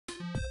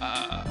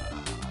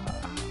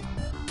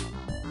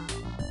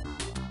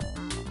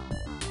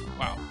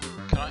Wow.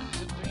 Can I?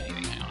 Is it doing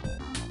anything? Hang on.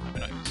 Maybe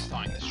not even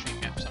starting the stream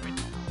yet for some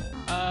reason.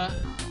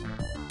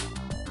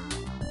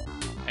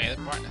 Okay,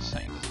 the brightness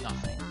setting does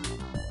nothing.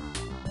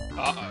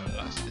 Uh-oh,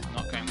 that's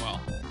not going well.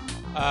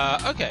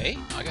 Okay,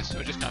 I guess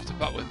we're just gonna have to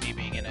put up with me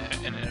being in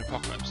an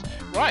apocalypse.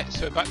 Right,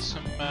 so back to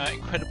some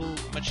incredible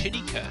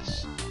Machini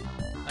curse.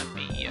 Let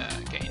me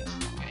get into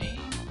the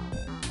game.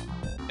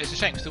 It's a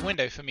shame because the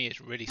window for me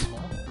is really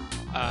small.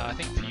 I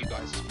think for you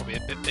guys it's probably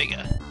a bit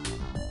bigger.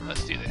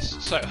 Let's do this.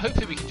 So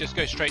hopefully we can just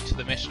go straight to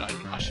the mission.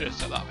 I should have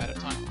set that up ahead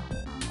of time.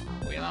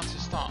 We're allowed to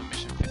start on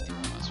mission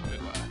 51, that's where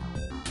we were.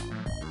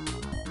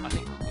 I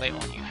think later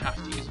on you have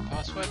to use a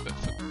password, but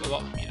for a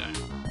lot of them you don't.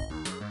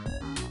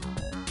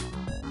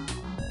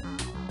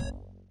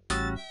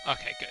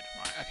 Okay, good.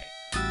 Right, okay.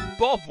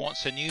 Bob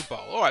wants a new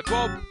bowl. Alright,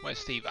 Bob, where's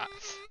Steve at?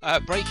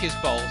 Break his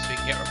bowl so we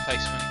can get a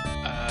replacement.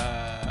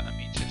 Let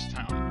me just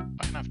hang on.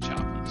 I can have chat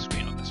up on the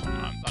screen on this one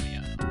when I'm done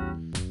here.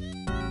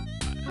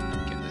 Right, and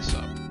then get this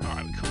up.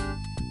 Alright, cool.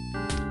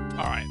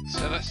 Alright,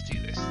 so let's do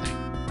this thing.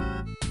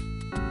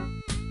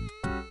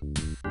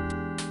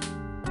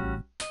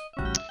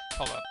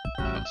 Hold up,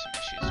 I've got some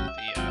issues with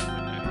the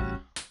window here.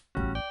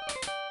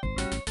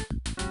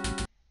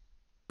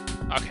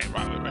 Okay,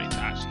 right, we're ready to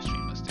actually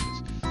stream. Let's do this.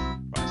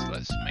 Right, so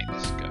let's make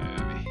this go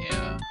over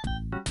here.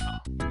 Oh,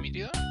 can we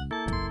do that?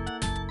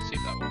 See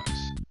if that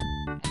works.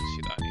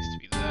 Obviously that needs to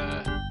be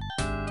there.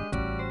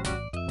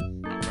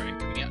 Oh great,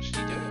 can we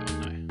actually do it or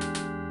no?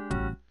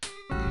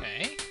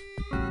 Okay.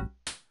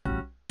 Oh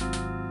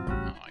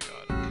my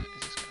god, okay.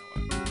 Is this gonna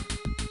work?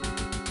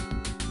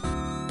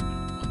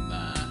 One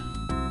there.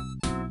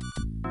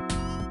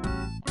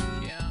 One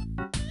here.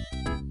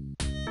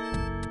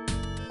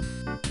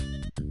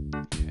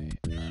 Okay,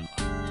 no,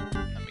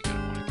 then we're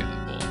gonna want to get the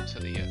ball up to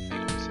the thing.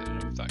 Obviously, I don't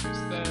know if that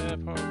goes there,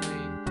 probably.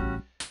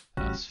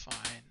 That's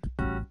fine.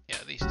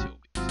 Yeah, these two will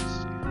be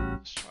easy.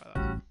 Let's try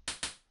that.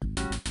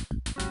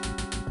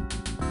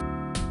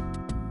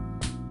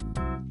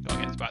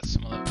 Gotta get back to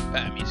some of the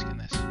better music in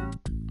this.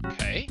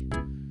 Okay.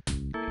 Can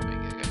we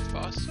make it go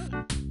faster?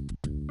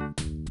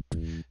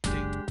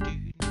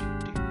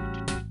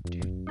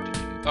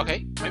 Okay,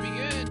 maybe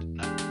good.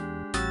 No.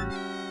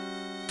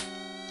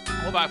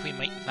 What about if we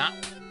make that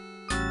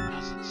one?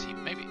 Doesn't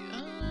seem maybe.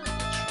 Let's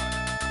try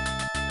it.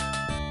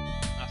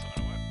 That's not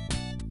gonna work.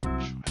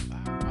 Try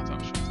that. I'm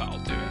not sure if that'll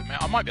do it. I mean,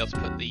 I might be able to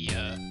put the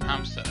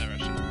hamster there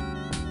actually.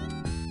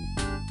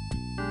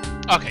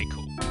 Okay,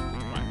 cool.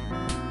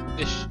 Right.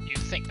 This you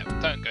think that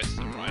don't go to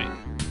the right.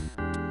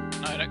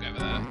 No, don't go over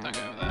there. Don't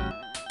go over there.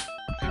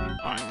 Okay.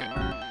 Alright,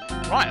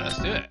 good. Right, let's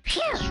do it.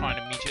 Let's try and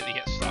immediately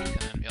get stuck and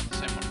then be on the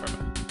same one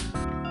forever.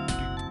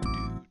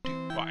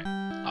 Right.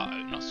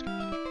 Uh-oh, not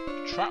skipping.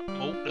 Trap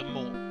Mort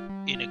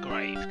in a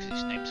grave because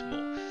his name's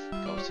Mort.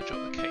 Goes to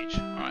drop the cage.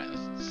 Alright, that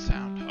doesn't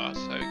sound hard,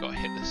 so we've got to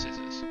hit the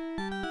scissors.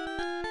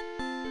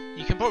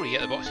 You can probably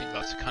get the boxing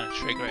glove to kind of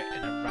trigger it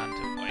in a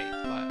random way.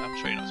 Like, I'm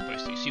sure you're not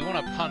supposed to. So you want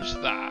to punch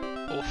that,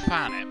 or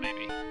fan it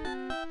maybe.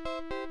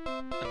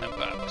 And then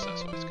burn, because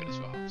that's always good as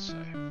well. So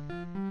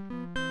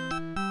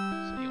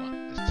you want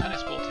this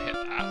tennis ball to hit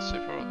that, so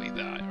probably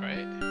that,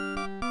 right?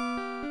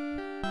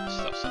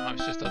 Stuff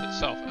sometimes just does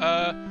itself. We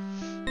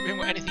haven't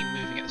got anything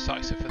moving at the side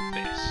except for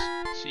this.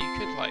 So you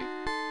could like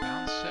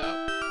bounce it up.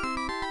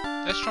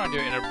 Let's try and do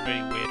it in a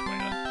really weird way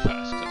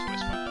first, because that's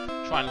always fun.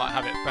 Try and like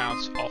have it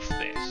bounce off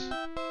this.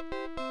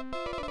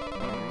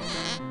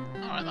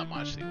 Alright, that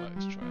might actually work.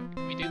 Let's try it.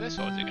 Can we do this,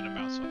 or is it going to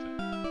bounce off it?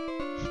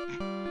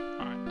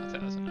 Alright, I'll take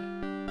that as a no.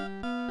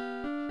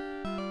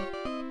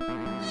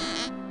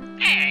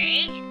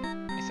 Hey!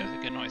 This has a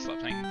good noise like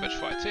playing Virtua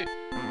Fighter 2.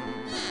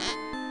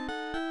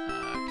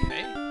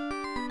 Okay.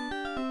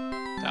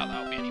 Doubt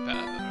that'll be any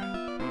better, but alright.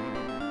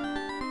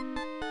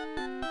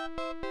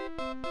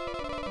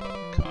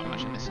 Can't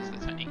imagine this is the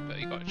technique, but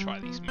you got to try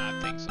these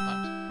mad things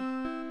sometimes.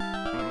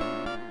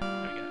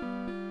 There we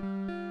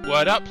go.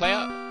 Word up,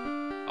 player!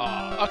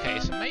 Oh, okay,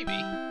 so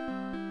maybe.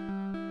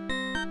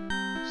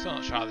 Still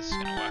not sure how this is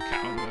going to work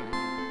out, but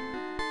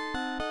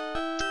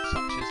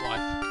such is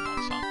life. Come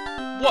on, son.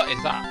 What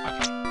is that?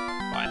 Okay.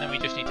 Right, and then we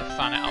just need to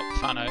fan it up,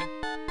 Fano.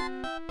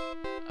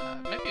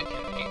 Maybe we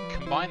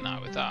can combine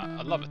that with that.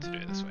 I'd love it to do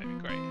it this way, it'd be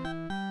great.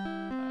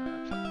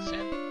 Plug this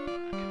in.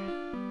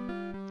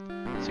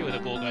 Okay. See where the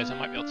ball goes. I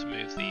might be able to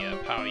move the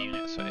power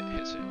unit so it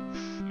hits it.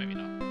 Maybe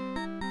not.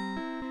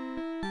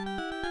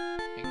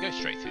 You can go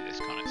straight through this,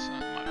 can't it? So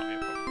that might not be a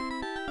problem.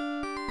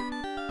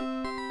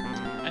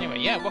 Anyway,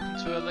 yeah, welcome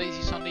to a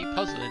Lazy Sunday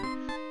puzzling.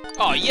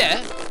 Oh,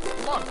 yeah!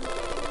 Come on!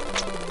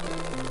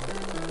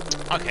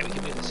 Okay, we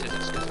can move the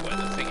scissors because of where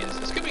the thing is.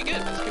 This could be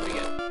good, this could be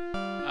good.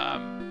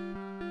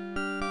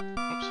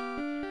 Oops.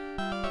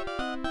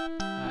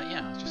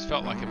 Yeah, I just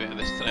felt like a bit of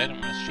this today. I don't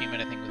want to stream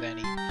anything with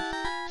any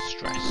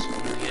stress.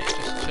 Yeah,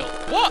 just chill.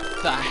 What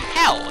the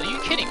hell? Are you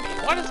kidding me?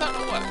 Why does that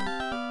not work?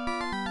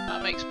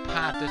 That makes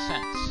bad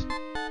sense.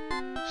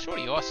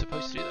 Surely you are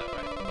supposed to do that,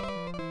 right?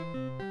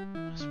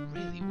 That's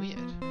really weird.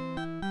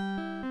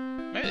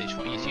 Maybe they just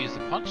want you to use the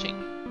punching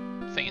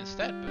thing instead.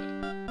 instead, but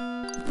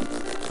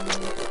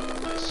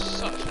it's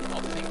such an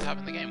odd thing to have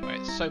in the game where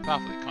it's so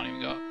powerful it can't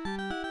even go up.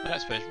 I don't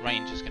suppose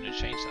range is going to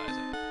change that, is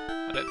it?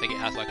 I don't think it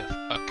has like a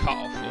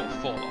cut-off or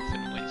fall-off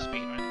in wind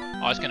speed or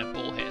anything. Oh, it's going to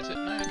ball hit, is it?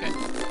 No, okay.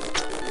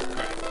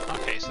 Great.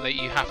 Okay, so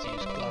you have to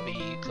use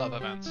Glover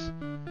Vance.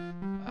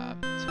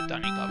 So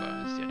Danny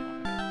Glover is the only one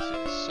available to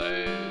this. So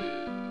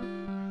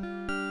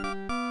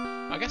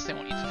I guess they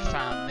want you to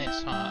fan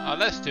this, huh?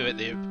 Let's do it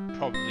the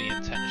probably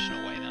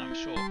intentional way then, I'm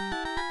sure.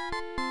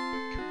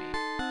 Can we do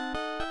that?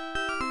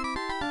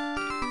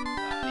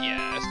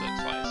 Yeah, this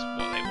looks like it's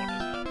what they want,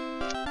 isn't it?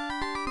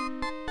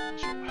 I'm not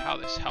sure how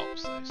this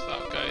helps though. So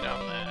that'll go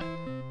down there,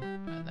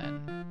 and then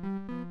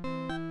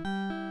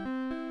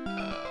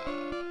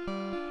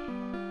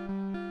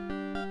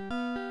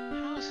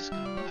how is this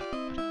going to work? I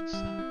don't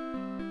understand.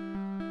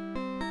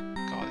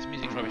 God, this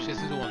music's rubbish.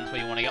 This is the ones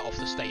where you want to get off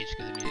the stage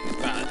because the music is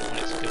bad. When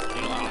it's good,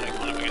 you're like, oh, I don't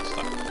want to get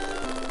stuck.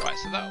 Right,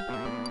 so that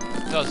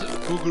does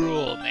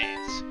Google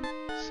mates.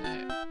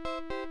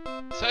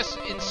 So it's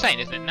insane,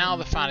 isn't it? Now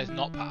the fan is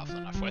not powerful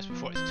enough, whereas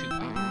before it's too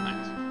powerful.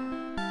 Thanks.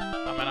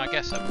 I mean, I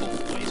guess I've always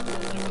gone over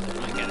them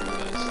when I get it,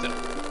 but still.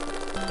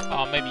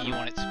 Oh, maybe you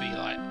want it to be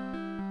like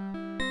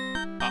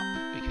up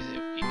because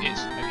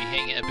it's maybe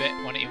hitting it a bit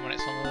when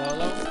it's on the lower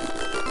level.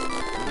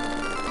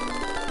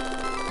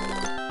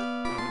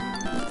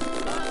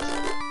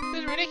 This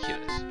is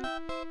ridiculous.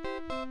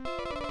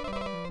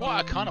 What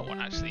I kind of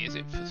want actually is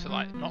it to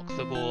like knock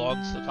the ball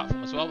onto the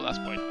platform as well, but that's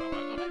probably not going to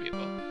work. Or maybe it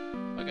will.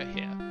 If I go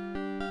here,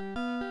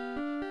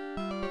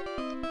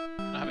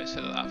 can I have it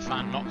so that that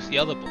fan knocks the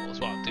other ball as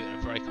well? I'm doing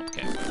a very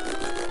complicated way.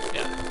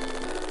 Yeah.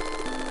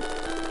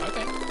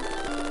 Okay.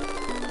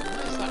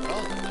 Why is that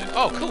relevant though?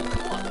 Oh, cool.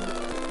 Come on.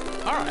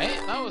 All right,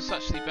 that was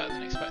actually better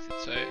than expected.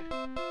 So I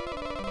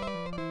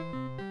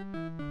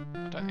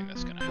don't think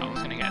that's going to help.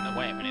 It's going to get in the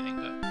way of anything,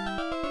 but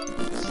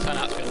it's turned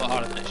out to be a lot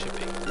harder than it should be.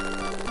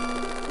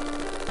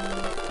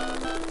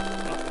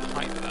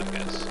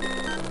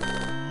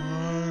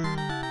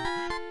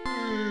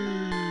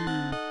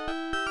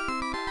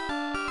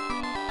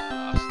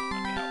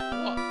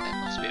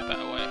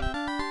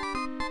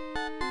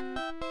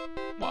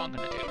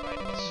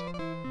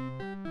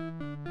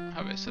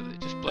 So that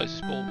it just blows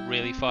this ball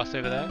really fast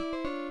over there.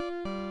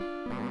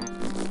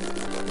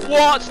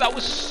 What? That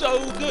was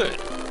so good!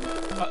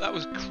 That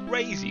was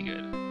crazy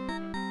good.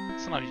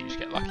 Sometimes you just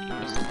get lucky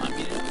most of the time,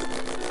 you know?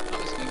 That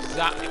was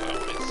exactly what I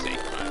wanted to see,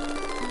 right?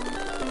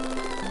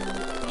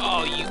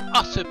 Oh, you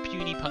utter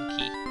puny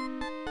punky.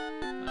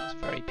 That was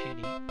very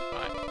puny.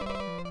 Right.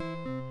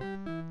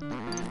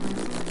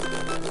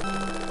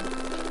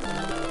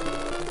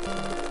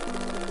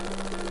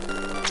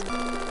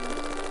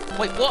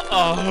 Wait, what?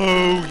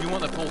 Oh, you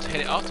want the ball to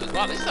hit it afterwards?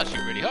 Wow, this is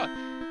actually really hard.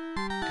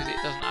 Because it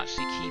doesn't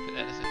actually keep it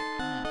there, does it?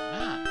 Oh,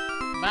 man.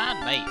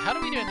 Man, mate. How do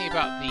we do anything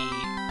about the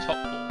top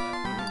ball there?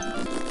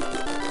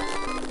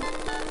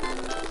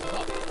 I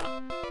forgot about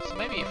that. So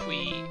maybe if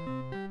we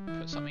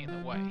put something in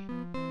the way.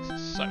 This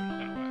is so not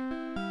going to work.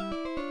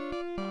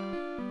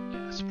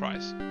 Yeah,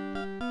 surprise.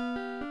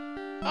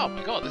 Oh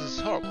my god, this is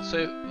horrible.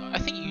 So I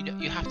think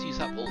you have to use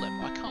that ball then,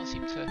 but I can't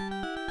seem to...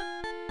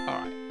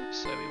 Alright,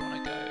 so we want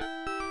to go...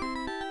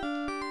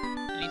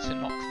 to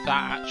knock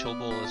that actual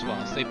ball as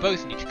well, so they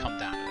both need to come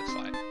down, it looks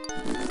like.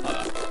 Like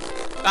that.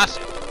 That's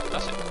it,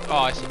 that's it.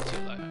 Oh, I see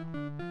too low.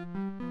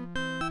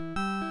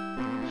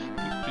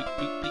 Bleep, bleep,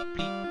 bleep, bleep,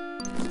 bleep.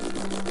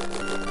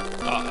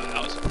 Oh,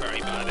 that was a very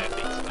bad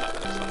ending to that,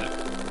 looks like.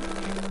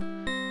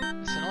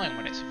 It's annoying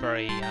when it's a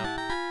very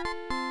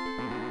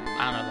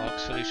analog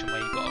solution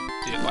where you've got to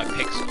do it by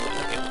pixel, and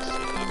nobody wants to do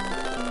that.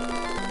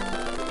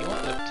 You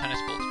want the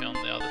tennis ball to be on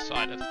the other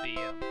side of the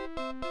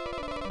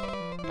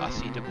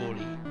Bassi de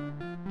Boli.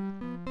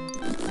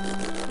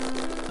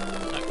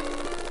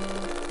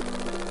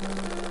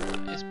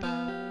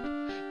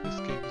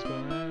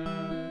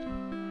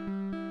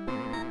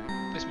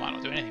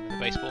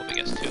 Baseball if it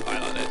gets too high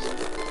like this.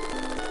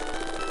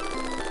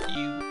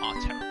 You are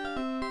terrible.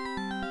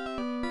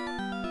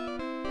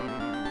 I'm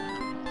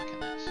not liking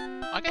this.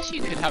 I guess you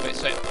could have it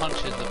so it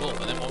punches the ball,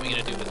 but then what are we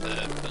going to do with the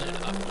balloon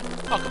at that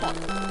point? Oh, come on.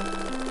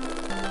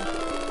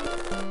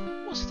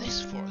 What's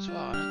this for as well?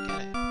 I don't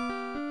get it.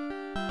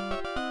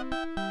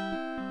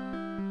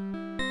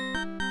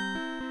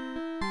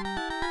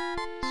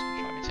 Let's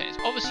try and it's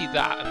obviously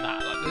that and that.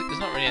 Like, there's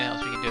not really anything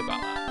else we can do about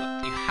that.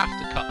 Like, you have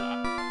to cut that.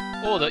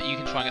 Or that you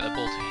can try and get the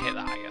ball to hit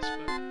that, I guess,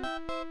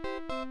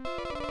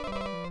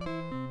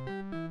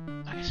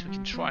 but... I guess we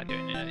can try and do it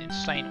in an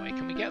insane way.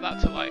 Can we get that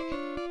to, like...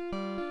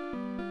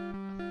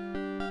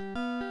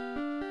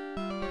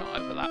 You can't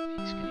overlap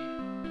these, can you?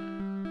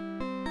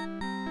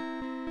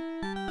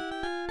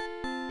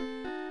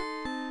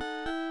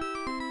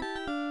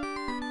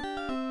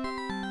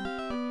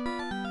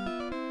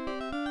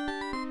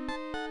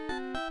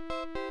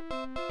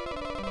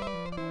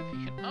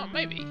 No. Oh,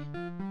 maybe.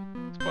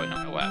 Probably not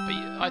going to work, but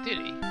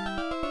ideally...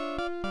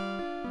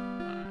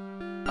 Alright.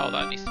 Oh,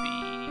 that needs to be...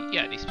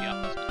 Yeah, it needs to be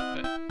up, doesn't it?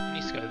 But it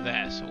needs to go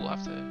there, so we'll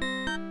have to...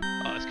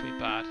 Oh, this could be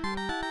bad.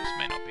 This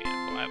may not be a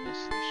viable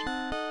solution.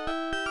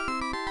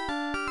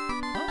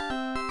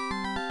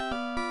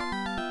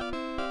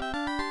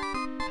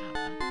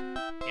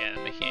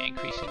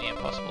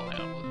 possible.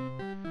 Hang on.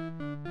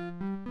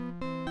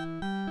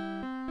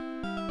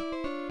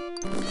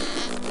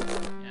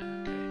 Yeah,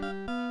 okay.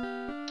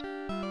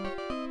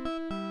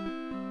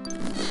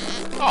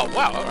 Oh,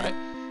 wow, alright.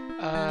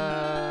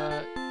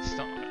 It's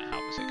not going to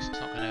help us, because it's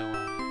not going to...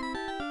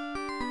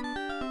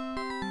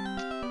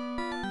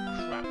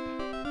 crap.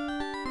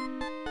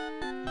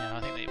 Yeah, I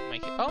think they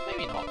make it... Oh,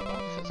 maybe not.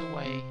 What if there's a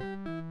way...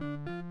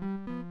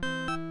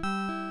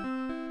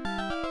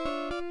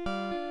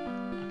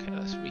 Okay,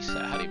 let's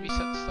reset. How do you reset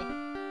the stuff?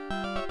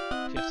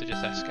 You have to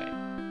just escape.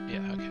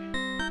 Yeah, okay.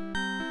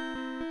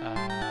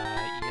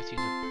 You have to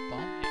use a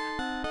bomb? Yeah.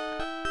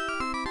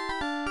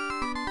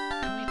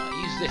 Can we, like,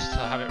 use this to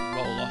have it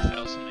roll off it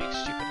or something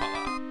stupid like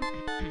that?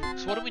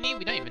 So what do we need?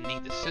 We don't even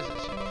need the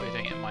scissors if we're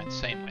doing it in my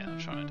insane way that I'm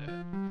trying to do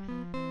it.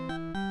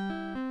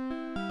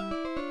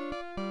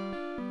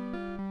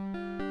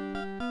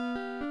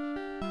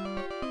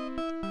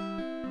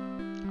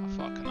 How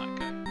far can that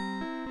go?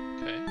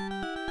 Okay.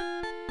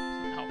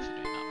 Doesn't help if you're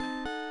doing that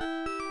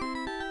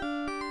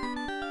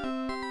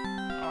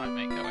though. Alright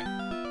mate, go away.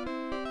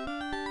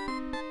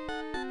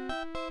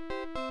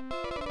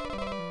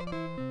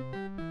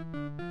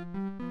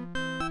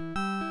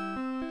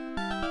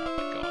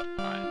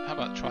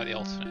 Try the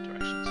alternate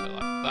direction, so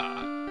like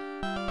that,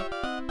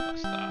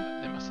 plus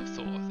that. They must have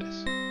thought of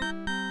this.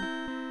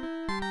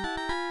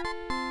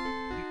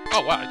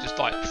 Oh wow, it just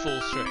like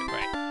falls through it,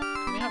 great.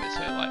 Can we have it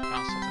so it like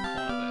bounces off the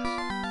corner of this?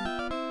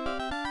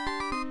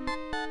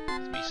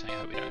 That's me saying I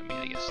hope we don't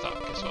immediately get stuck,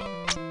 guess what?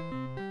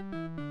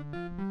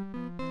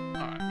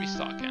 Alright,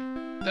 restart again.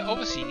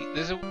 Obviously,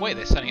 there's a way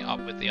they're setting it up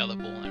with the other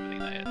ball and everything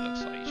that it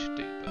looks like you should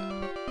do, but...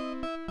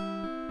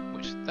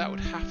 which, that would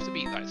have to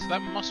be, like, so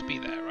that must be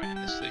there, right,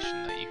 in the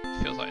solution that you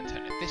feels like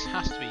intended. This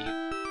has to be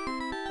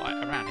like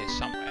around here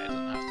somewhere. It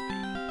doesn't have to be.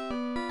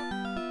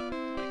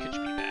 Like, it could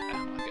just be there.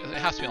 Like, it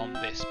has to be on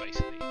this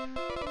basically.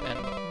 Then, I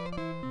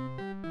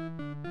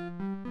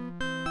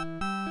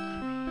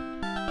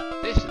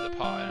mean, this is the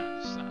part I don't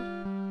understand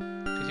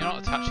because you're not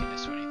attaching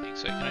this to anything,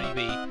 so it can only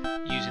be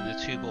using the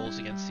two balls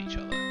against each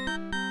other.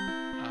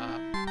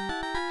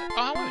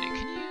 Oh, wait a minute.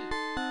 Can you?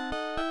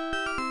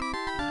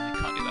 No, you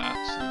can't do that.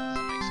 So that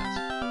doesn't make sense.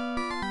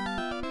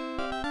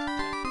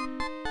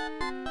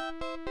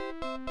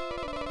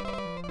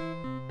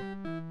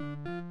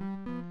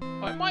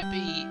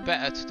 Be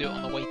better to do it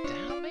on the way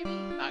down, maybe?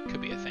 That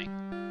could be a thing.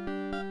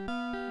 I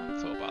haven't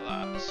thought about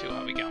that. Let's see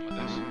how we get on with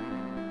this.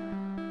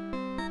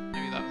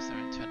 Maybe that was their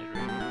intended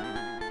route.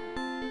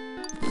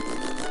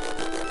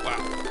 Wow.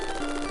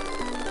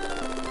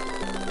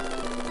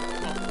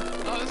 Oh,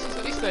 no, this is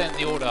at least they're in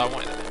the order I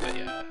wanted them in, but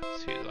yeah,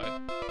 too low.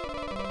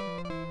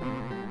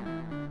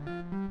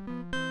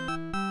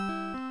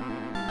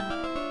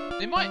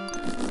 It might...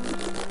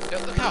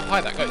 Look how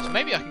high that goes.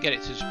 Maybe I can get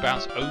it to just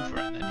bounce over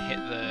and then hit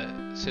the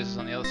scissors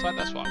on the other side.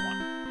 That's what I want.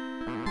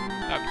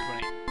 That'd be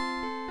brilliant.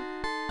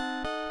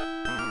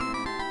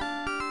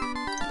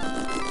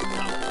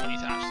 Now, you need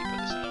to actually put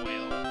this in the way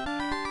of the wall.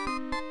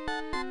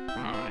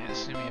 Alright, this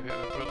is going to be a bit of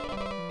a brutal one.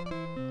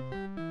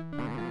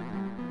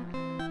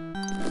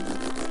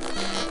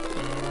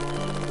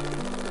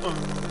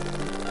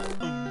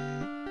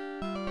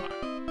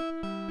 Alright.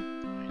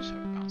 Let me just have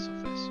it bounce off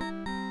this.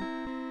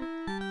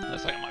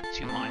 Looks like it might be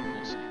too high,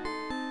 also.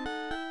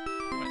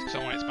 Because I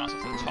want it to bounce off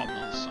the top,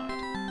 not the side.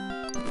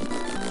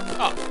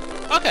 Oh,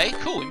 okay,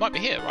 cool, we might be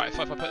here. Right, if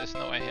I put this in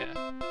the way here.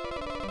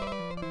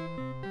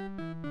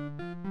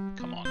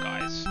 Come on,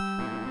 guys.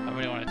 I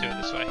really want to do it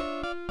this way.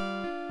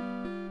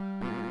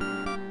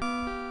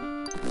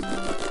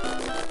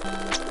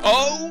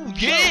 Oh,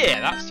 yeah!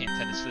 That's the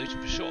intended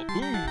solution for sure.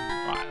 Boom!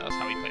 Right, that's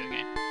how we play the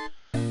game.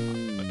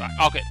 We're back.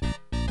 Oh, good.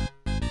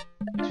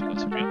 At least we've got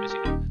some real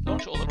music now.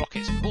 Launch all the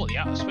rockets before the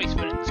outer space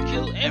villains.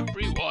 Kill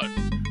everyone!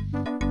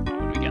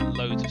 Oh, we get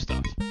loads of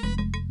stuff.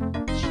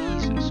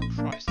 Jesus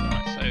Christ.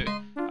 Alright, so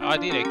I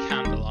did a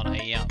candle on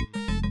a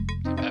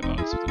compare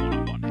box with the one I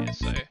want here,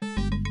 so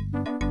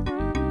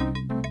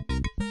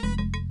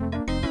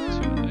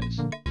two of those.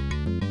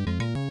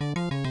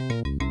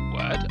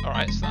 Word,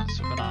 alright, so that's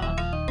a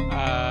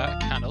banana.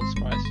 Candle,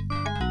 surprise.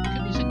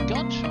 Could use a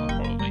gunshot,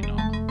 probably not.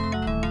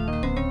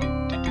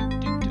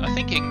 I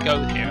think it can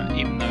go here,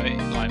 even though it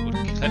like would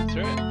clip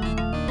through it.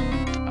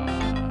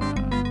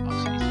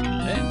 Obviously needs to be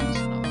lit, that's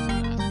another thing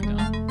that has to be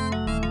done.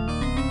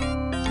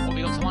 What have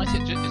we got to light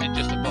it? Is it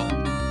just a bulb?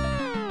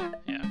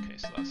 Yeah, okay,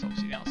 so that's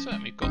obviously the answer.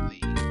 And we've got the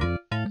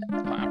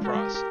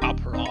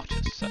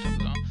apparatus set up as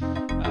well.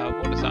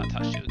 What does that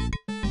attach to?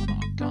 Oh,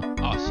 not a gun.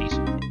 Ah,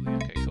 seesaw probably.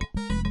 Okay, cool.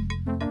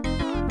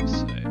 Right,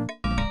 so,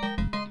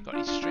 got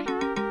any string?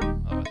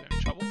 Otherwise we're in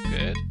trouble.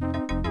 Good.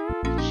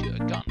 We can shoot a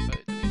gun, but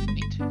do we even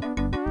need to?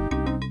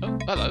 Oh,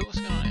 hello, what's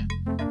going on here?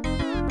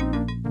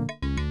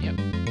 Yep.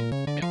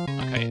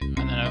 Okay,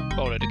 and then a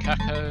bowl of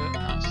Decaco, and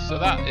that's so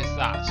that is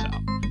that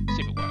setup.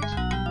 See if it works.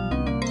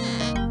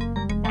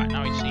 Right,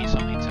 now we just need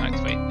something to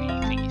activate the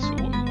thingy. So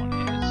what we want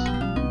is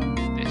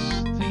this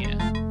thing here.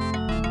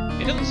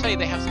 It doesn't say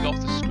they have to go off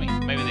the screen.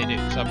 Maybe they do,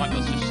 because I might be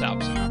able to just set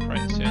up some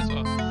apparatus here as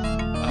well.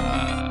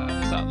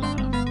 Is that long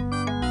enough?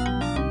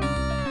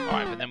 Alright,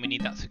 then we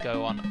need that to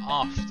go on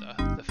after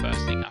the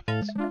first thing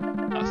happens.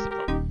 That's the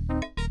problem.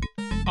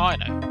 Oh, I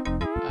know.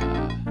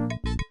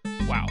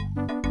 Wow,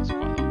 that's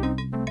quite long.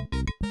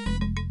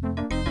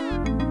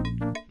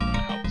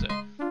 That helps it.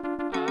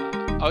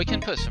 Oh, we can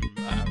put some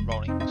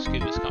rolling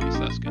scubas, can't we? So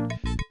that's good.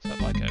 So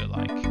if I go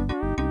like... You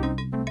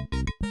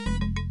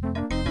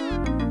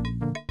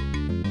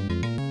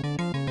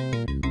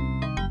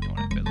want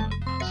it a bit lower than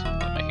that, so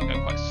I'll make it go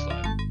quite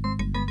slow.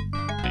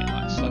 Okay,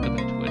 like slug a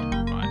bit wood.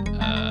 Right,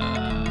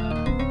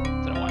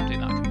 don't know why I'm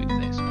doing that, I can move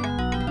this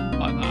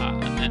like that,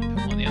 and then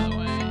put one the other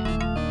way.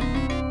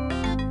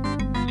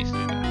 It needs to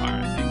be a bit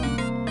higher, I think.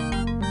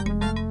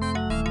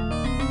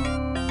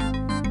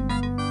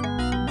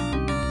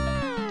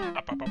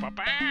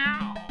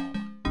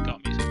 Got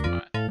music,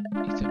 right.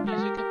 It's a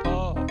music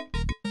pop.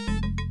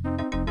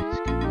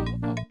 Music pop.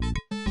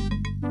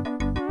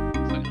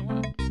 Is that gonna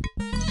work?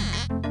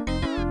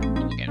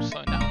 Oh, the game's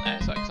slowing down there.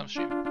 Is that because I'm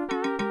streaming?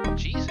 Oh,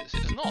 Jesus,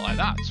 it does not like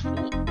that. It's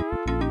full.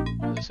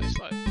 Why is it so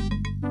slow?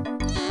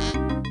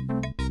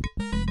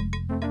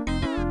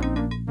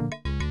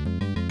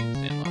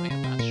 Seems like a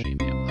bad stream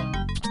here.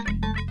 Okay.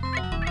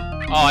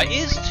 Oh, it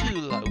is too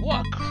low.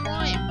 What a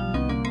crime.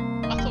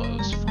 I thought it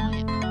was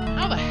fine.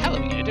 How the hell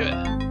are we going to do it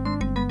then?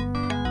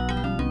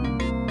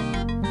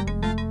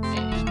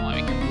 Yeah, it's not like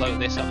we can blow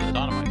this up with the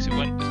dynamite because there's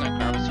no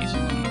gravity, so it's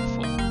not going to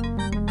fall.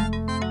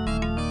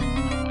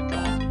 Oh my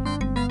god.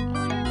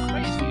 Oh, you're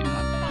crazy.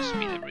 That must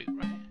be the route,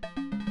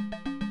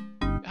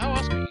 right? How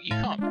else can you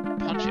can't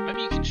punch it?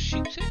 Maybe you can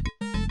shoot it?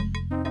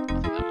 I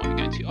think that might be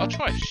going too... I'll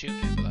try shooting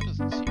it, but that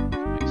doesn't seem like it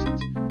makes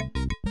sense.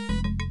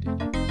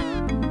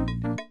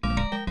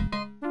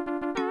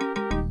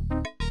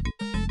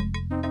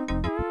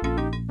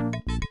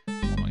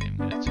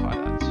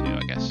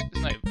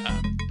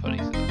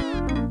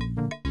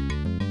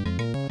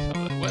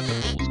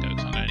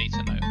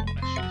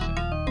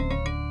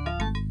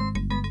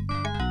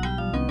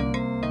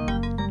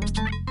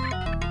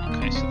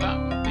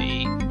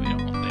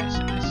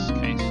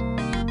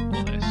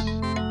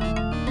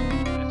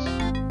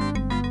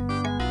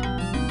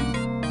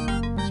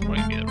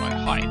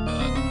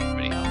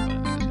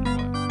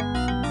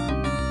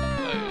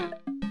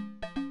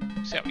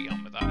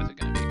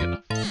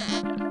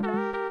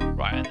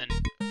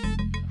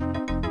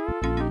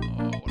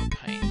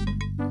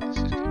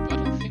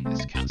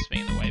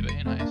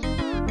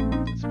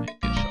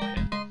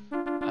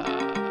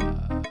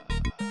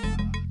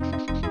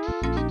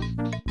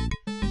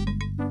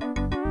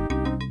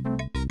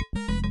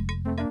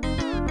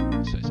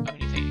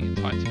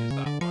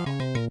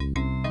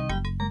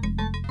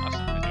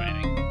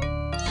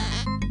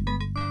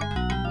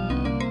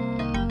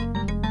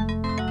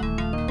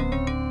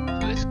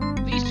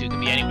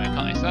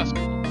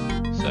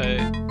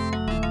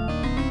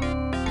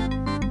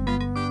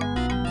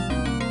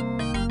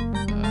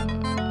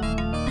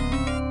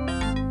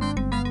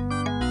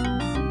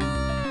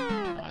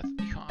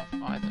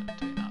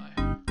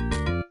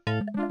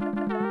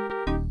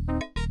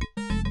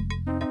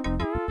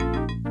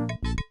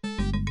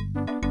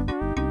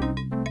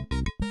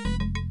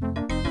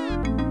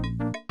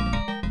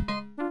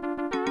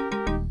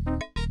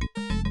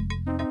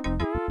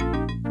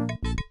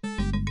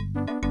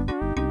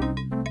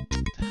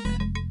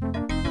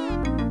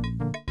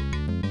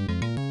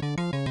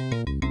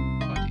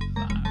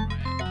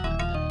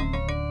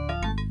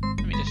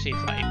 See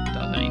if that even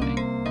does anything.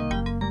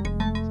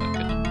 Is that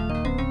good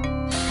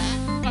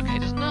enough? Okay,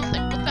 there's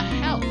nothing. What the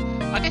hell?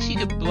 I guess you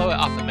could blow it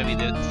up and maybe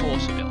the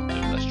force of it will do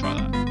it. Let's try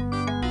that.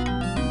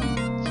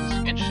 This is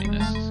interesting.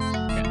 This is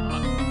getting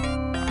hard.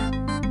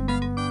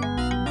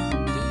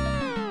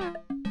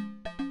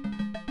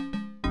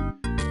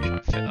 Try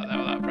and fit that there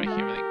without breaking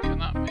everything. Can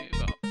that move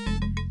up?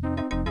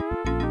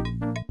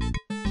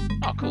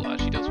 Oh, cool. That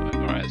actually does work.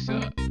 Alright, let's do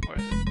that. Where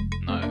is it?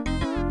 No.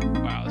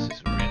 Wow, this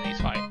is really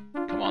tight.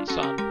 Come on,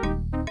 son.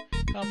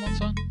 Come on,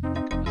 son.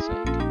 Come on,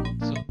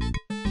 son.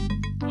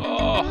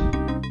 Oh!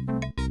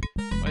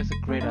 Where's the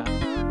grid at?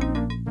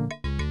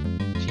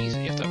 Jeez,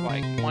 you have to have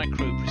like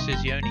micro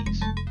precisiones.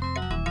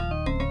 What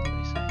do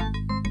they say?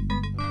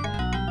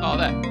 Oh,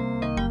 there.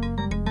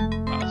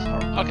 Oh, that's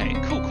horrible. Okay,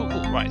 cool.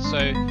 Right, so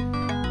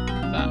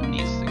that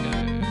needs to go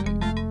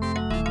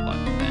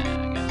like there,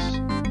 I guess.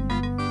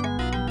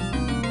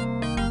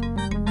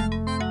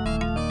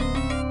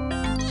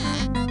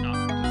 No,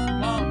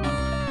 well, it might work.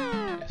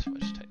 I guess we'll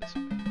just take this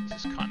away.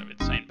 This is kind of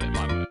insane, but it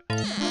might work.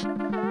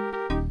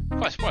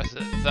 Quite surprised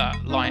that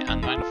light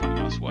and magnifying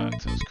glass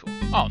worked. That was cool.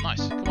 Oh,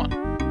 nice. Come on.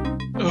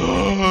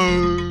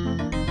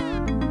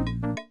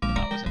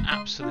 That was an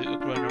absolute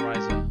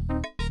gronerizer.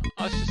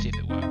 Let's just see if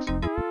it works. Oh,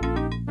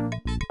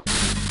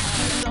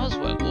 it does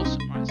work.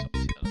 Awesome. Right, so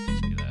obviously that doesn't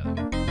need to be there,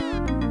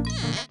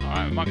 though.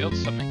 Alright, we might be able to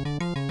something.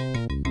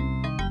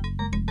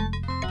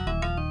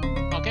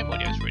 Oh, game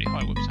audio is really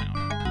high. Whoops, hang on.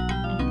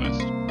 Not the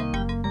best.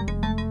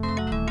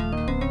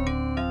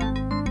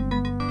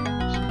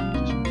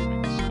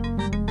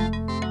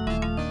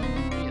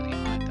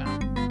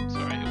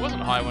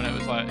 High when it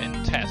was like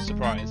in test,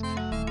 surprise.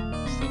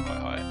 It's still quite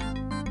high.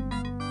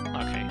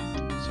 Okay,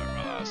 sorry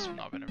about that. That's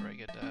not been a very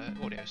good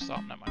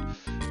start. Never mind.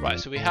 Right,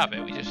 so we have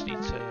it. We just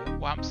need to.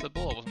 What happened to the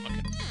ball? I wasn't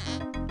looking.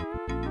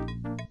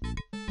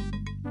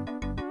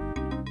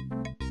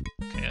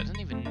 Okay, it doesn't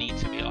even need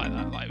to be like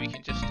that. Like, we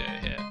can just do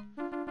it here.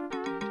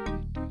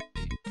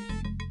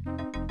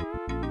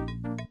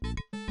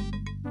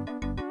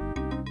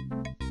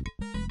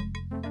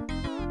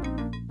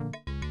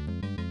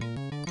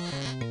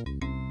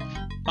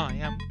 I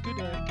am good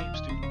at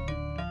games too.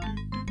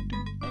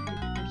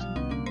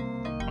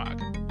 Right,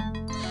 okay.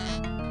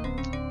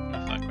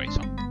 Enough of that great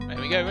song. There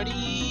we go.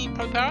 Ready?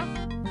 Pro power?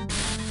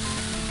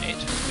 It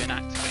has been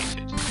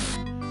activated.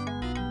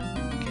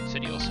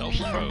 Consider yourself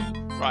pro.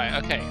 Right,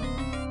 okay.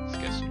 Let's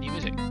get some new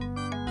music.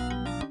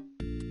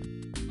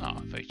 Ah,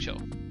 very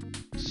chill.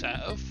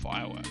 Set of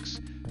fireworks.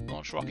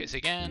 Launch rockets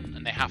again,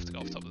 and they have to go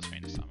off the top of the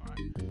screen this time,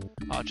 alright.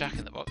 Oh, Jack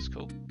in the Box,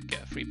 cool.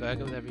 Get a free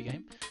burger with every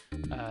game.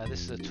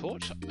 This is a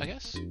torch, I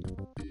guess.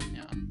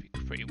 Yeah, it'd be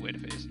pretty weird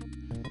if it isn't.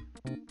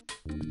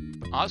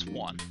 Oh, that's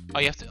one. Oh,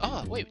 you have to.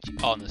 Oh, wait.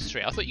 Oh, and there's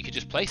three. I thought you could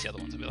just place the other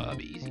ones. I'd be like, that'd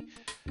be easy.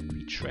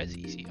 Be trez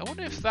easy. I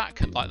wonder if that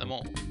can light them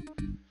all.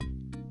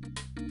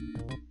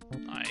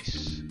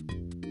 Nice.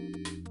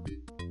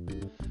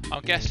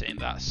 I'm guessing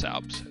that's set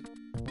up so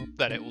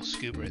that it will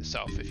scuba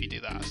itself if you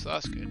do that, so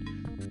that's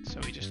good. So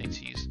we just need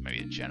to use maybe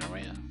a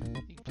generator.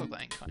 You can plug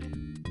that in, can't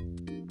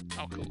you?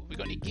 Oh, cool. We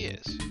got any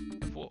gears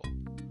before?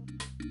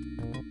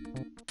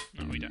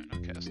 No, we don't.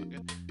 Okay, that's not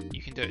good.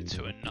 You can do it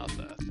to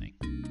another thing.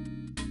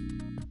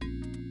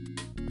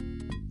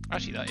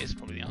 Actually, that is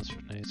probably the answer,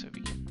 isn't it? So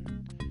we can...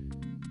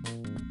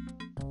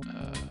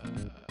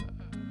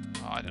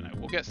 oh, I don't know.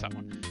 We'll get to that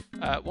one.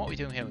 What are we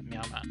doing here with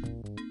Meow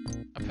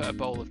Man? I put a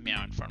bowl of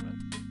Meow in front of him.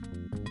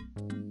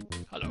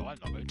 Hello, I'm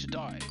not going to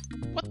die.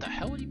 What the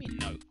hell? What do you mean,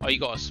 no? Oh, you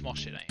gotta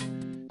smosh it, ain't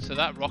you? So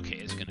that rocket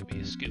is going to be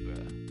a scuba.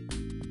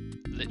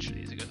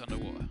 Literally, as it goes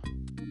underwater.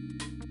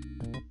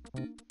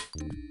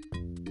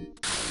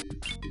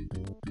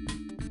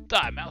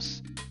 Die,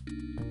 mouse!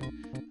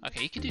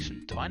 Okay, you could do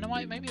some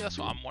dynamite, maybe? That's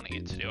what I'm wanting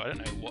it to do. I don't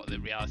know what the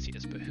reality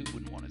is, but who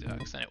wouldn't want to do that?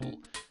 Because then it will...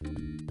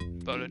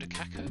 Bolo de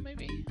Caco,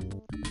 maybe?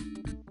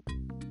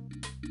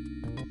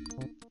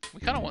 We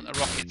kind of want the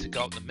rocket to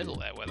go up the middle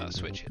there, where that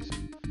switch is.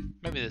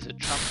 Maybe there's a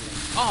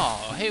trampoline.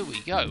 Oh, here we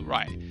go.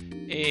 Right.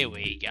 Here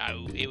we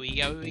go. Here we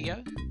go. Here we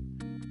go.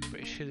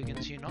 British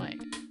Hooligans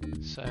Unite.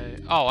 So...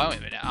 Oh, wait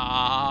a minute.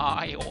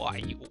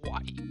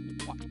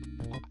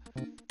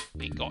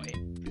 We got it.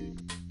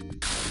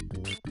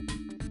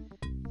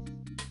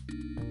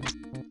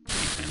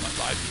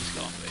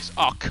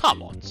 Oh,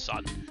 come on,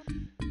 son.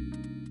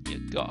 You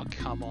gotta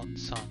come on,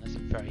 son. That's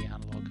very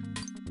analog.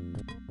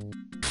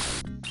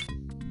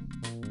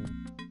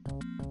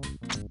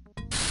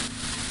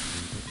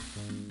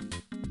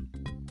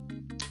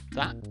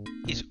 That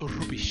is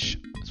rubbish.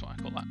 That's what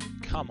I call that.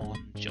 Come on,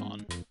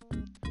 John.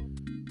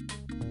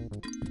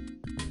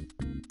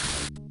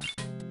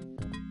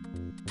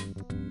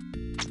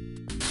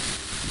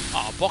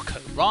 Oh,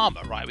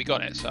 Bokorama. Right, we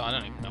got it. So I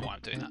don't even know why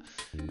I'm doing that.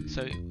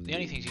 So the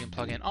only things you can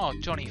plug in... Oh,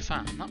 Johnny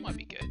Fan. That might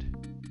be good.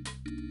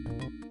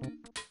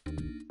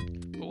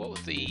 But what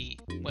was the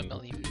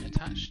windmill even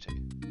attached to?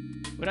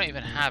 We don't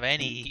even have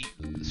any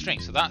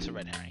strings, so that's a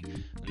red herring.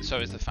 And so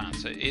is the fan.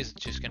 So it is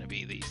just going to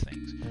be these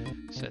things.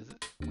 So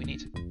we need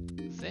to...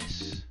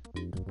 This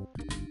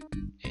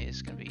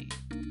is going to be...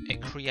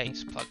 It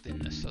creates plugged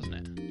inness, doesn't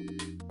it?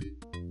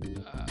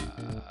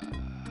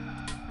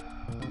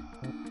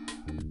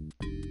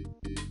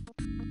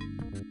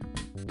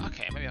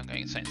 Okay, maybe I'm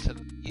going insane. So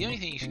the only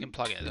thing you can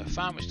plug in is a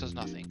fan, which does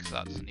nothing, because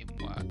that doesn't even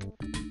work.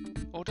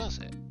 Or does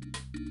it?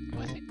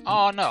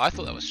 Oh no, I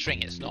thought that was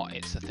string. It's not.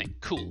 It's a thing.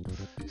 Cool.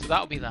 So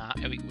that'll be that.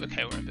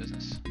 Okay, we're in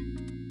business.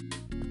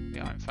 We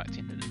are in fact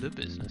in the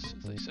business,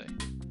 as they say.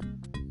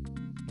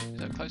 Is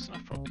that close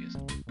enough? Probably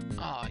isn't.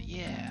 Oh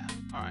yeah.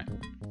 All right.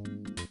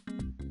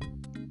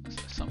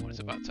 So someone is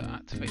about to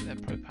activate their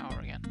pro power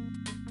again.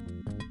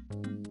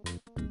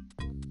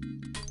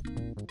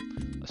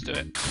 Let's do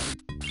it.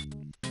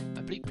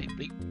 Bleep, bleep,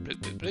 bleep, bloop,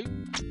 bloop, bloop.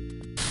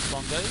 This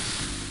one goes.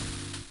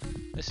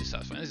 This is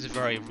satisfying. This is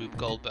very Rube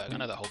Goldberg. I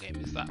know the whole game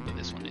is that, but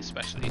this one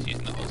especially is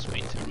using the whole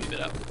screen to rube it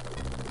up.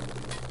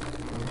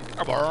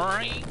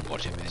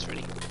 Watch it, it's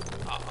ready.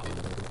 Ah.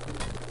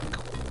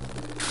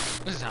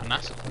 This is how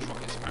NASA launch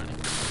rockets, apparently.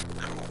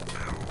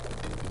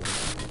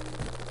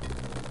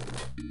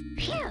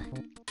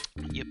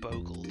 You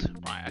bogled.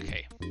 Right,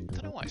 okay. I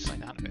don't know why it's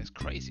slowing down a bit. It's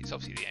crazy. It's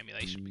obviously the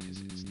emulation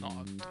because it's not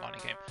a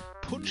demanding game.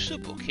 Punch the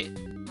bucket.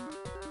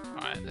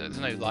 Alright, there's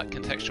no like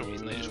contextual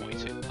reason, they just want you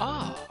to.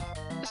 Ah!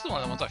 This is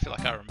one of the ones I feel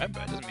like I remember.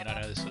 It doesn't mean I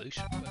know the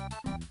solution, but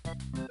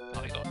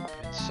oh, we got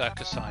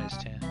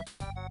circusized here.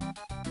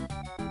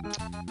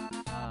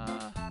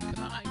 Can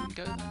that even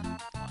go there?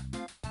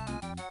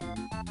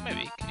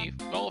 Maybe. Can you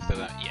roll through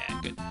that? Yeah,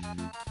 good.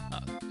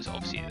 That's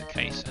obviously the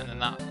case, and then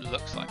that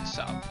looks like a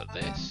setup for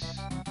this.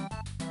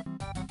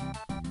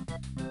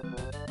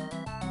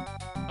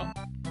 Oh,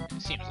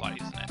 it seems likely,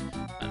 doesn't it?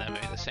 And then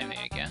maybe the same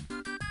thing again.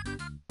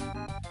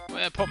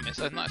 Well, the problem is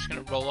I'm not actually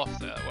going to roll off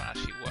there. That won't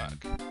actually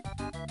work.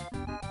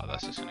 Oh,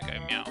 that's just going to go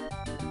meow.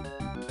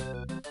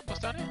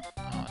 What's down here?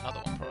 Oh,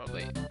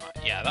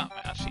 Yeah,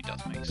 that actually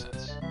does make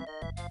sense.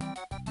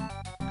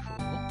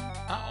 Cool.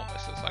 That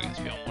almost looks like it's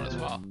beyond one as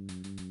well.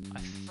 I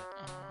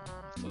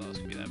thought that was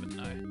going to be there, but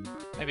no.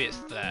 Maybe it's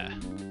there.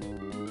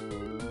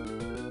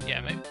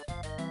 Yeah, maybe.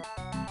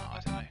 Oh, I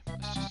don't know.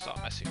 Let's just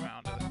start messing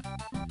around with it.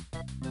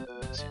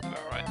 That seems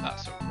about right.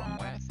 That's the wrong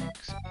way, I think.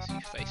 So is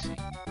he facing?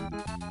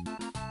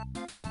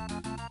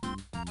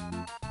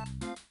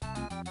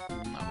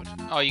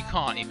 Oh, you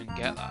can't even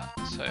get that.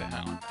 So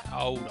hang on.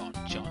 Hold on,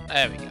 John.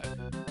 There we go.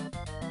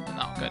 And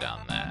that'll go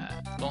down there.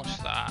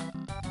 Launch that.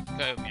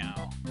 Go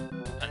meow.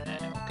 And then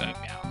it'll go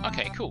meow.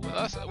 Okay, cool.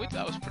 Well,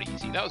 that was pretty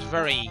easy. That was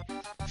very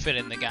fill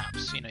in the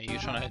gaps. You know, you're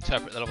trying to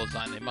interpret the level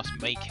design. They must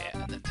make it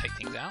and then take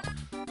things out.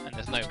 And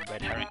there's no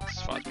red herrings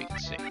as far as we can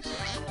see. So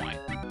that's quite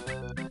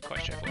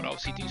straightforward.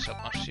 Obviously, do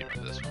subconsciously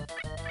remember this one.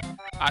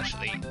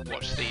 Actually,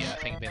 watch the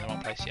thing being in the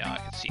wrong place. Yeah, I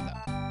can see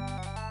that.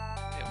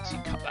 They obviously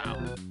cut that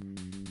out.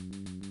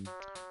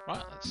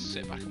 Right, let's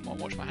sit back and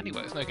watch my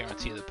handiwork. There's no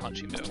guarantee the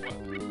punching bit will work.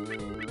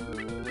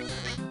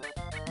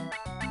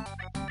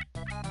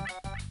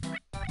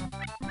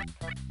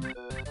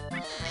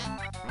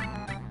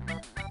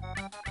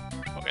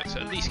 Okay, so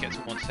at least get to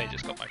one stage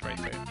that's got my very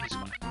favourite music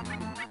on it.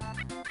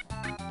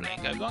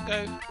 Blingo bongo!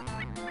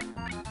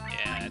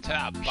 Yeah, take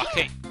that, Bucky. I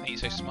think you're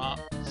so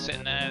smart.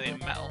 Sitting there, the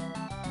metal.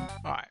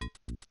 Alright.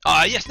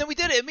 Yes, no, we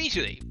did it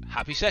immediately!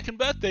 Happy second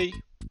birthday!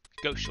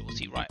 Go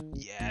Shorty, right.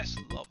 Yes,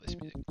 love this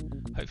music.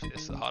 Hopefully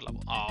this is the hard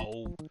level.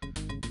 Oh.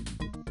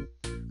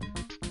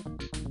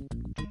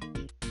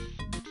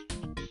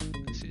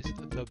 This is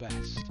the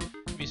best.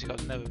 Music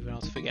I've never been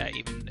able to forget,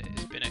 even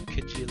it's been a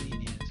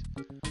kajillion years.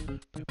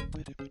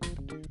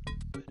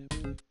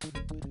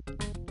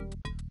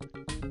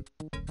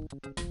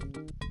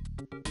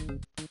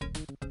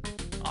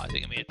 Oh, is it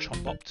going to be a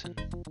trombopton?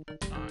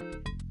 Alright.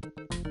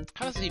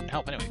 How does it even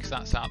help anyway? Because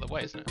that's out of the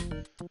way, isn't it?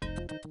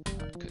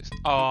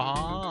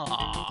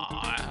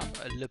 I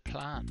have a Le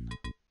Plan.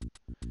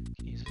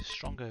 Use it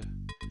stronger.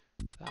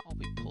 That will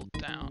be pulled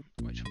down,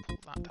 which will pull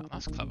that down.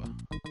 That's clever.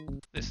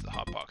 This is the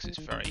hard part because it's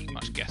very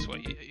much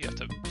guesswork. You have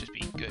to just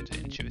be good at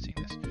intuiting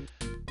this,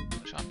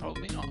 which I'm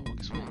probably not. I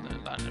guess we'll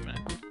learn in a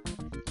minute.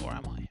 Or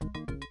am I?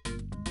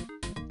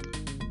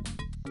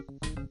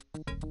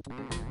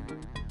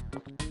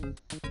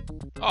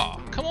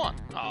 Oh, come on!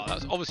 Oh,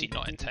 that's obviously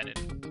not intended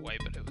the way,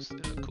 but it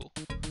looked cool.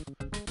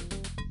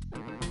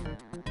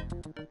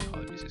 Oh,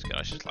 the music's good.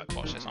 I should like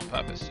watch this on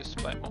purpose just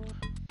to play it more.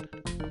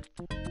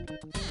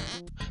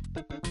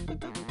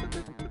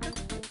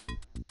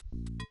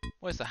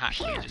 Where's the hack?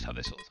 You just have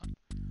this all the time.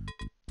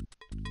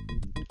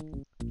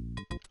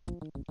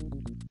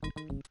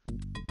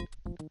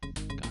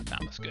 God damn,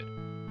 that's good.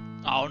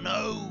 Oh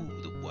no!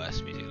 The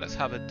worst music. Let's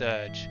have a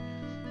dirge.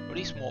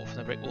 Release Mort from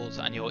the brick walls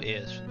and your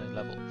ears from the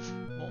level.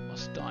 Mort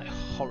must die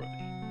horribly.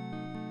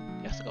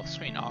 You have to go off the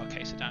screen. Oh,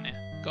 okay, so down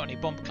here. Got any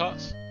bomb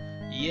class?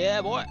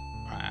 Yeah, boy!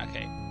 Right,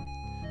 okay.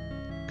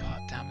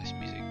 God damn, this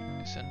music.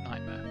 It's a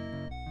nightmare.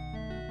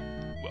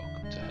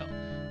 Welcome to hell.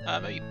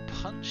 Maybe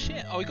punch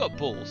it? Oh, we got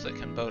balls that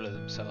can bowler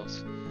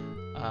themselves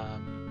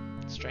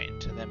straight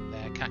into them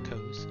there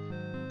cacos.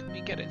 Can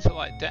we get it to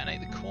like detonate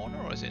the corner,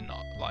 or is it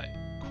not like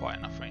quite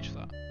enough range for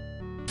that?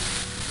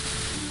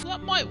 Well,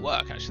 that might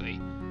work actually.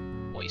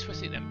 What are you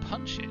supposed to do then?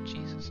 Punch it?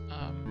 Jesus.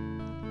 I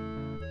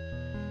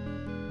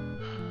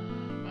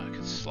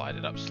could slide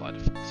it up, slide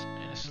it in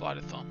a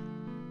slide-a-thon.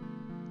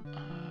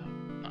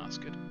 No, that's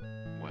good.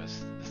 Where's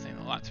the thing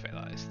that'll activate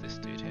that? Is this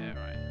dude here,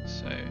 right?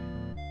 So.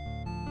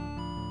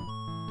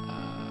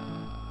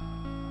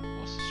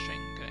 What's the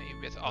string gonna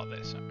even be? Oh,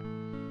 this.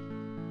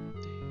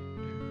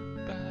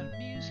 Bad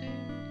music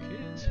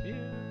is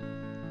here.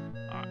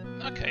 Alright,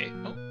 okay.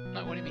 Oh, no,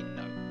 what do you mean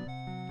no?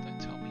 Don't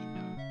tell me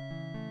no.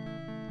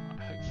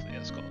 Right, hopefully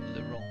that's got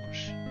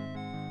l'orange.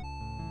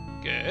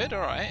 Good,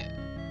 alright.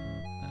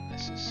 And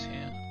this is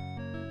here.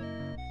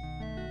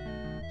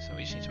 So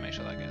we just need to make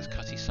sure that gets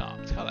cutty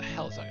sarked. How the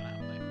hell is that gonna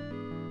happen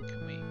though?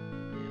 Can we?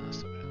 Yeah,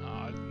 that's not gonna.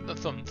 Oh, I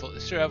thought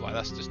this through, have I?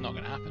 That's just not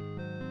gonna happen.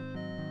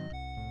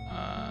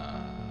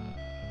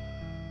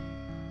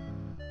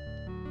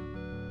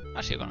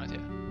 Actually, I've got an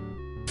idea.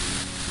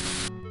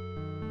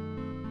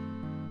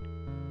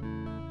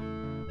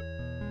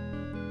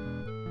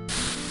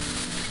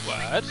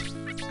 Word.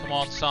 Come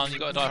on, son, you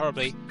gotta die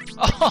horribly.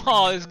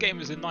 Oh, this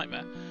game is a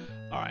nightmare.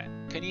 Alright,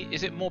 can you?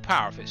 Is it more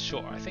power if it's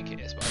shorter? I think it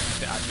is, but I don't know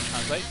if it actually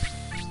translates.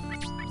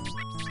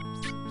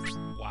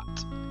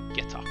 What?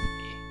 Get off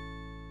me.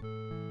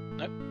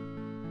 Nope.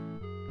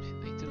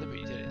 They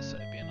deliberately did it, so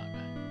it'd be a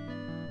nightmare.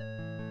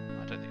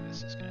 I don't think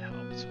this is gonna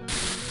help at all.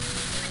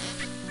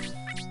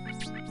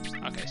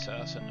 Okay, so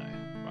that's a no.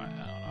 Right,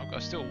 I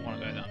still want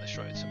to go down this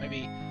road, so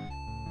maybe...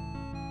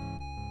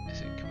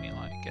 Can we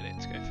like get it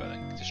to go further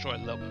and destroy a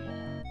little bit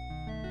more?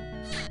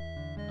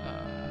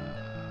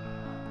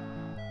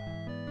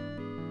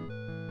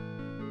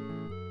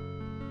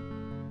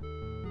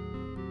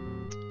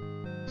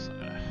 That's not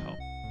going to help.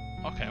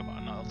 Okay, I've got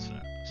another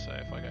alternate. So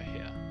if I go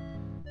here...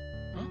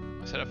 Huh?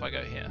 I said if I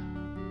go here.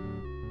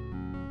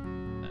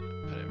 Then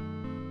put it...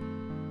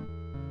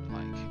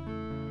 like...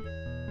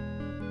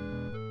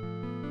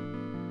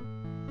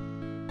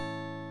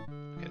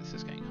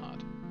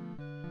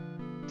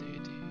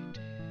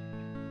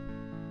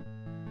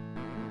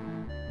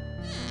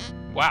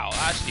 Wow,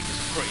 actually was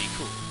pretty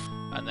cool.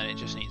 And then it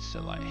just needs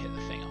to like hit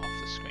the thing off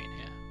the screen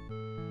here.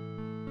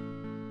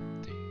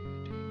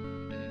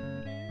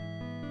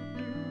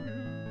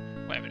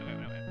 Wait a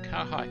minute.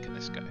 How high can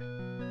this go?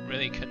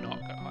 Really cannot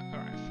go high.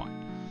 Alright, fine.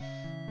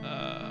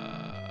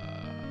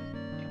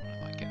 You want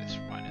to like get this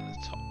right at the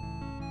top.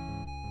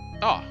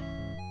 Oh!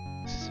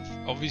 This is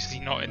obviously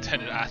not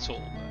intended at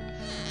all, but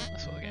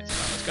that's what the game's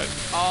about. Let's go.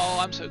 Oh,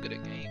 I'm so good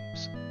at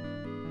games.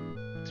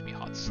 It's gonna be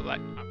hard to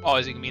select. Oh,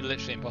 is it gonna be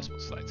literally impossible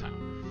to select? Hang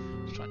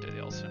on. Let's try and do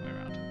the alternate way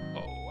around.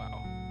 Oh,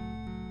 wow.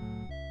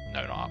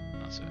 No, not up.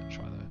 That's it.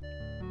 Try that.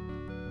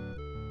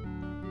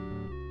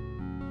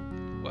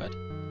 Word.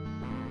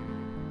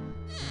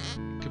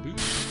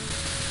 Caboose.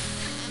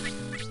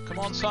 Come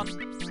on, son.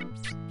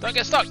 Don't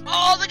get stuck.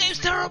 Oh, the game's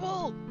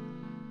terrible!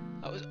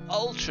 That was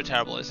ultra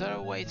terrible. Is there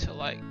a way to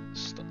like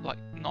stop, like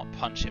not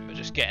punch him, but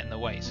just get in the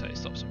way so it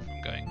stops him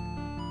from going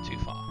too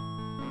far?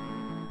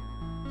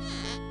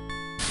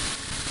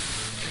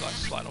 You like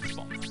slide off the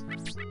bomb there.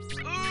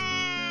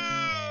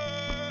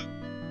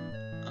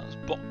 That was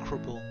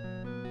botcrable.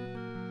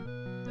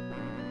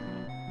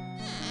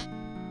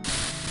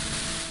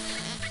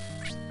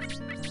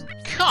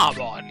 Come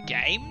on,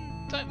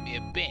 game! Don't be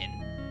a bin.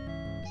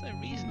 There's no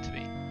reason to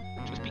be.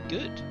 Just be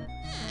good.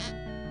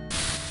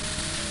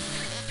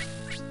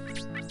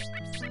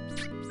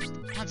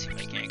 Fancy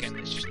making it again,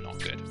 it's just not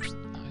good.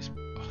 That is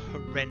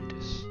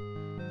horrendous.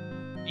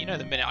 You know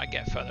the minute I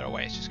get further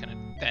away, it's just going to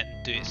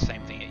then do the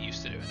same thing it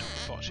used to do in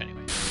Overwatch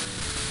anyway.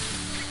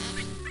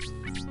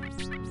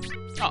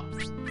 Oh.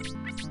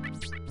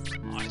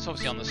 Oh, it's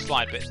obviously on the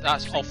slide, but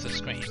that's off the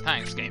screen.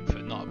 Thanks, game, for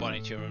not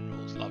abiding to your own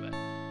rules. Love it.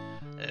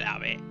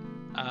 Love it.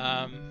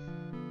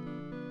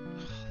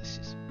 This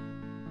is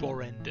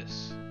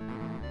horrendous.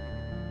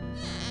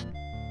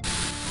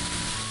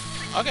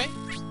 Okay.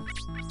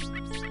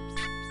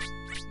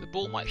 The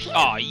ball might...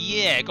 Oh,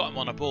 yeah, got him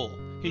on a ball.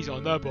 He's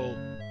on the ball.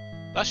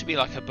 That should be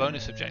like a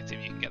bonus objective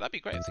you can get. That'd be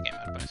great if the game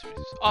had bonus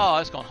objectives. Oh,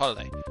 let's go on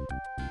holiday.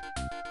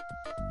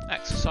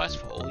 Exercise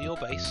for all your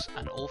base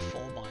and all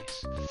 4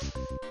 mice.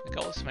 The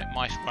goal is to make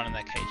mice run in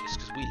their cages,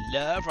 because we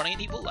love running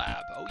an evil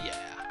lab. Oh, yeah.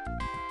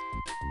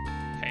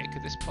 Okay,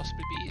 could this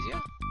possibly be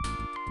easier?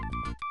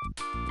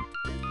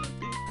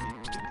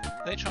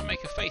 They try and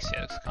make a face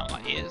here, it's kind of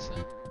like ears.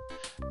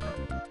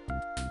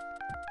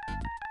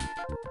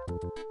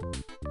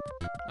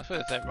 I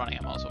suppose if they're running,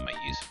 I might as well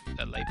make use of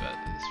their labour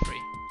that's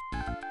free.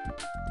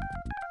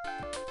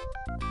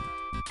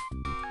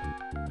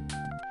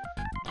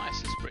 Nice,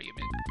 it's pretty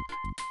good.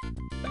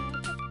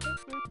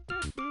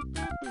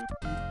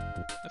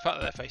 The fact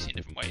that they're facing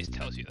different ways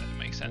tells you that it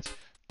makes sense.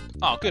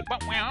 Oh, good.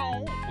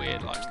 Wow.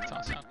 Weird, like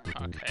guitar sound.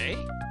 Okay.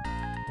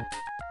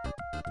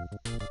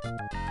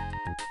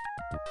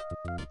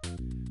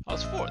 Oh,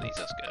 there's 4 of these.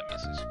 That's good.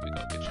 That means we've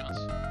got a good chance.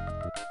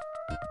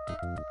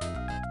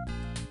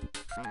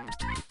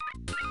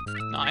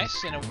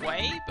 Nice in a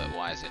way, but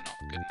why is it not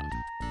good enough?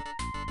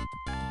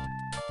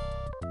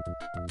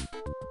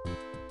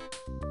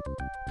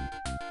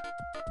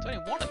 It's only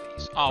 1 of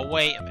these. Oh,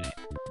 wait a minute.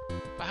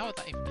 But how would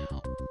that even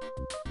help?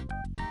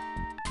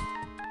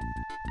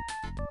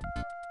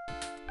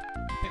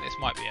 I think this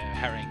might be a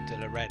herring to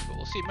the red, but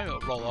we'll see. Maybe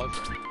it'll roll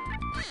over.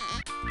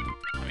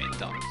 I mean, it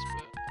does,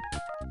 but...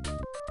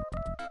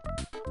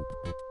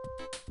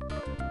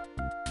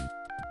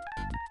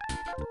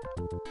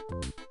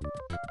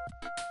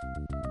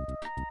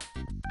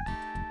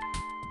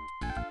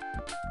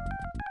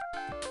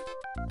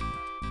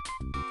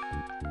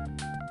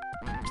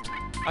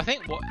 I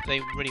think what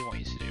they really want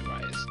you to do,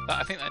 right, is that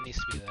I think that needs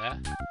to be there.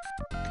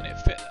 Can it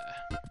fit there?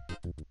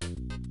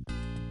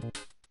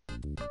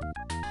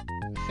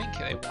 I think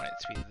they want it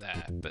to be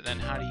there, but then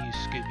how do you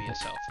Scooby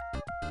yourself?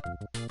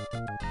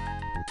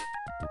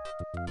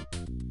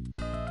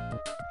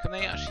 Can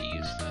they actually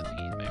use that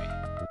thingy, maybe?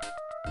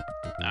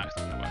 No, it's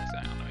not going to work.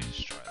 Hang on, let me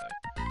just try though.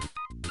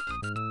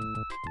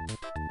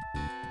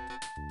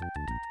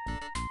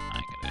 I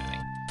ain't going to do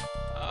anything.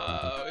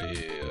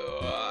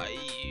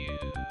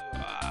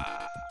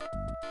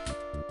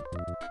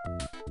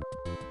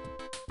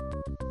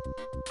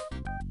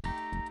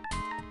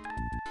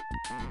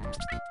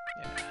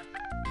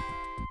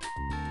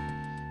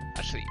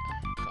 Actually,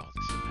 oh god,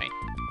 this is a pain.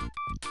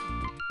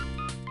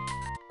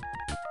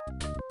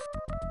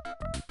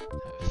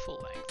 Full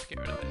length, get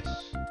rid of this.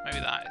 Maybe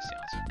that is the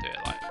answer. Do it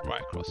like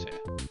right across here.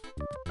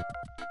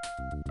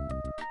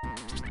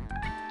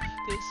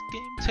 This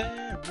game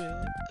terrible.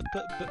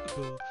 Let's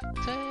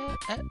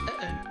have a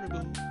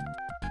look.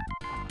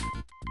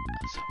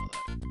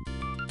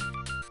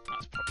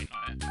 That's probably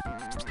not it.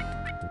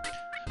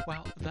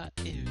 Well, that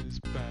is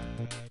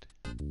bad.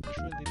 It's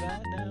really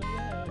bad now,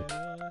 yeah.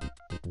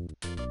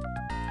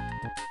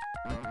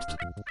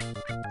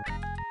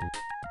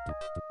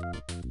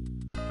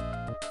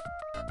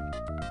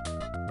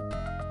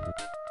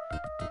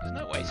 There's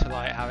no way to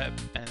like have it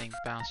anything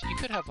bouncy. You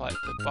could have like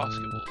the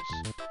basketballs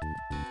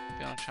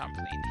be on a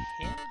trampoline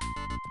here.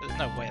 There's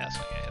no way that's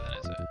gonna get hit then,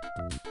 is it?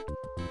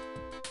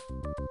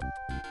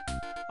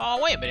 Oh,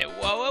 wait a minute.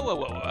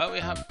 Whoa. We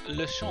have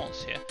Le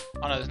Chance here.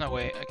 Oh, no, there's no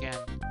way. Again,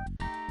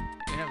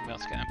 you'll never be able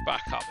to get them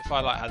back up. If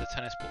I, like, had the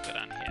tennis ball go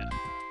down here,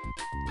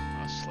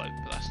 I'll slope,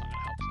 but that's not going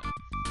to help, is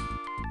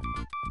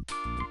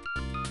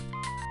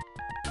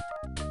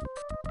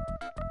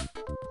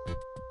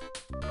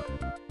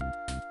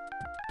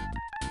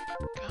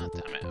it? God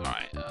damn it.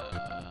 Alright,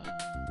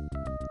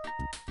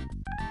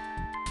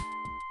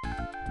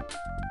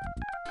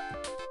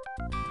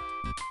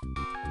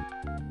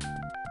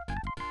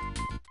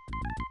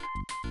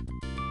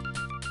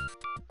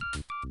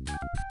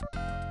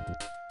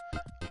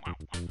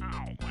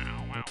 Wow.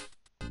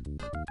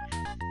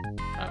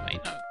 Oh,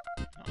 mate, no.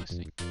 Not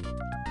listening.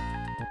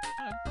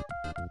 No.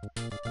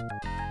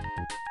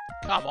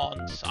 Come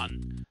on,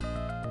 son.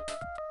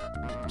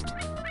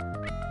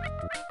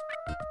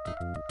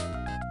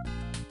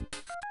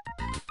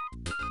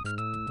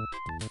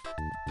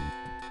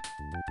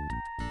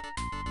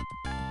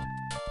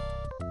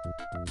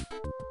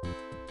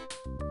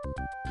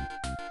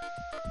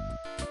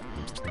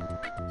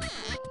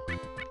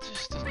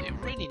 It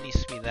really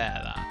needs to be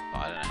there, that, but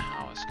I don't know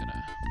how it's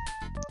gonna.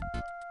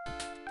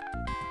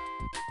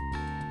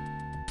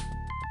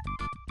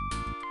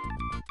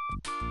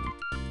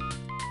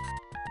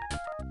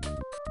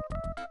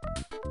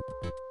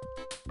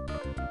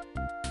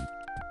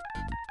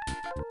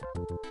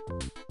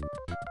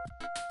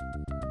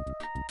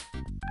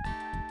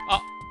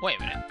 Oh, wait a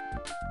minute.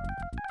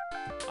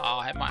 Oh,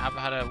 I might have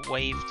had a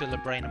wave de la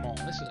Brainamore.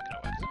 This isn't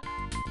gonna work, is it?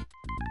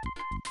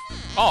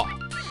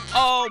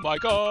 Oh my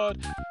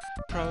god!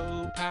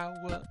 Pro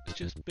power has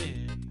just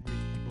been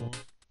reborn.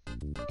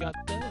 Got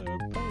the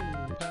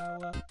pro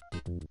power.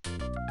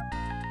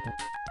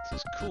 This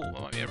is cool. It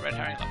might be a red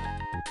herring level.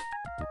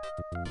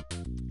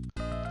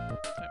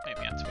 Don't make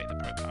me activate the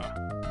pro power.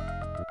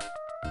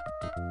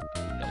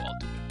 You know I'll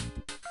do it.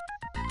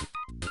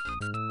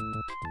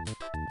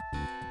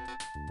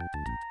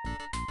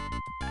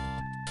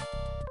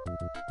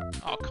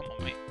 Oh, come on,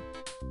 mate.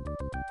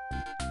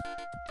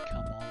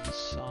 Come on,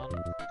 son.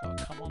 God,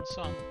 come on,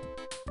 son.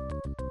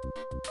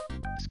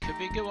 This could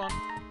be a good one.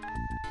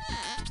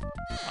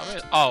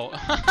 Oh,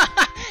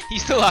 you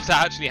still have to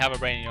actually have a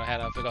brain in your head,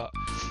 I forgot.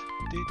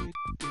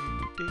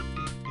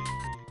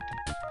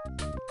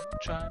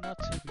 Try not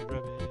to be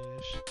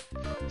rubbish.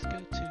 It's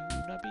good to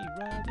not be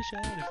rubbish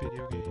at a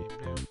video game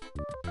now.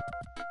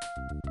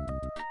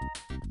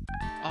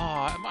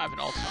 Oh, I might have an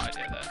alternate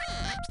idea there.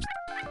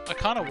 I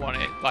kind of want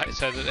it like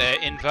so that they're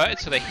inverted,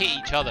 so they hit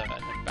each other and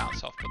then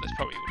bounce off, but this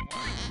probably wouldn't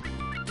work.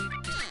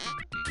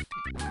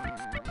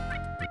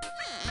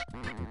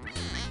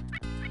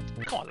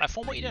 Come on, left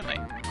one, what are you doing, mate?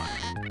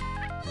 Right.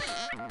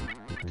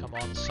 Come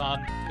on, son.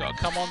 You gotta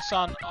come on,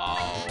 son.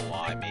 Oh,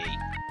 why me?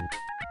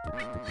 Come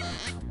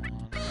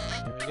on.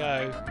 Here we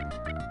go.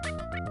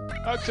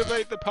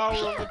 Activate the power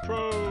of the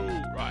pro!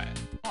 Right.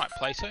 Alright,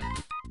 Plato.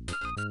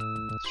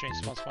 Stream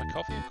sponsored by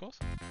coffee, of course.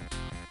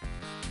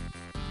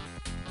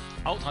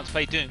 Oh, time to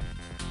play Doom.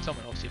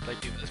 Someone obviously played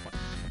Doom at this point.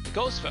 The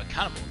goal is to put a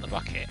cannonball in the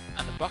bucket,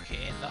 and the bucket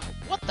in the...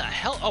 What the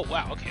hell? Oh,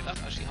 wow, okay,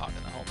 that's actually hard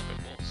in the hole in the brick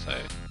wall. So,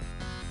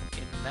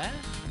 in there?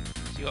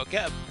 So you got to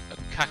get a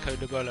Caco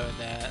de Bolo in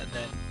there, and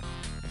then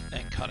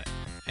cut it.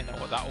 In that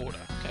order.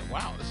 Okay,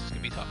 wow, this is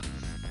going to be tough.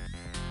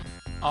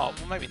 Oh,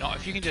 well, maybe not.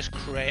 If you can just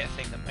create a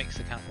thing that makes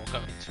the cannonball go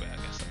into it, I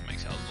guess that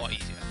makes it a lot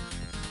easier.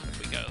 If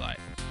we go, like...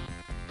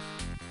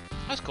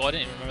 That's cool, I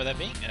didn't even remember there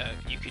being...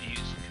 you could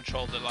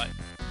control the, like,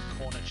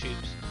 corner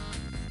tubes.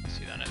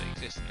 See, I don't know they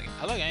exist in the game.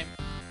 Hello, game!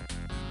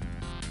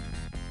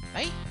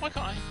 Hey, why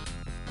can't I?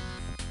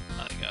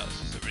 Oh, there you go,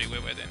 this is a really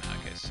weird way of doing that.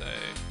 Okay, so...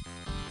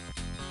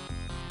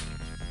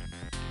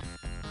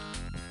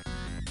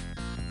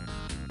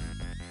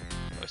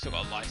 Well, we've still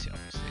got a light here,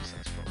 obviously, so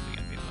that's probably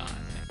going to be that, I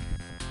think.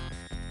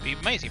 It'd be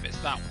amazing if it's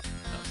that one.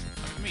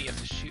 I mean, you have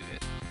to shoot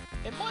it.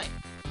 It might.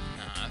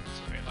 Nah, that's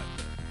not very like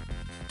that.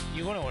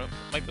 You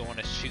maybe want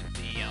to shoot the,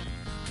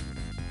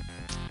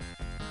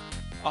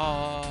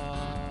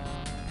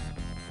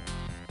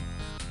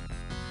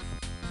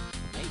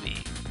 maybe,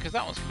 because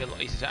that one's going to be a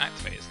lot easier to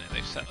activate, isn't it?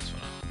 They've set this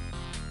one up.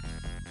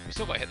 We've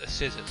still got to hit the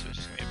scissors, which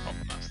is going to be a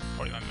problem. That's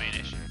probably my main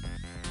issue.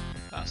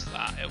 That's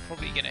that. It'll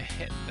probably going to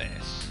hit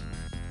this,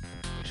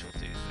 which will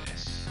do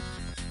this.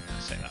 I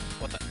say that.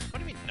 What do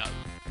you mean, no?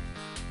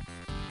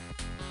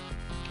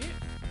 Okay.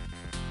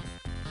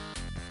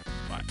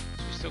 Right,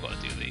 so we've still got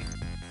to do the...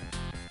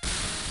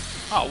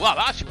 Oh, wow,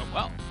 that actually went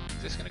well.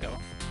 Is this going to go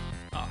on?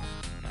 Oh,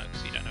 no,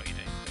 because you don't know what you're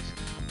doing,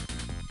 basically.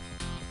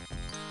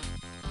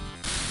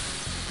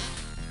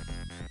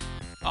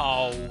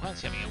 Oh,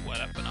 fancy having a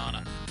wet up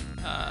banana.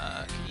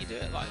 Can you do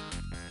it like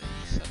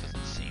this? That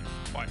doesn't seem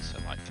quite so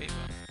likely,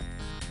 but...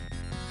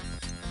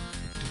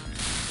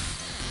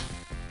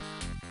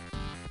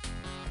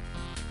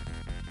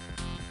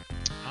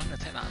 I'm going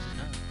to take that as a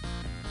no.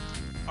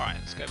 Alright,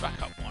 let's go back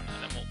up one,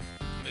 and then we'll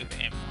move it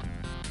in one.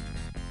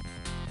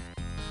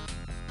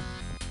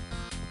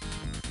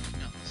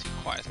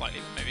 Quite as likely,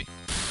 but maybe.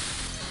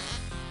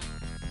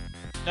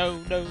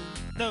 No.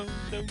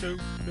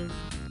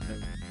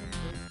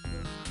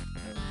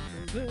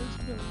 There's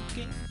no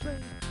gameplay.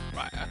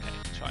 Right, okay,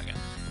 try again.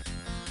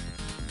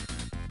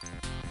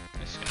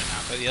 This is going to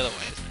now go the other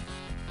way, isn't it?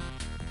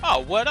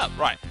 Oh, word up,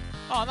 right.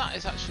 Oh, that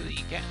is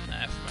actually getting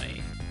there from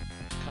a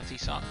cutty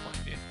sark point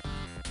of view.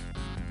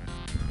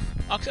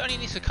 Oh, because it only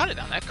needs to cut it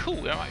down there. Cool,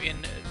 we might be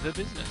in the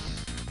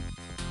business.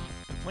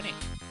 Winning.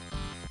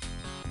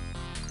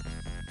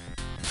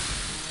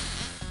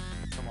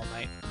 Come on,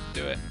 mate.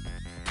 Do it.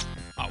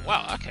 Oh,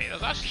 wow, okay, that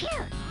was actually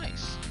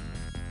nice.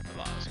 I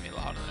thought that was going to be a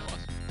lot harder than it was.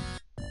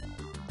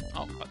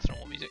 Oh, back to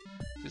normal music.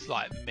 This is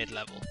like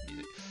mid-level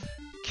music.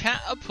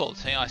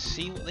 Catapulting, I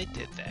see what they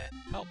did there.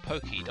 Help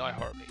Pokey die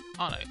horribly.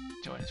 Oh no,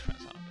 join his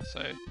friend's number.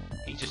 So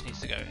he just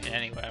needs to go in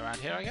anywhere around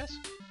here, I guess.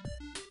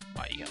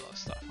 Right, you get a lot of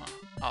stuff, huh?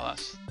 Oh,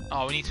 that's.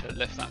 Oh, we need to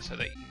lift that so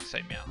that you can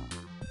save me out.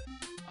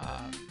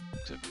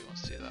 Because everybody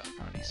wants to do that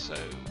apparently. So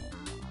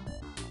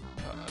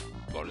put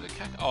a body of the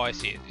cack. Oh, I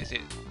see it. Is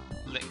it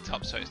linked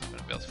up so it's not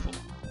going to be able to fall?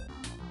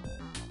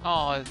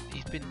 Oh,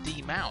 he's been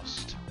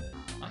demoused.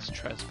 That's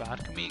Trez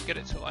bad. Can we get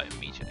it to like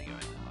immediately go in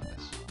there like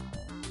this?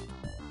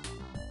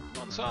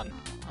 Come on, son.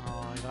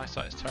 Oh, his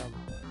eyesight is terrible.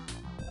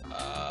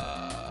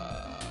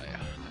 Yeah,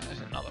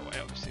 there's another way.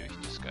 Obviously, we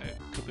can just go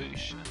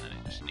kaboosh, and then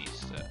it just needs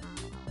to.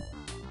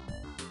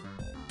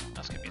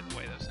 That's gonna be in the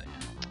way, though, isn't it?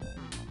 Yeah.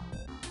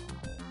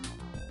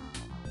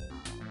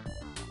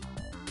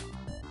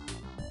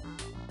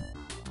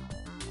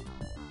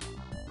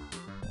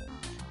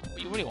 Well,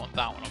 you really want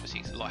that one.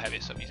 Obviously, it's a lot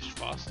heavier, so it'll be just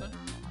faster.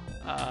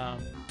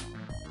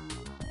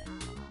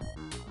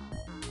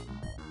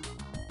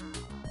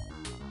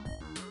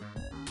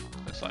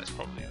 Looks like it's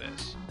probably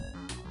this.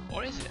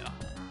 Or is it?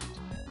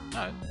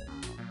 No.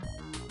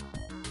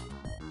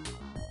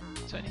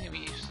 Is there anything we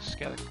use to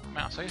scale the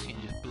mouse? I guess you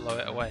can just blow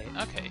it away.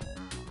 Okay.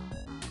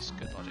 That's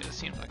good logic. It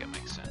seems like it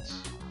makes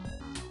sense.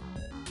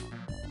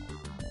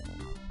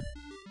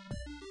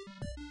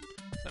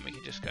 So then we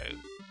can just go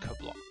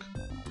co-block.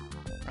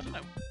 I don't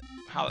know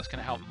how that's going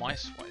to help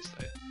mice-wise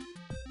though.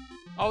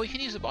 Oh, we can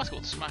use the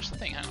basketball to smash the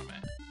thing. Hang on a minute.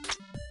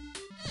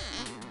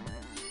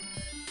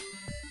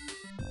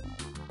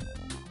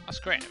 That's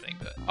great and everything,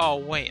 but... Oh,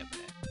 wait a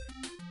minute.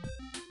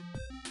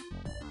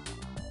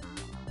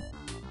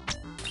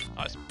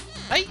 Oh, it's...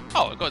 Hey!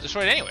 Oh, it got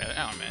destroyed anyway.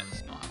 Hang on a minute.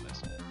 Let's not have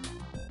this.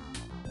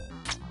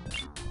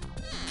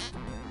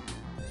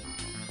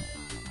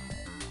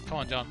 Come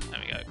on, John. There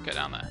we go. Get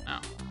down there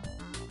now.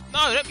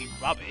 No, don't be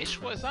rubbish.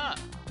 What is that?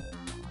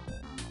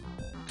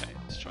 Okay,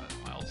 let's try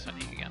my old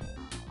technique again.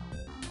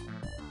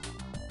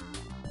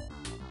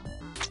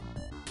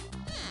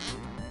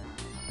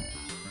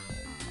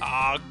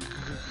 Ah,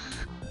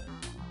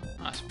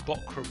 that's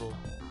bocrable.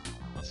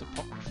 That's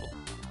apocryphal.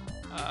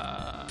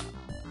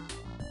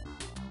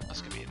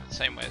 That's gonna be in the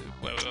same way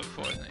where we were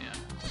before, isn't it? Yeah,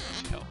 doesn't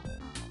actually help.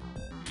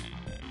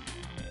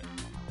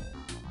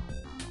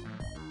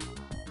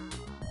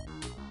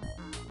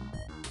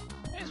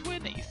 It's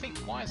weird that you think,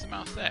 why is the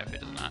mouse there if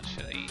it doesn't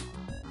actually...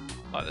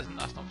 Like, that's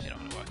obviously not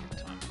going to work in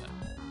time, is it?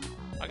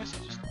 I guess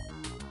I'll just...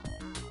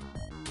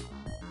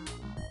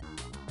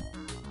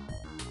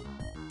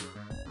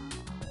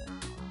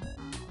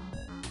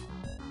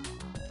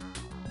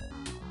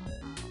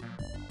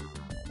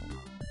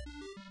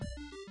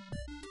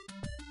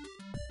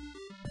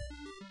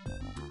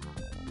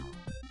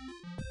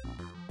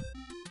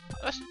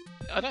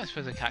 I don't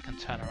suppose the cat can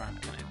turn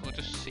around, can it? We'll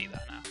just see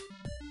that now.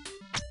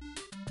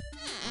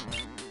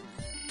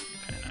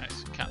 Okay,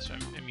 nice. Cats are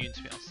immune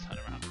to be able to turn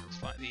around.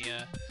 It's like the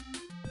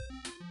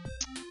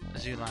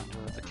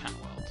Zoolander of the cat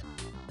world.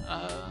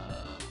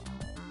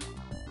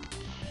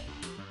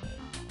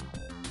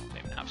 Don't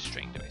even have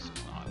string, do we? So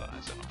it's not like that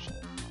as an option.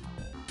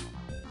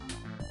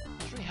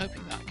 I was really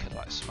hoping that could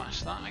like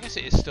smash that. I guess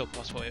it is still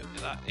possible.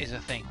 That is a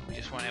thing. We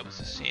just weren't able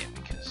to see it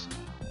because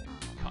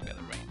we can't get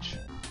the range.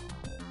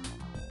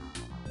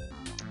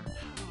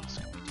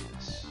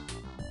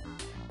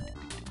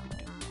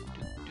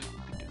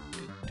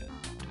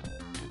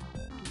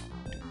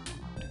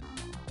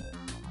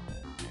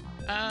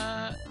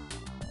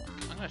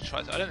 I'm going to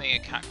try this. I don't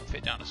think a cat can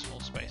fit down a small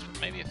space,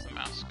 but maybe if the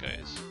mouse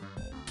goes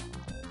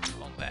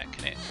along there,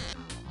 can it?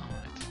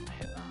 Oh, it doesn't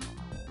hit that.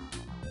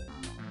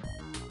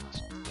 That's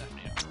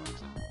definitely not going to work,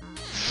 is it?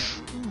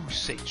 Ooh,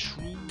 c'est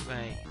true,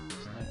 mate.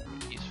 There's no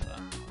real use for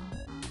that.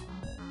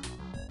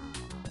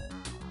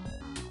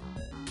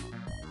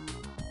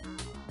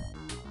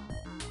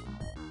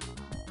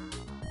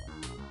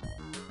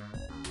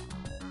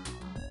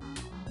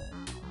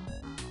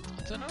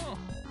 I don't know.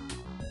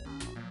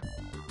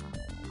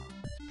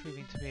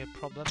 Proving to be a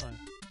problemo.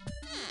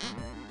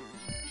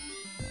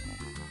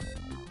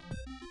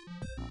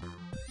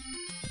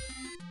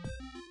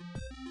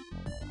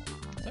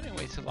 Is there any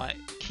way to like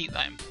keep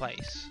that in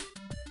place?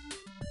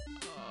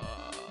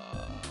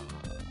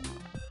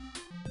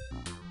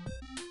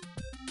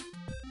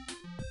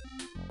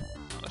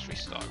 Let's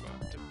restart.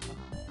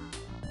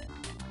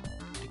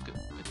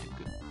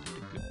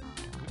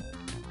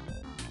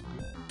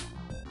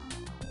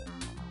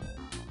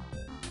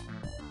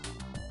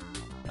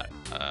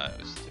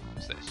 It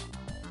was this.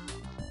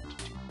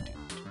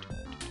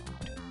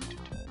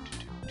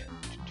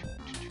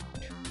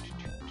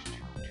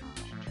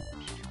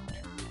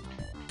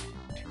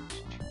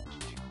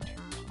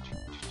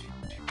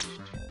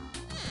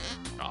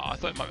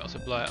 thought it might be able to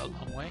blow it a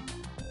long way.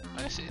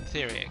 I guess in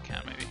theory it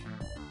can, maybe.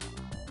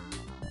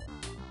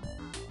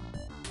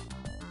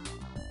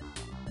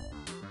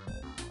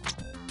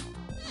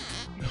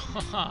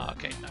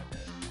 Okay, no.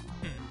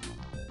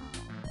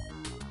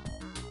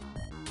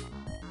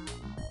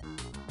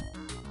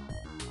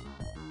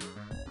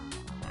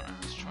 Alright,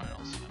 let's try an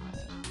alternate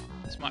method.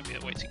 This might be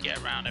the way to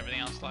get around everything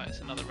else, like it's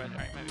another red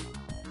herring, maybe.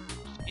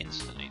 Just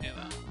instantly do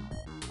that.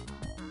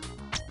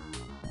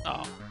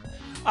 Oh.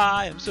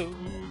 I am so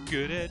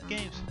good at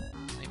games.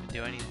 Doesn't even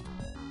do anything.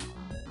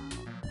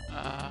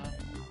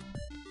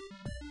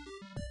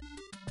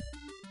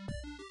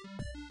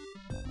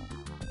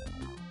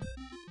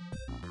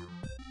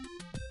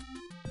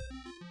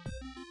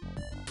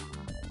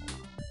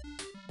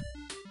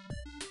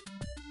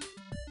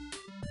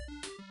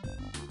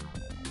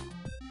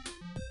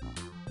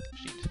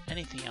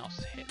 Anything else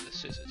to hit the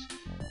scissors,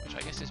 which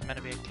I guess is meant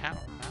to be a cat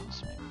or a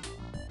mouse, maybe?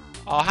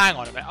 Oh, hang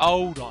on a minute.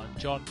 Hold on,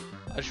 John.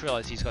 I just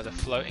realised these guys are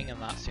floating and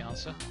that's the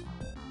answer.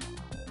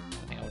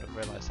 I think I would have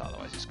realised that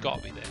otherwise. It's got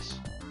to be this.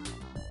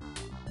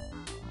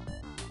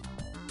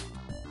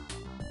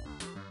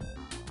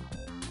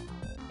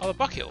 Oh, the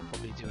bucket will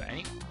probably do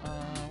it.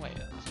 Wait,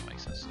 that doesn't make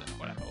sense.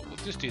 Whatever. We'll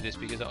just do this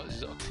because that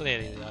was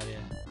clearly the idea.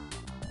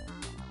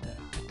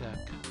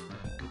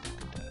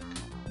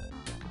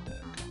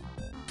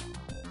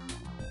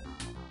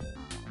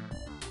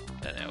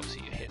 Then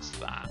obviously it hits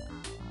that.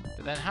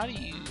 But then how do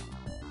you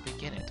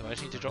begin it? Do I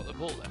just need to drop the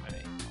ball there,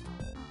 maybe?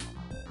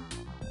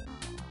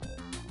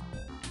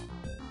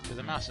 Because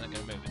the mouse isn't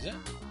going to move, is it?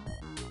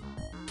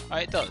 Oh,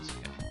 it does.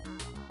 Okay.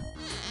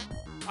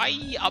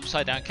 Aye,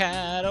 upside down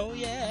cat. Oh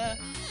yeah,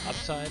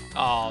 upside.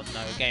 Oh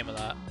no, game of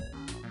that.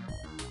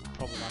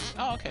 Problematic.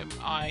 Oh okay,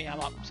 I am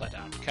upside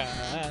down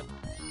cat.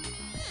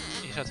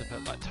 You just have to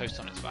put like toast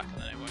on its back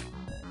and then it won't.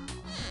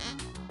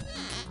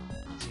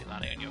 That's you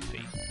landing on your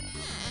feet.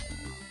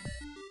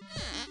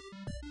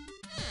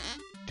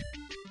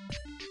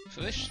 So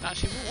this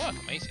actually will work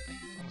amazingly,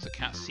 as long as the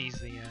cat sees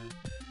the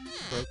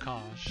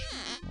brocage.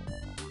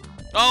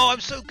 Oh, I'm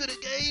so good at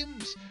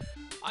games!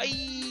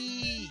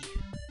 Aye!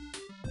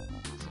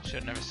 I should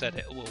have never said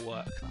it will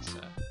work. That's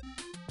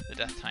the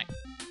death tank.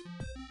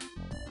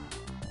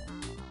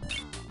 I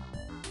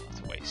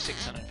have to wait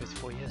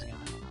 654 years again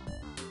now.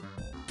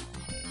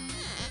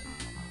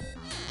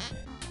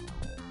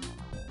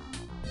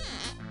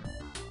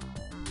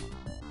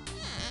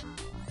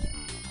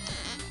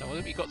 What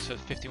have we got to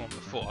 51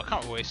 before? I can't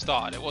remember where we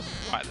started. It wasn't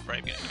right at the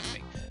very beginning, I don't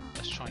think.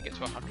 Let's try and get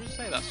to 100,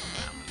 say? That's not going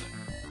to happen, is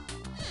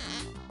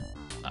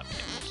it? That'd be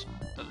awesome.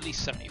 At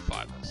least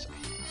 75, let's say.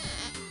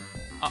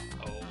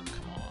 Uh-oh,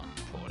 come on,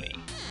 poorly.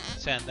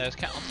 Send those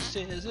cat onto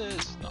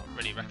scissors. Not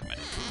really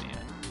recommended for the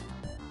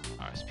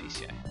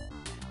RSPCA.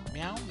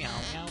 Meow, meow,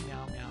 meow,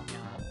 meow, meow,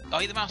 meow.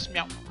 Oh, the mouse,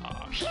 meow.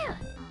 Oh, sure.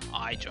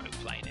 I joke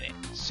playing in it.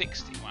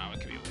 60, wow,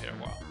 it could be all here a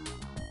while.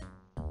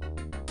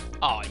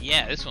 Oh,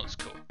 yeah, this one's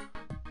cool.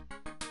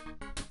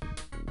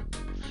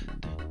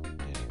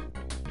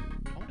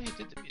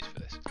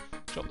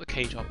 Drop the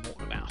cage on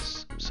Morton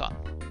Mouse. Son.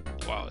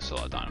 Wow, it's a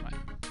lot of dynamite.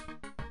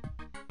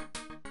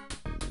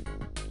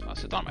 Oh,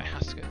 so dynamite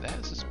has to go there.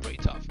 This is pretty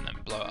tough, and then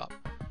blow it up.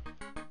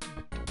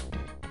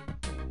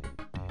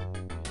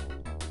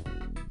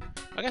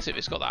 I guess if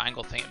it's got that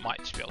angle thing, it might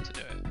just be able to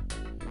do it.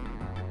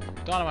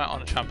 Dynamite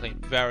on a trampoline,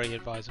 very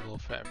advisable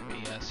for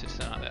every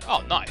citizen out there.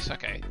 Oh, nice,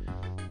 okay.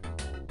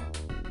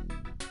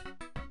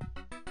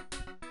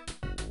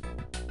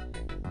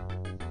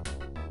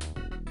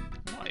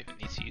 I might even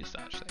need to use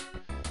that, actually.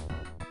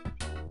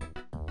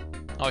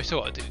 Oh, I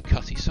still got to do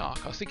Cutty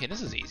Sark. I was thinking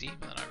this is easy,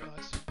 but then I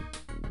realised.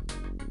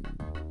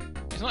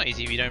 It's not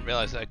easy if you don't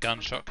realise that a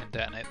gunshot can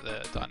detonate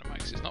the dynamite,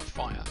 because it's not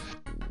fire.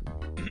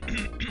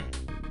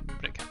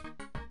 But it can.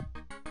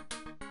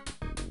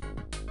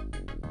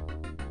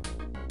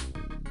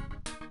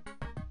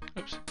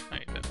 Oops,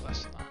 maybe a bit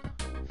less than that.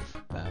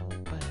 Bow,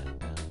 bow,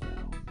 bow,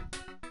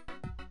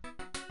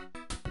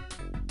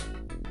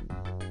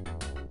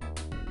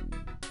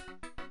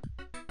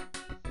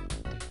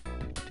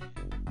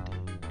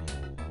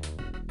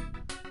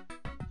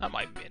 That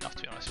might be enough,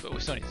 to be honest, but we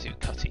still need to do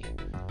Cutty.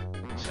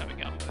 So how we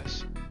get on with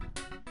this.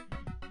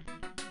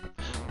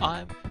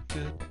 I'm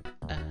good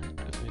at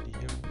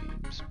video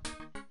games.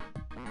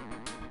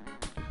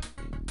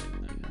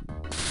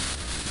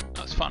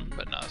 That's fun,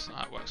 but no, that's not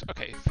how it works.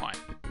 Okay, fine.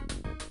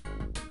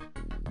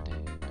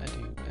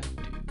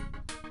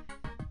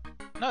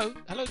 No,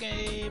 hello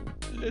game,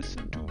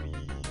 listen to me.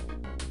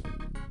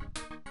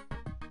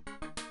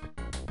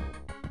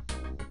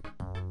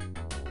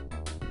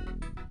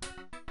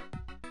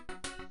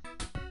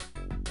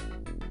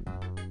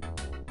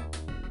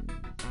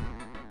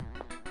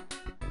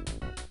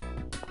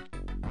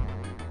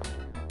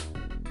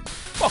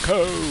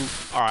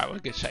 Wacko! Alright, we're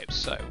in good shape,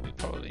 so we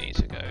probably need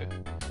to go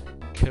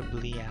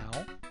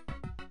kableow.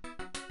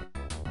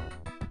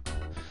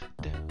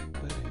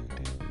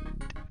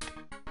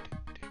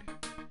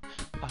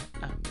 I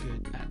am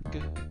good at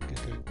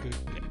good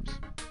games.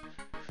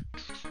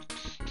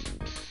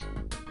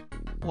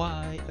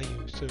 Why are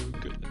you so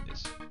good at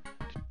this?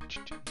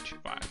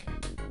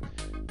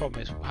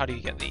 Problem is, how do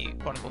you get the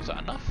Chronicles? Is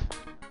that enough?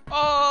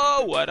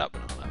 Oh, word up.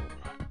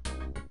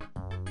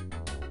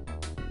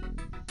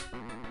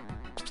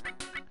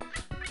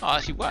 Oh, it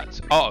actually worked.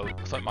 Oh, I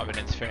thought it might have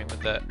been interfering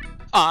with the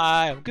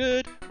I am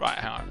good. Right,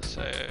 hang on.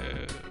 So,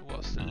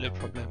 what's the little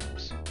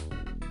problems?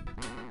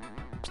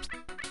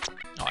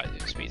 Oh,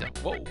 it speeds up.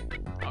 Whoa.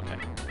 Okay.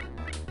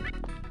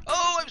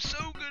 Oh, I'm so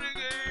good at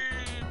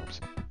games.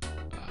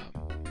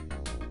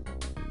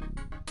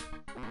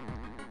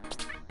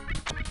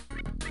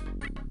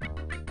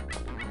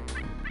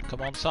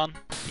 Come on, son.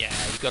 Yeah,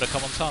 you gotta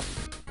come on, son.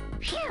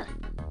 Phew.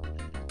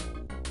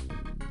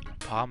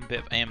 Palm, bit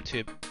of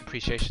AM2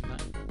 appreciation there.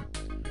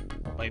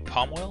 Or maybe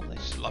palm oil, they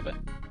just love it.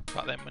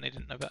 Back then when they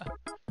didn't know better.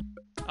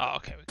 Oh,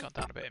 okay, we've gone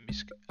down a bit in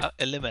music.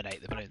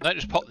 Eliminate the balloons. Don't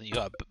just pop them, you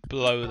gotta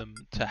blow them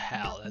to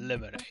hell.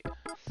 Eliminate.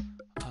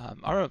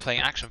 I remember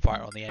playing Action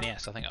Fighter on the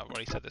NES. I think I've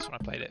already said this when I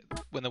played it.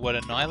 When the word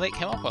annihilate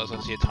came up, I was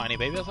obviously a tiny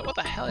baby. I was like, what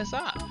the hell is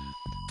that? And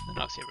then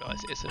obviously I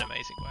realised it's an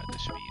amazing word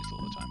that should be used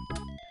all the time.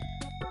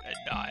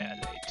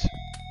 Annihilate.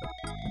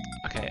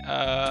 Okay,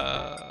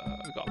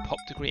 we've got a pop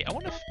degree. I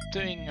wonder if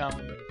doing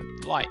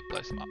light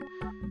blows them up.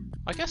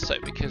 I guess so,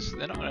 because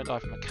they're not going to die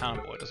from a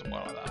cannonball. It doesn't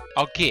work like that.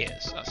 Oh,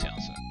 gears. That's the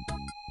answer.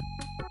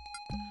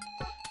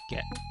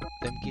 Get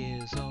them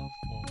gears of war.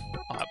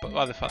 Alright, but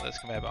by the fact that there's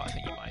conveyor belt, I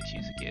think you might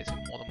use the gears in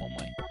more than one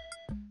way.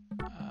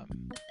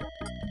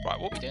 Right,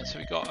 what are we doing? So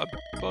we got a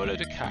bolo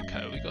de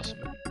caco. We got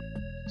some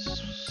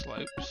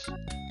slopes.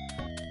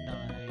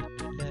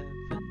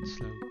 9-11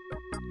 slope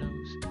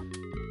nose.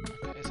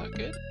 Okay, is that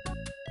good?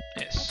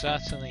 It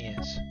certainly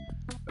is.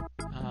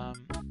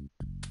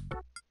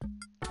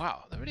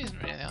 Wow, there really isn't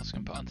really anything else I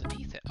can put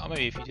underneath it. Oh,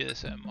 maybe if you do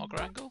this at a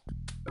Mogger angle?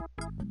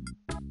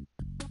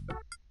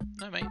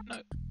 No, mate,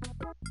 no.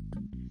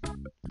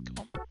 Come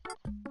on.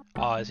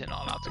 Oh, is it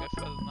not allowed to go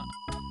further than that?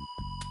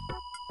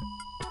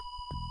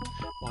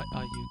 Why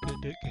are you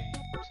good at games?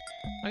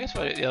 I guess if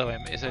I do it the other way,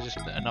 is there just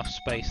enough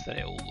space that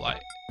it'll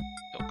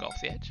go off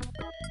the edge?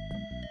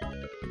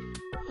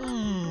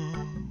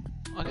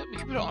 I guess we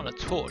can put it on a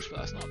torch, but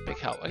that's not a big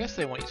help. I guess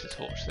they want you to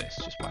torch this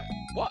just by...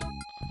 What? No.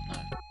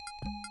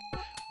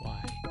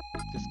 Why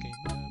is this game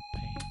a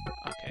pain?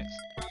 Okay,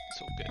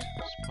 it's all good.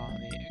 It's part of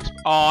the...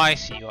 Oh, I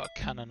see. You got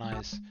to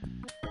canonize.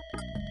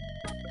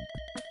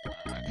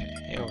 Okay,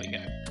 here we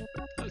go.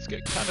 Let's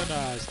get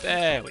canonized.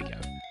 There we go.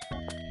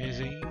 It's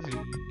easy.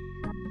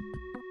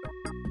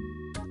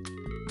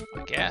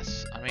 I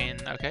guess. I mean,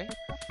 okay.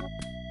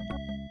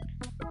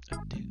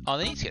 Oh,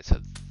 they need to get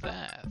to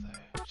there, though,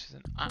 which is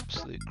an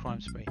absolute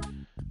crime spree.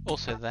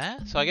 Also there,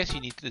 so I guess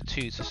you need the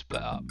two to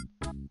split up.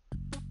 This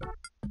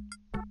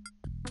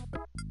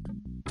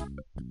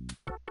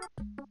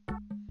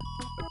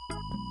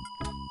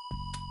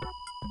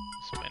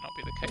may not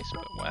be the case,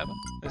 but whatever.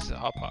 This is the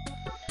hard part.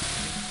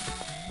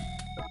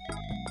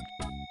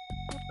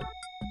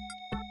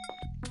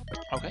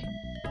 Okay,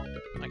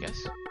 I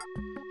guess.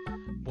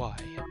 Why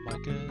am I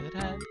good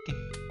at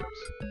games?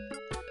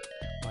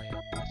 Why am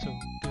I so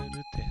good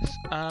at this?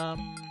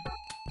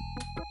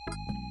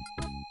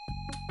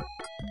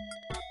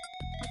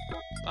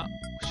 That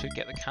should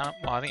get the cannon.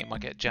 Well, I think it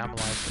might get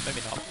jamalized, but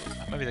maybe not.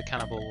 Maybe the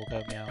cannonball will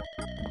go meow.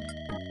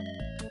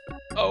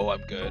 Oh,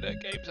 I'm good at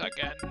games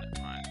again.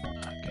 Right,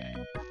 okay.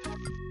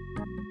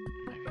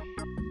 Maybe.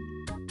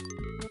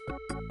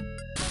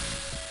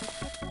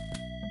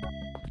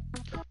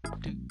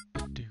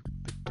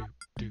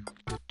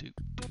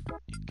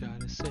 You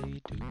gotta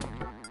say do.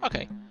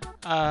 Okay.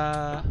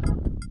 Oh,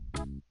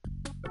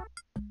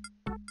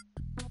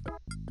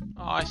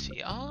 I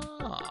see.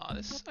 Ah,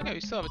 this. Okay,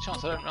 we still have a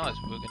chance. I didn't realise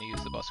we were going to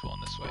use the basketball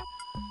in this way.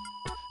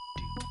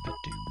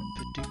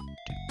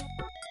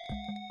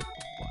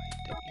 Why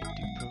don't you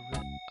do it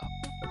up?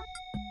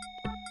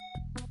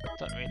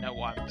 Don't really know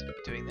why I'm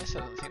doing this. I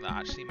don't think that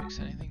actually makes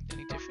any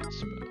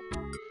difference. But...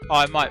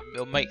 Oh,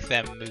 it'll make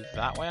them move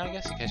that way, I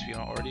guess, in case we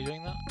aren't already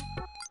doing that.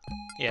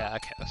 Yeah.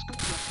 Okay, that's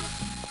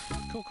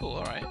cool. Cool.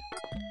 All right.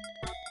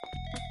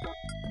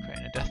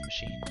 Creating a death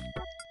machine.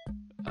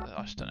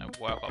 I just don't know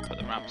where I've got to put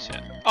the ramps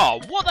yet.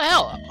 Oh, what the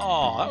hell?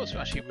 Oh, that was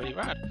actually really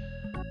rad.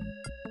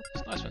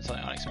 It's nice when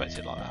something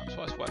unexpected like that happens.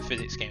 That's why a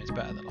physics game is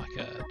better than like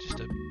just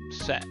a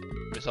set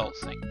results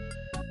thing.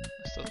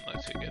 This doesn't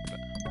look too good, but...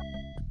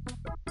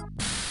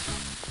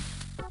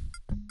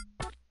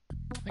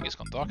 I think it's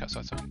gone dark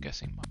outside, so I'm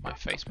guessing my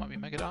face might be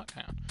mega dark.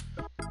 Hang on.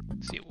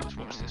 Let's see, let's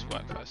watch this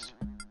work first.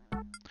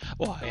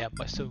 Why am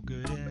I so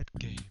good at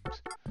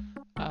games?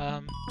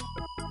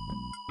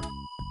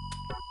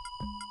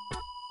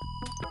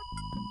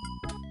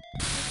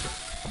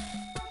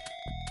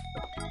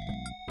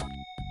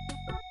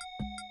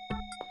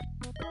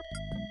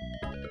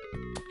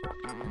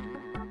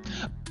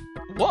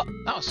 What?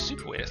 That was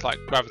super weird. It's like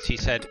gravity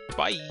said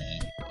bye. It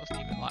wasn't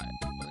even like,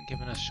 it wasn't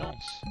giving us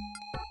chance.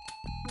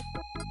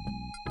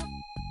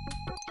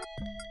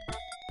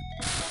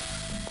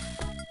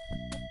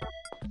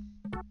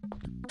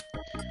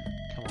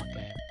 Come on,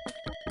 game.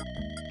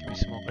 Give me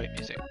some more great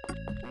music.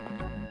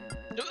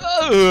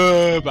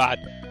 Oh, bad.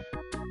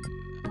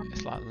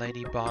 It's like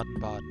Lady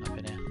Baden up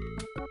in here.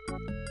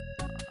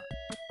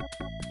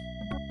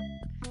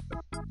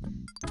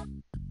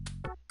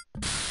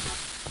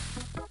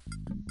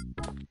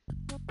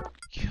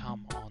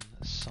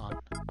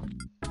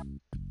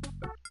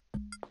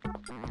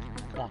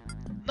 Come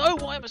on. No,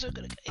 why am I so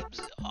good at games?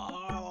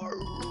 Oh,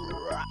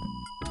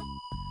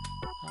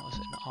 that was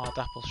an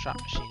Ardapple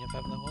strap machine if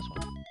ever there was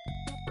one.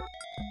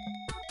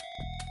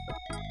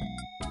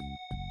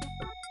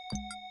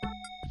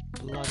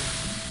 Bloody.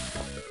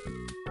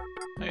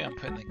 Maybe I'm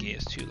putting the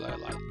gears too low.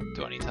 Like,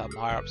 do I need to have them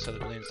higher up so the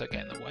balloons don't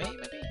get in the way?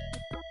 Maybe.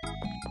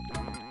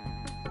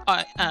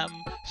 I am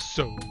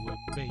so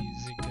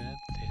amazing at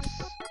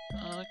this.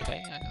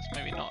 Okay, that's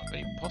maybe not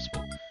even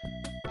possible.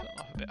 Put them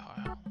up a bit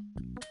higher.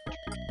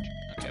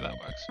 Okay, that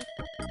works.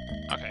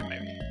 Okay,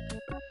 maybe.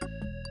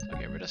 So I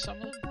get rid of some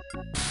of them?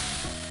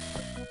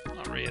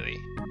 Not really.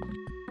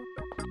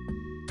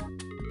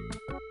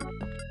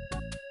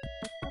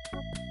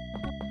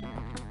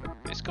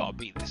 It's got to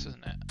beat this,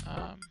 isn't it?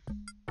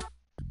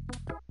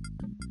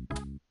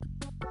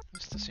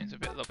 This just seems a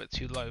little bit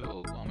too low.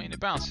 Oh, I mean, it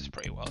bounces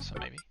pretty well, so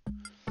maybe.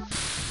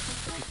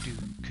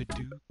 Could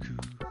do.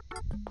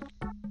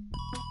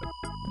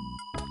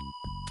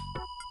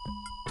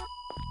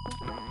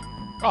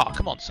 Oh,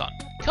 come on, son.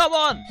 Come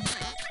on!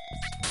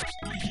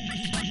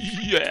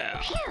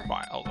 Yeah!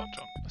 Right, hold on,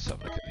 John. Let's have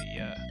a look at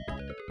the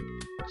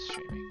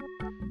streaming.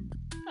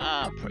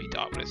 Pretty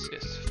dark, but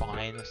it's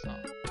fine. It's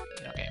not,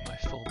 you're not getting my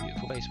full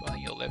beautiful face, but I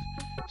think you'll live.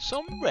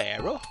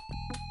 Sombrero?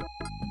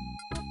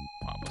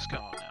 Right, what's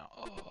going on now?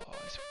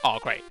 Oh,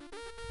 great.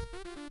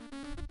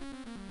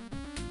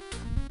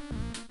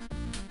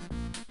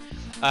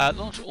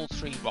 Launch all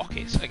 3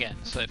 rockets again.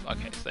 So,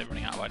 okay, so they're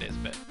running out of ideas a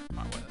bit.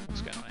 Right,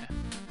 what's going on here?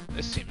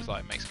 This seems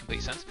like it makes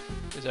complete sense.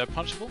 Is there a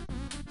punchable?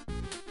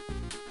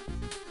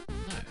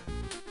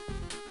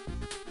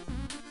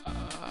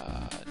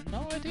 No.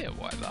 No idea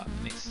why that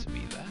needs to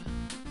be there.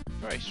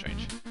 Very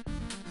strange.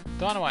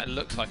 Dynamite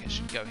looks like it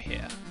should go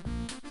here.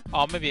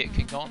 Oh, maybe it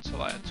can go onto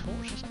like a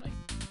torch or something?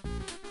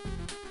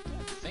 I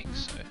don't think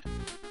so.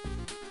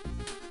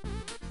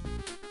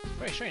 It's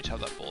very strange to have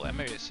that ball there.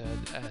 Maybe it's a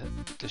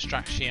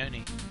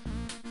distraction.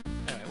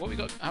 Anyway, what we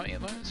got? How many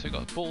at the moment? So we've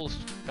got balls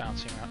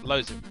bouncing around.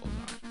 Loads of balls.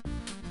 Alright.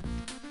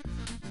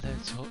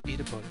 Let's all eat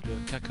a bowl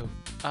of cacao.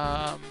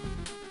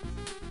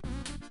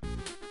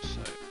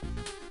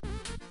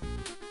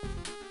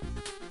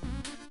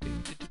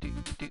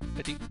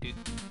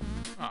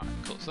 Alright,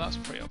 cool. So that's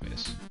pretty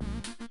obvious.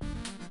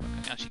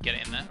 I can actually get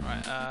it in there.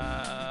 Right,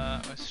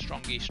 where's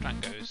Strongy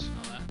Strangos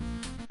on there?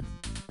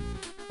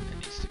 It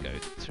needs to go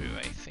through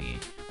a thingy.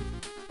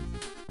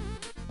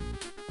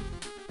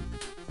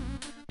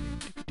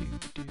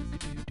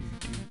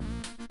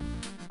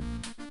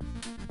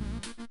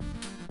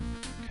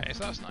 Okay, so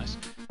that's nice.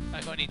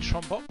 Got any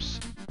trombops?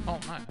 Oh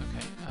no,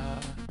 okay.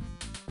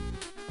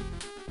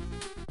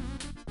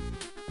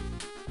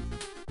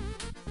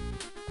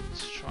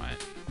 Let's try and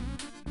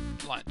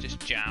like just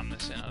jam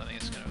this in. I don't think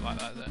it's going to be like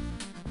that, is it?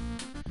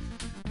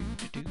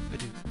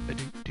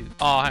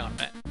 Oh, hang on a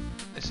minute.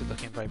 This is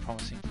looking very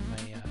promising from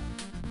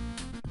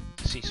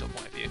a seesaw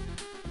point of view.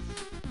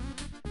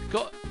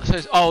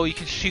 Oh, you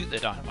can shoot the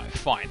dynamite.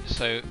 Fine.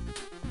 So, do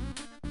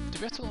we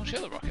have to launch the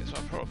other rockets?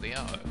 Well, probably.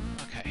 Oh,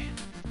 okay.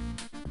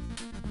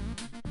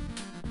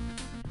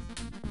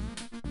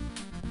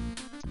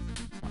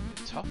 Might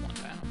be a tough one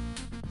down.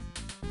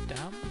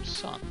 Down,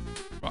 son.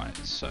 Right.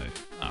 So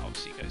that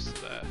obviously goes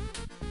to there.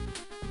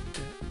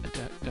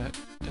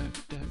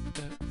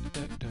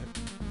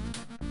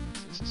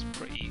 This is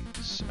pretty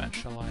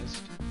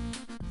symmetralized.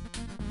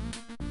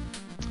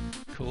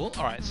 Cool.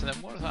 Alright, so then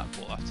what does that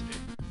ball have to do?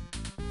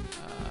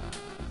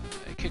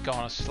 It could go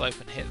on a slope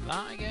and hit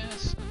that, I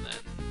guess, and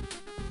then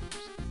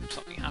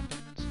something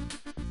happens.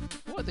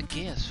 What are the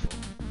gears for?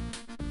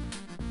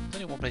 There's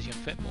only one place you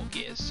can fit more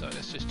gears, so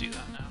let's just do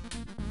that now.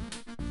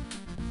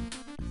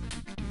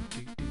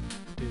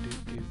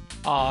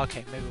 Oh,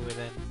 okay, maybe we're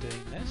then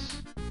doing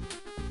this.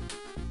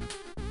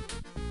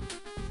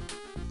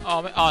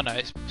 Oh no,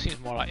 it seems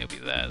more like it'll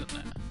be there, doesn't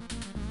it?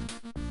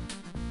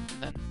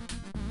 And then...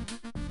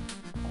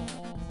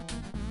 Oh...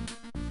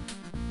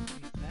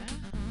 Is it there?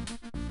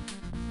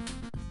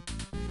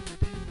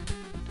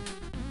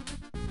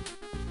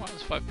 What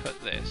happens if I put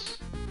this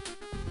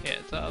here?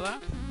 Is that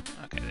allowed?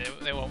 Okay,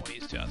 they won't want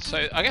you to do that.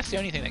 So I guess the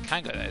only thing that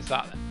can go there is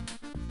that then.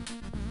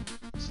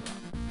 So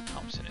that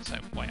helps in its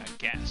own way, I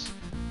guess.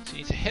 So you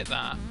need to hit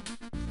that.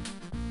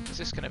 Is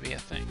this going to be a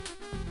thing?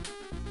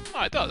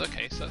 Oh, it does.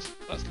 Okay, so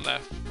that's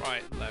left,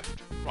 right,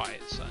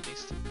 so it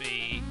needs to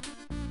be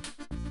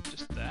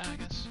just there, I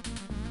guess.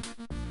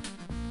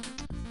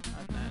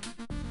 And then...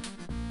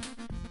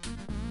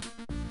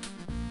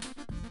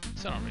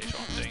 Still not really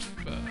sure what I'm doing,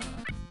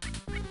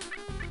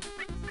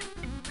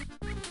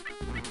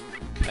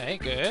 but... Okay,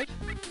 good.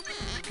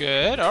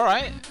 Good,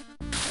 alright.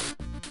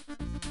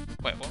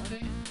 Wait, what am I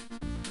doing?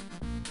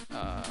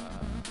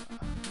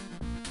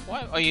 Why?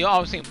 Oh, I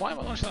was thinking, why am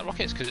I launching that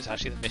rocket? It's because it's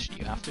actually the mission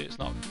you have to, it's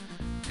not...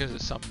 because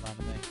it's some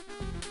random thing.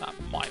 That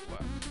might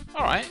work.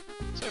 Alright,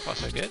 so far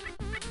so good.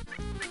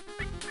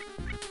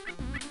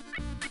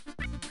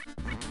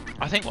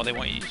 I think what they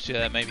want you to do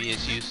there maybe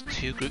is use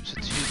 2 groups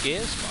of 2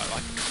 gears, but I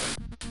like it this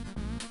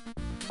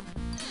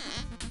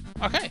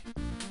way. Okay.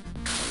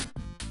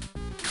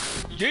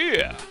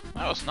 Yeah!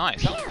 That was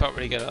nice. That one felt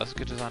really good. That was a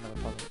good design of a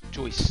puzzle.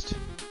 Joist.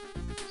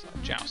 It's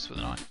like joust with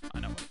an eye. I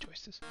know what a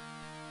joist is.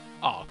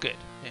 Oh, good.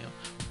 Yeah.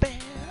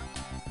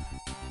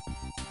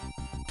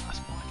 That's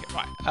more like it.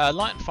 Right.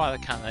 Light and fire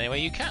the cannon any way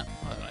you can.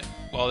 I don't know.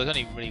 Well, there's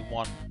only really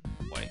one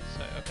way,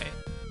 so okay.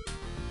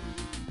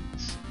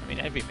 I mean,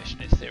 every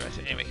mission is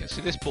theoretically anyway.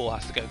 So this ball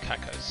has to go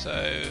Kako. So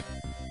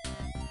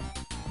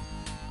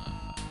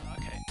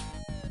okay.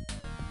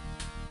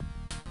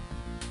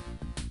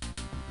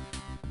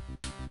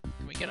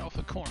 Can we get it off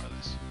the corner of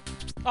this?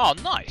 Oh,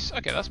 nice.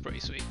 Okay, that's pretty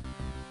sweet.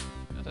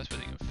 I don't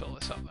suppose you can fill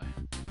this up though.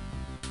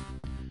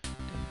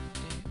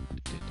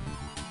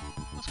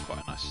 That's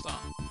quite a nice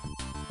start.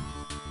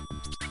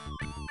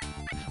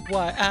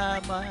 Why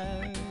am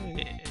I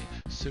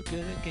so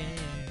good at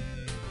games?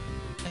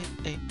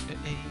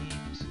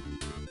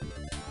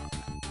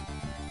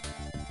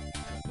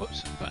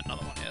 Whoops, I've got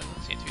another one here.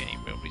 Doesn't seem to be any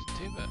real reason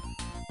to, but.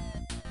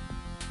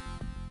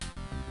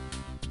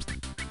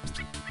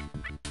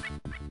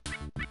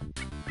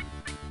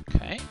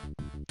 Okay,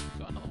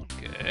 got another one.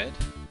 Good.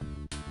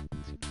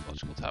 Seems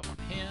logical to have one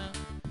here.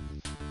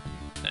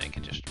 Then it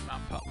can just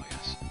ramp up, I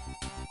guess.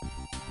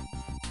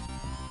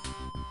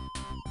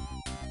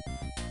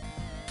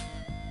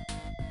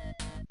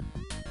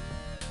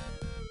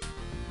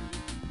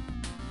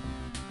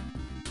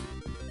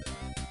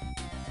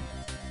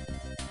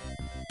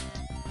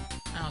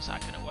 How's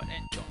that going to work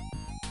then, John?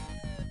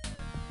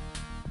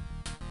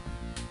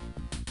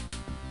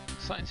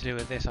 Something to do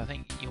with this. I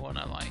think you want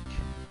to like.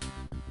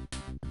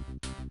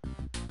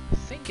 I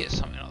think it's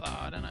something like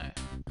that. I don't know.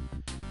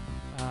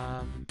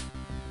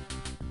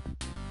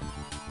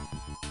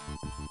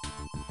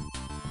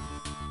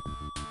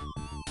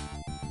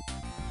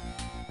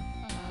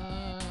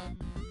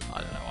 I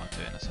don't know what I'm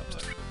doing. Let's have a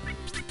look.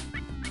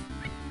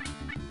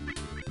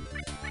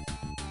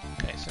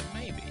 Okay, so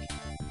maybe.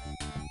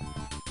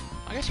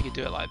 I guess you could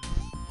do it like.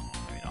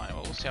 Maybe not.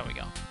 Anyway, we'll see how we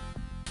go.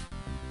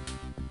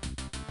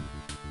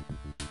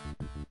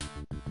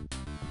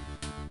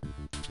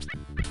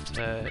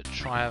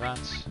 Try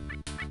advance.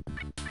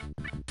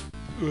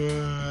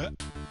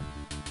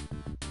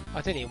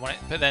 I didn't even want it,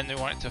 but then we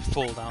want it to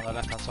fall down the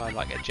left hand side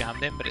like get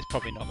jammed in, but it's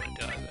probably not going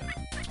to do it, is it?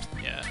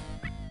 Yeah.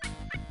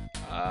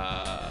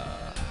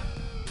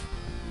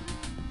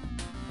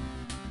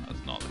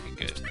 That's not looking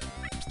good.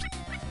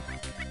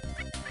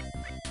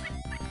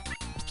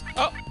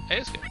 Oh, it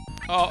is good.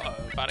 Oh,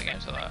 bad at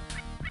games like that.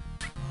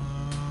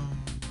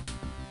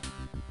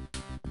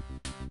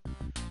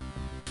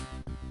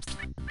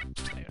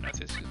 I don't even know if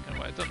this is going to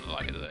work. It doesn't look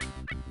like it, does it?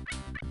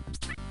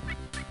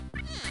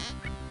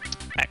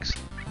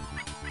 Excellent.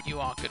 You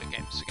are good at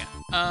games again.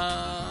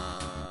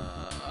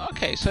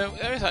 Okay, so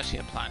there is actually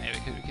a plan here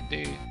because we can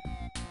do.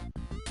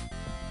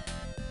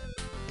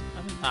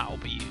 I mean, that will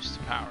be used to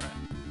power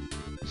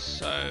it.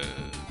 So.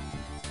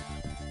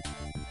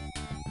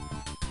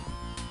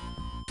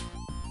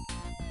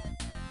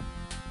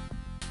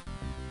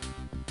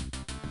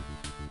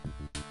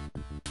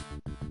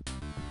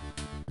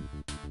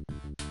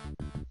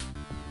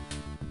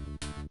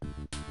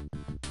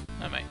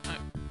 No, mate, no.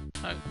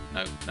 No,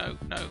 no, no,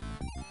 no.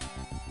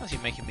 How's he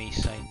making me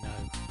say no?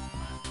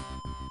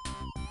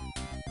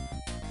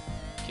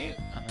 Cute.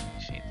 And then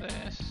we see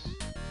this.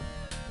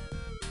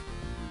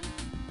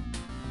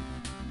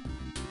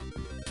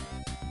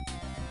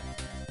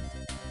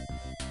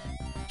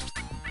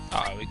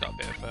 Oh, we got a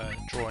bit of a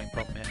drawing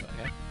problem here, but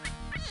okay.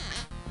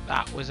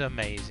 That was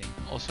amazing.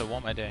 Also,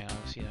 what am I doing? I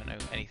obviously don't know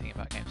anything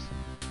about games.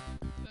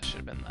 That should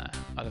have been there.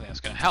 I don't think that's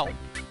going to help.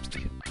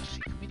 Actually,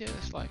 can we do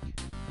this like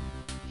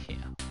here?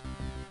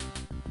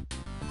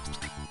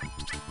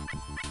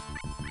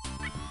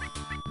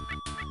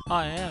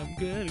 I am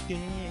good at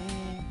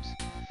games.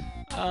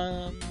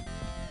 I'll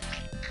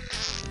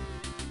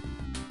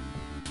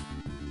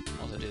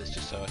do this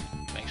just so I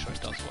can make sure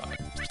it does work.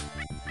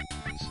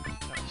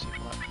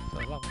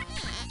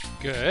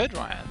 Good,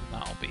 right, and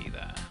that'll be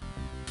there.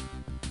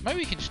 Maybe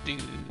we can just do.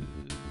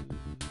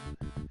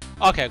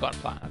 Okay, I got a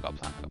plan. I got a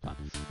plan.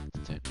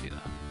 Don't do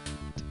that.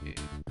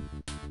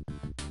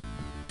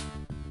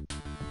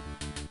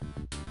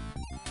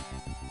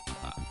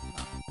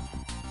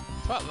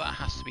 The fact that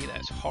has to be there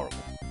is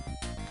horrible.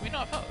 Can we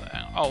not have that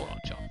there? Oh, hold on,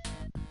 John.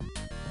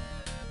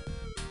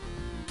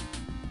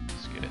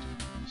 That's good.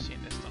 I've seen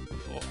this done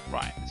before.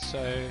 Right,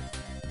 so.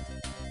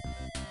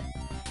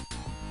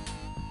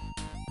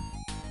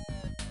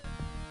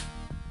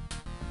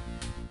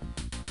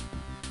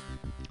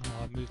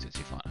 Oh, I've moved it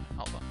too far now.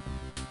 Hold on.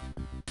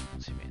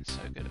 What's he being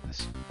so good at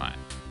this? Right.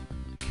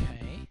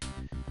 Okay.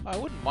 I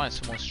wouldn't mind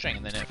some more string,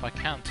 and then if I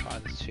can tie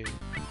the two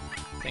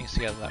things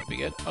together, that would be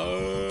good.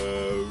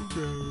 Oh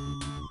no.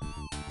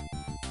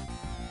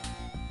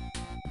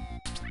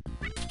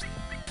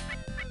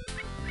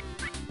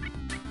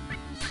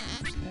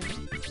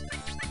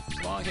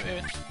 Come on, get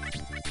moving.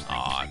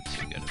 Oh, I'm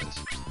too good at this.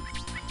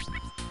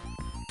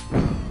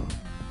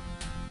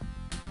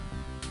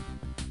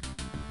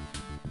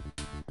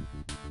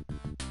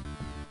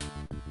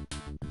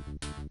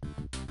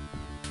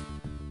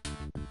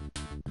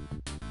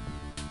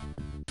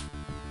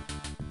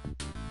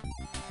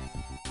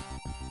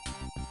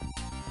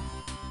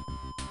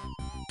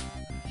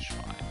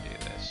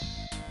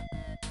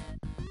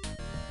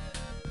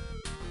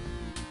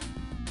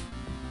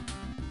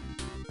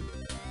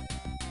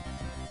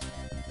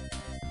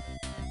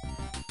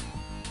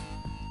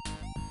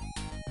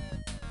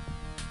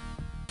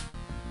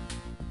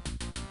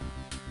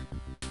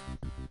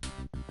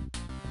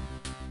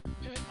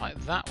 like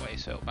that way,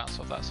 so it'll bounce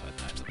off that side.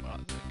 No, it doesn't work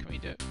like that. Can we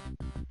do it?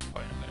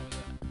 Probably not going to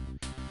do it.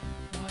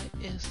 Why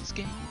is this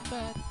game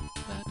bad?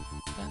 Bad,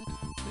 bad.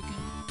 The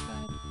game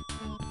bad,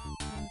 bad,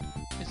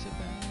 bad. It's a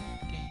bad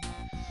game.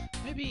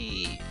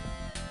 Maybe.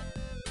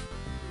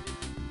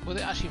 Will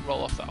it actually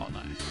roll off that? Oh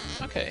no.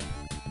 Okay.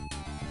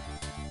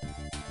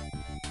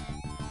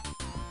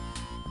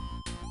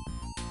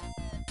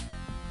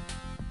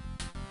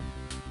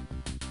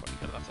 Probably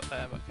could have left that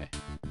there, but okay.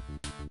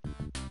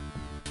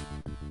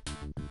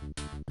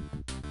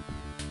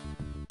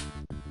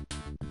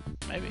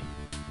 Maybe.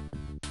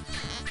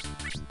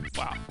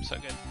 Wow, so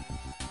good.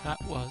 That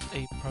was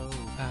a pro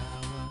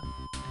power.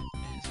 It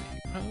is a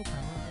pro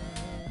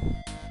power.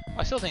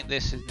 I still think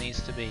this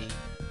needs to be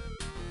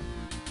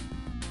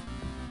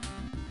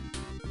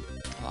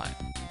like,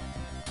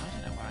 I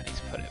don't know where I need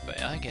to put it,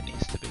 but I think it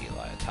needs to be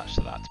like attached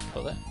to that to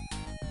pull it.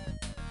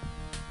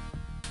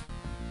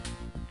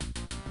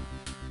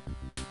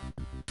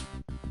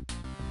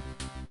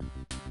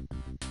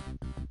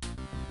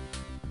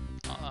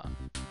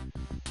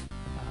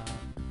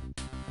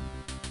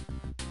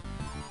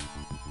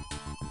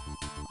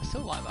 I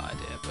still like that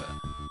idea, but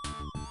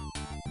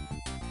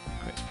it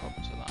creates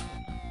problems with that,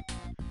 doesn't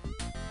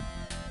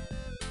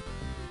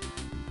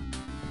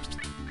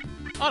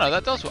it? Oh no,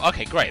 that does work.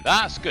 Okay, great,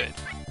 that's good.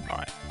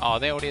 Alright. Oh,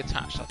 they already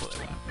attached, I thought they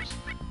weren't.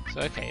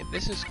 So okay,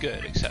 this is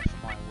good, except for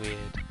my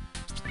weird...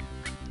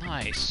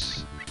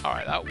 Nice.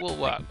 Alright, that will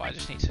work, but I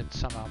just need to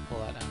somehow pull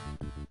that down.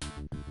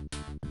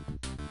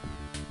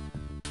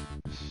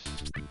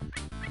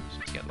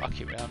 Just get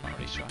lucky, really. I'm not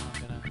really sure how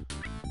I'm gonna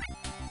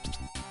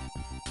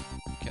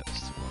get this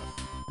to work.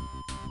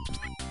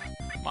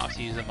 Might have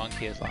to use the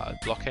monkey as like a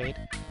blockade.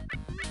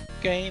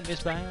 Game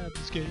is bad,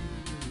 this game is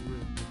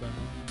really bad.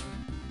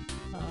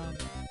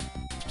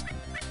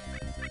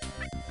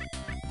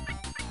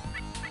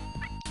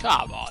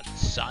 Come on,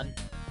 son.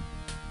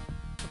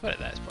 I'll put it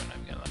there, it's probably not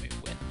even gonna let me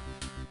win.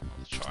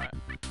 I'll try it.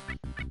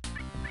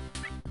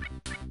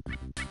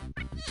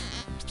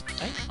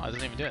 Hey, oh, it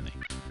doesn't even do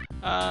anything.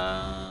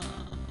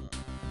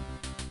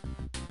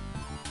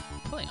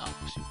 Pulling up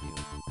should be.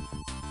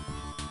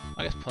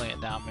 I guess pulling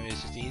it down maybe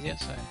is just easier,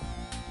 so.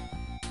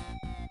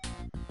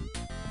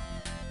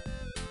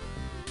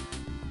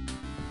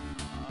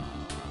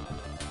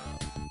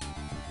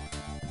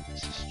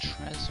 This is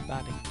Trez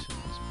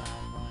Baddington's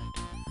man ride.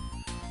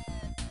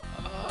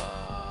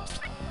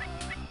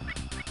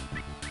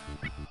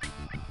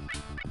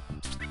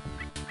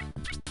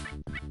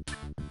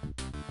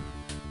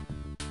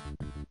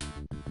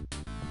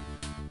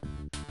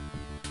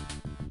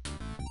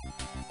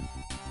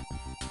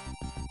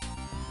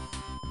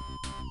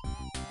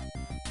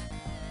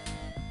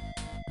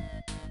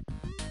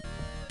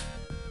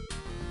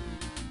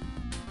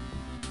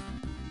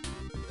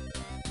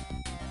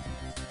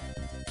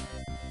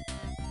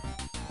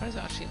 Where does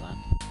it actually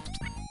land?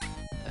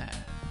 There.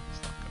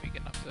 It's not going to be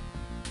good enough, is it?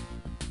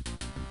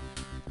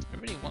 It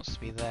really wants to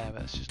be there,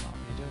 but it's just not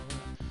really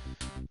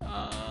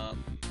doable.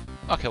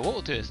 Okay, what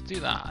we'll do is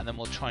do that, and then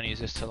we'll try and use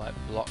this to like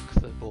block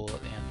the ball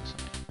at the end or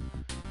something.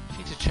 Just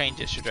need to change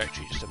its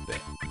trajectory just a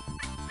bit.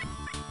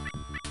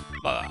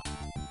 Like that.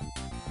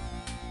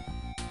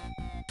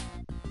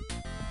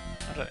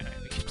 I don't think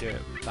we can do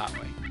it that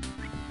way.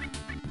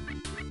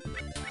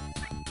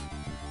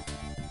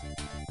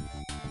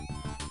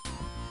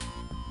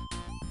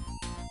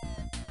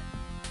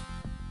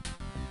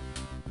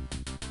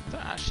 I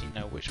don't actually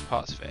know which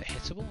parts of it are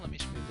hittable. Let me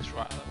just move this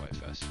right out of the way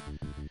first.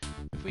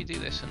 If we do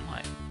this and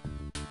like,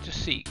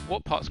 just see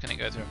what parts can it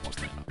go through and what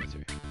can it not go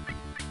through.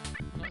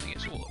 I don't think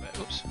it's all of it.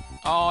 Oops.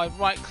 Oh, I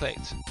right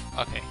clicked.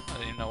 Okay, I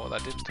didn't even know what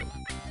that did to it.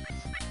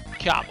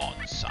 Come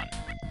on, son.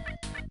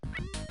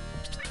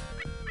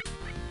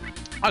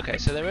 Okay,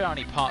 so there are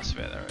only parts of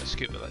it that are a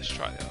scoop, but let's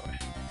try it the other way.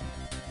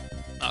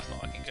 No, it's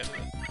not looking good.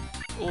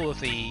 All of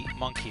the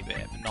monkey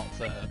bit, but not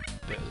the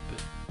bit of the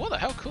bit. What the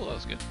hell? Cool, that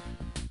was good.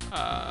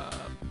 How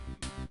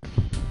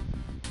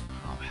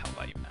the hell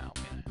that even help,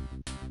 you know?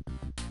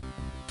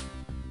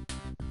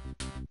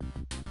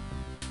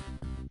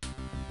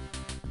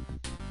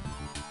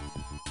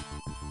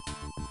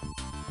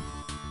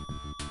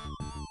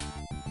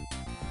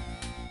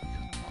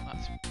 Kind of want that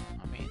to,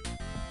 I mean...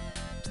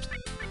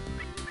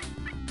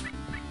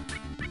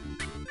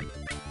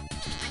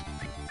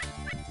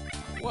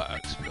 It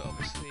works, but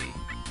obviously...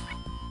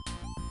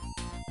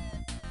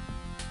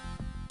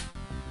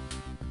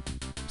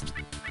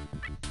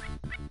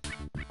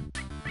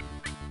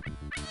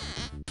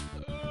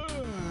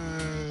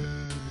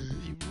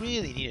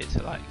 really need it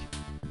to like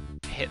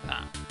hit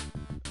that,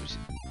 which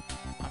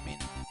I mean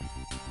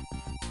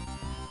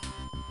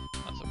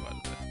that's a word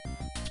of it.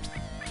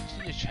 I just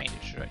need to change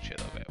its trajectory a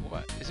little bit.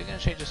 What, is it going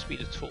to change the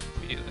speed at all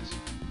if we do this?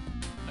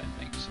 I don't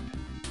think so.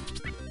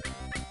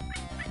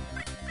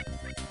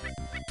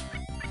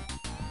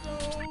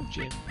 No,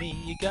 Jimmy,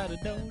 you gotta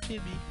know,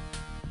 Jimmy.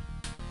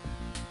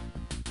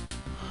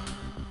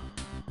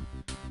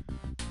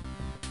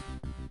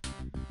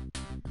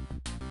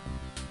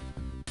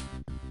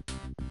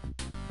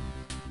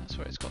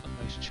 Where it's got the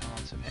most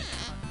chance of hitting.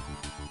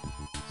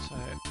 So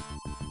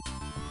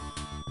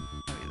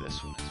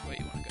this one is where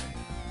you want to go.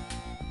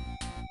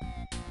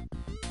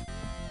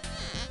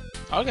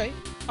 Okay,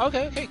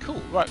 okay,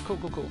 cool. Right, cool.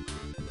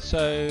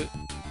 So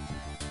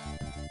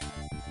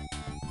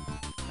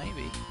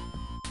maybe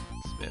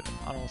it's a bit of an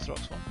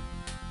unorthodox one.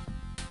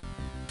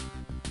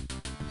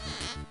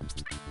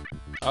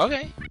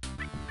 Okay.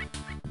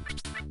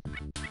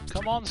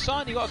 Come on,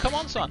 son. You gotta come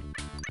on, son.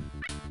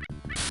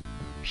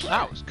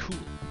 That was cool.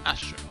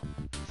 Astronaut.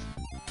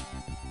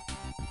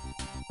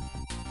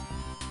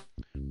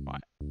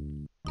 Right.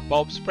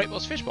 Bob's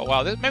Breakball's Fishbowl.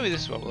 Wow, maybe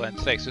this is where we'll end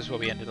today, because this is where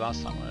we ended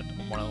last time on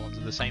one of the ones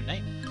with the same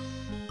name.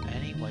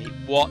 Anyway,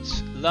 what?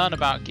 Learn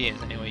about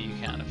gears any way you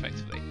can,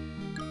 effectively.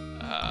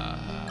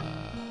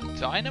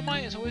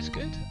 Dynamite is always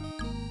good.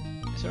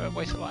 Is there a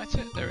way to light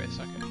it? There is,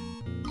 okay.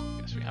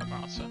 Guess we have our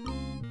answer.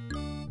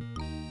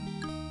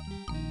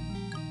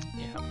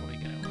 Yeah, I'm probably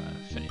going to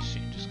finish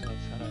soon, just because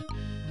I've had a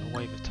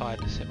wave of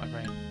tiredness hit my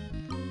brain.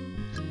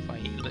 If I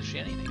eat literally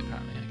anything,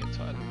 apparently, I get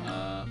tired.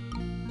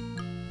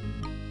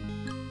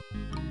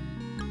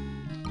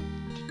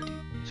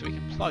 So we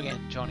can plug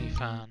in Johnny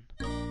Fan.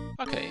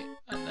 Okay,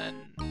 and then...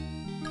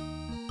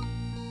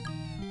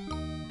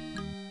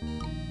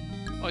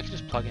 Oh, I can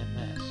just plug in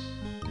this.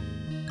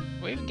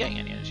 Are we even getting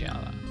any energy out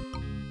of that?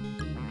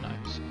 No,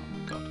 so, oh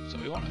my god. So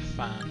we want a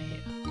fan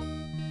here.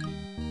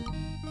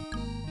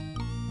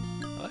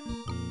 Hello?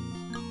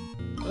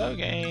 Hello,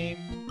 game!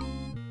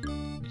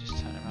 We just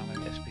turn around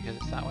like this because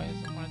it's that way,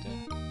 is that what I do?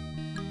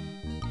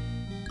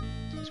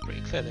 It's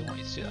pretty clear they want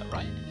you to do that,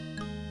 right?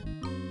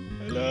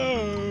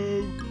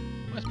 Hello!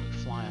 Where's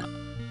McFly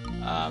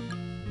at?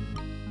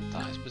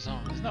 That is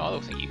bizarre. There's no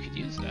other thing you could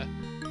use there.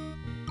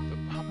 But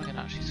how am I going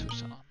to actually switch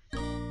that on?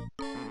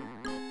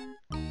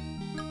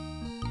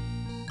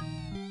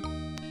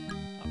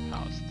 That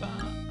powers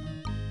that.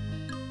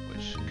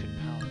 Which could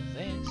power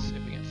this,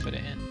 if we can fit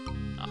it in.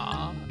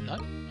 Ah, no.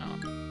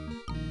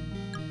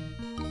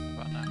 What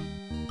about now?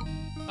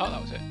 Oh,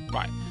 that was it.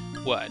 Right.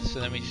 Word. So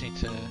then we just need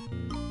to...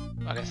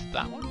 I guess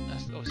that one?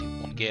 That's obviously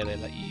one gear they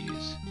let you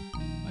use.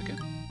 Okay.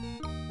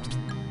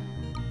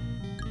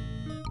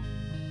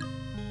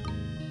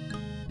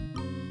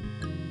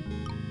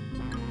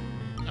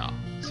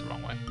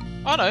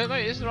 Oh no,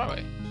 wait, this is the right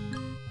way.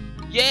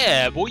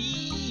 Yeah, boy!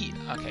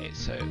 Okay,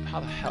 so how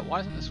the hell? Why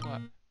doesn't this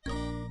work?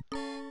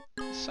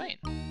 Insane.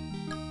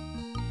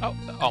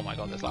 Oh my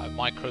god, there's like a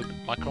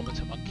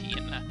micrometer monkey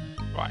in there.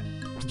 Right.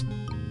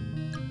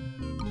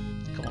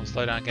 Come on,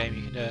 slow down, game.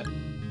 You can do it.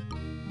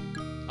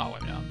 Oh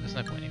wait a minute, there's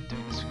no point in even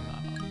doing this because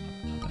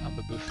I'm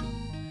a buffoon.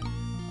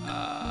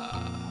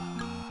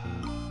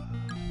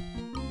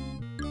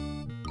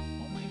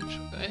 What am I even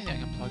sure? Anything I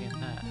can plug in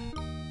there?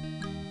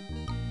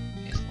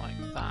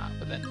 That,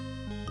 but then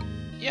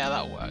yeah,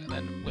 that'll work.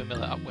 Then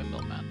windmill it up,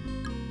 windmill man,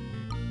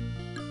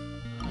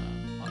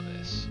 like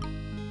this,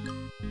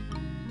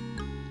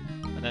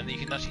 and then you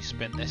can actually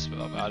spin this,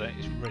 but I don't.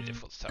 It's really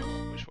difficult to tell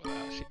which one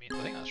that actually means.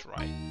 I think that's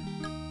right.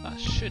 That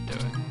should do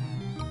it.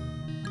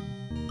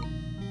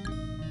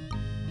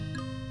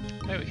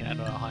 Maybe we can end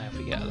on a high if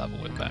we get a level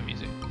with better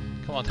music.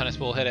 Come on, tennis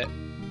ball, hit it.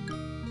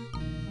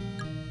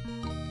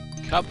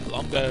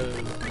 Kablongo.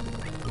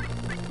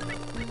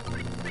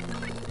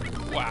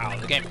 Wow,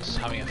 the game is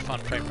having a fun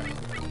frame rate.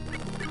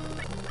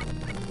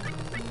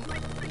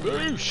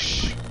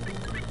 Boosh!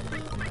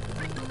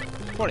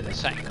 Probably the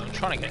same. I'm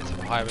trying to get it to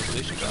a higher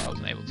resolution, but I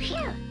wasn't able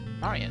to.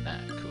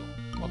 Marionette, cool.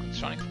 Welcome to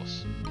Shining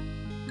Force.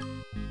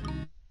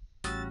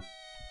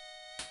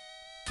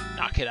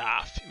 Knock it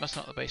off! You must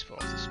knock the baseball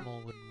off the small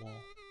wooden wall.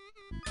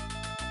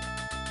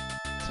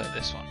 So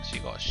this one, so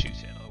you gotta shoot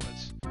it in other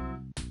words.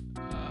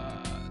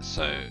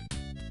 So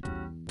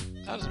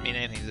that doesn't mean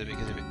anything,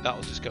 because that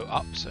will just go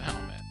up, so hang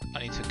on a minute. I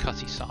need to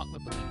cutty sark the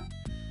balloon,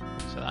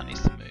 so that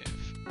needs to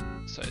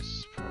move. So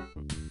it's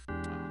probably...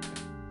 okay.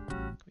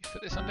 Can we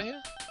fit this under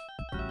here?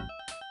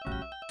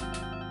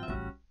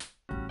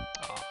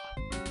 Oh.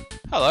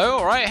 Hello,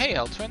 alright, hey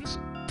L Twins.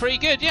 Pretty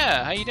good,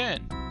 yeah, how you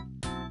doing?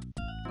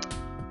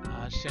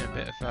 Just doing a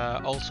bit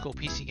of old school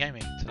PC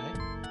gaming today.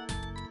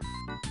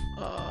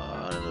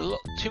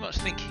 Too much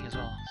thinking as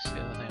well, that's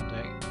the other thing I'm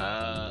doing.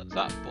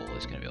 That ball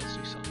is going to be able to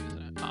do something,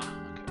 isn't it? Ah,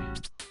 okay.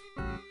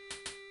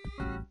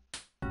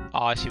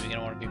 Oh, I see, we're going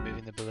to want to be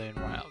moving the balloon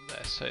right up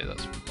there, so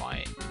that's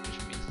right, which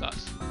means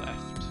that's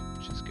left,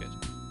 which is good.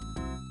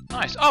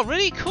 Nice. Oh,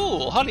 really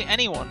cool! Hardly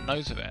anyone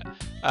knows of it.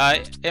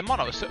 It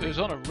was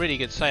on a really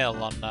good sale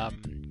on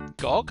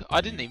GOG.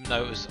 I didn't even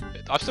know it was...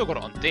 I've still got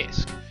it on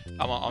disc.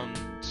 I'm on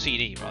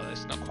CD, rather.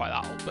 It's not quite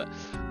that old, but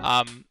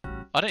I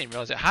didn't even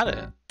realise it had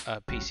a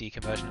PC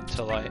conversion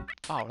until I...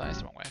 Oh, that is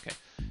the wrong way, okay.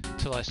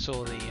 Until I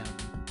saw the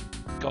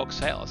GOG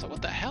sale. I was like,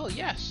 what the hell?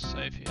 Yes! So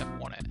if you ever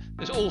want it.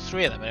 There's all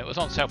three of them, and it was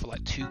on sale for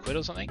like £2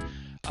 or something.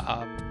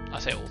 I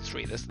say all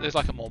three. There's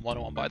like a more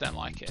modern one, but I don't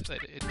like it.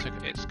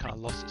 It's kind of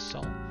lost its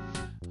soul.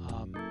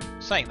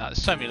 Saying that,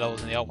 there's so many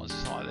levels in the old ones,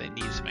 it's not like they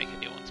needed to make a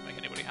new one to make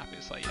anybody happy.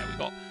 It's like, yeah, we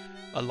got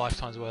a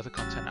lifetime's worth of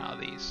content out of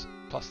these,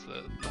 plus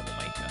the level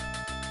maker.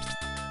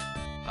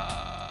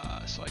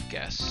 So I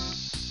guess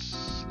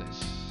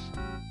this.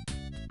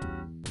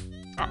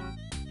 Oh,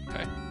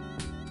 okay.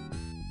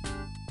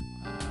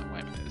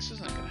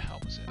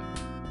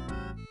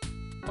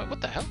 Wait,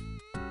 what the hell?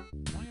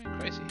 Am I going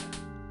crazy here?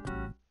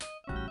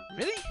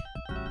 Really?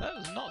 That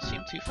does not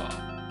seem too far.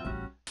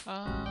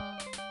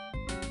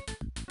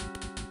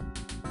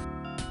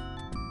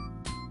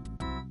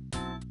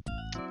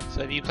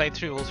 So have you played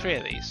through all three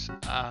of these?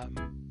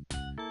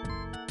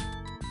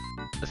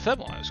 The third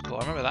one was cool. I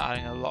remember that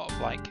having a lot of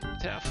like,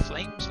 did it have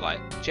flames, like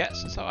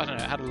jets and stuff? I don't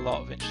know, it had a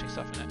lot of interesting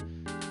stuff in it.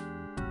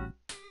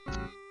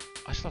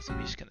 I just love the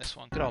music in this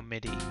one. Good old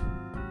MIDI.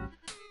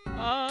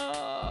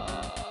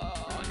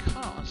 I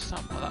can't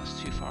understand why that's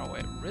too far away.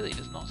 It really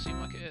does not seem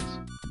like it is.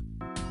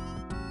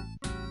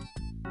 Can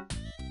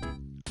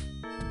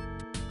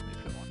we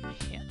put one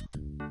here?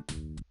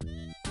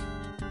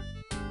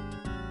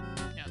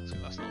 Yeah,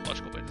 that's not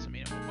logical, but it doesn't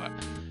mean it won't work.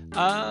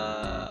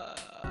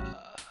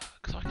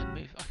 Because I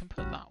can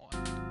put that one.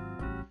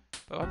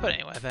 But if I put it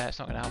anywhere there, it's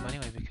not going to help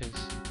anyway because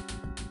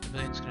the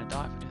balloon's going to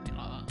die if I do anything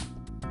like that.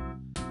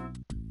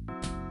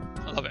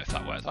 I love it if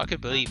that works. I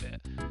could believe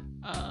it.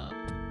 I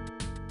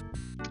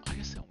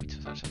guess they want me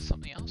to touch on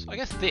something else. I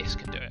guess this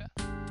can do it.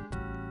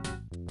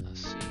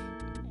 Let's see.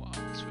 What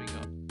else we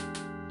got?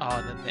 Oh,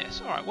 and then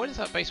this. Alright, where does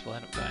that baseball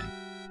end up going?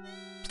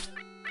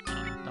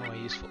 Oh, nowhere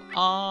useful.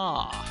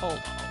 Ah, hold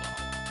on.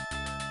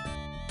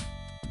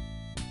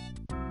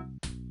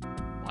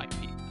 Might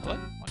be. Hello?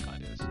 Why can't I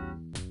do this?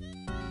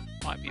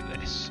 Might be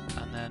this.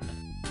 And then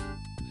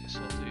this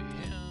will do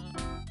here.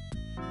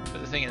 But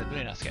the thing is, the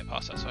balloon has to get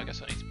past that, so I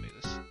guess I need to move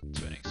this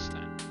to an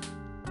extent.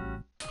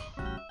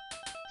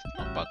 It's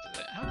not bugged, is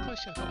it? How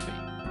close do I got to be?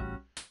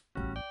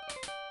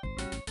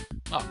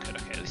 Oh, good,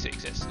 okay, at least it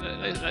exists.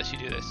 It lets you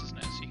do this, doesn't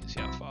it? So you can see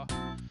how far.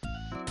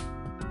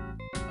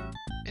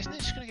 Isn't it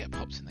just going to get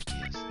popped in the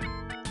gears?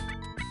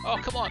 Oh,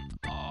 come on!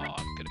 Oh,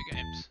 I'm good at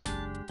games.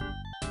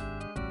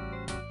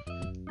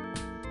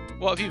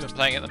 What have you been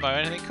playing at the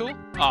moment? Anything cool?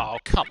 Oh,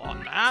 come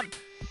on, man!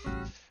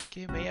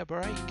 Give me a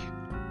break.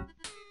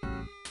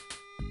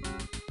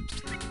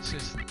 This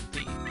is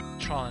the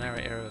trial and error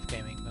era of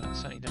gaming, but I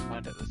certainly didn't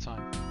mind it at the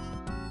time.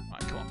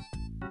 Right, come on.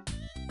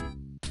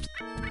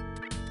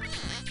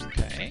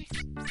 Okay.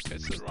 Go to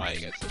the right,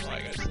 go to the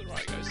right, go to the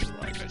right, go to the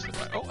right, go to the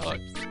right. Oh, hello.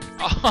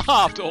 Oh,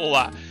 after all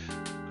that.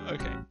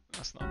 Okay,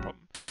 that's not a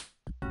problem.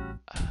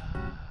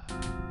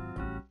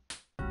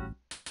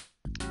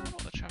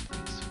 What the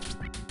trampolines?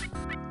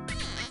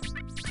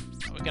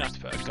 Oh, we're gonna have to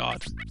put a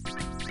guard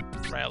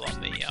rail on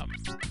the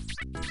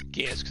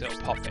gears because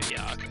it'll pop it.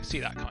 Yeah, I can see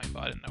that coming,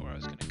 but I didn't know where I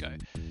was going to go.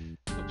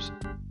 Oops,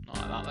 not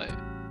like that though.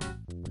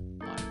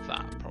 Like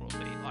that,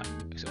 probably. Like,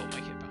 because it'll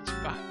make it bounce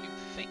back, you'd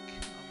think.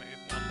 Or maybe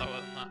one lower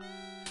than that.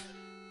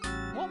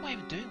 What am I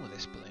even doing with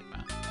this balloon,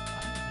 man? I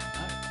don't even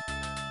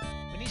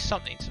know. We need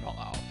something to knock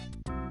that off.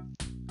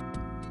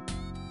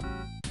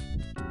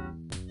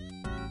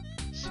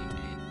 It seems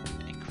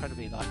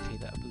incredibly likely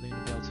that a balloon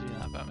will be able to do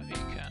that, but maybe it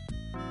can.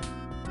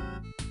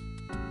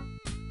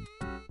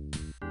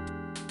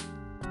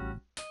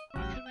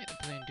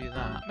 Do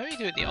that. Maybe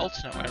do it the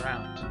alternate way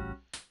around.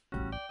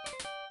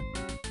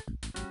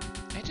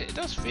 It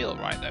does feel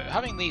right though.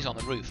 Having these on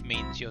the roof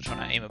means you're trying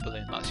to aim a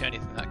balloon. That's the only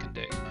thing that can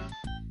do.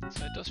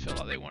 So it does feel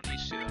like they want you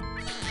to do that.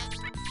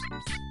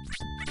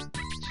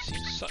 It just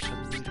seems such a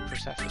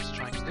ludicrous effort to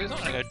try and do. It's not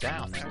going to go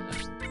down there,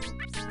 is it?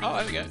 Oh,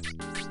 there we go.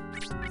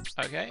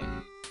 Okay.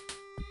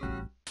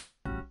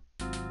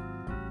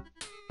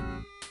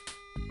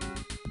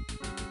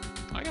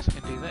 I guess I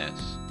can do this.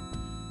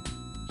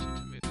 Just need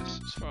to move this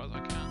as far as I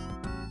can.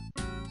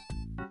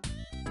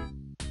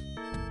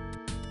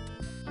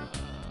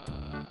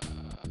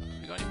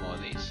 Any more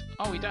of these?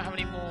 Oh, we don't have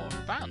any more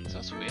bands.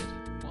 That's weird.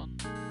 1,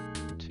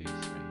 2, 3.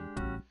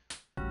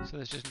 So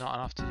there's just not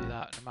enough to do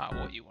that, no matter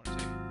what you want to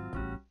do.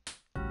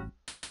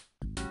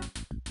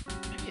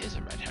 Maybe it is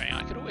a red herring.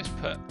 I could always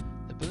put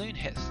the balloon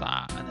hits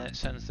that, and then it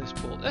sends this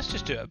ball. Let's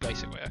just do it a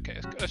basic way.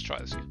 Okay, let's try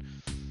this again.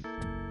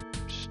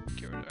 Just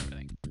get rid of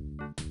everything.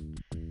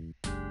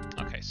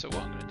 Okay, so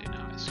what I'm going to do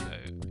now is go.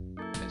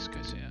 This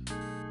goes here.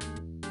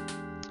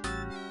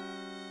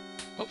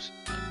 Oops.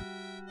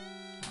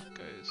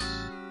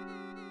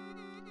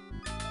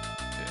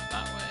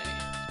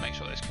 Make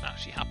sure this can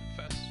actually happen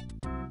first.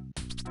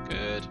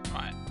 Good.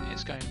 Right,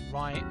 it's going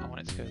right. I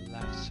want it to go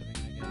left, so we're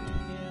going to go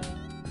here.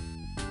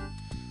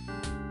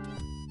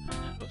 And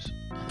then, oops,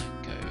 and then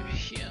go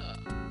here.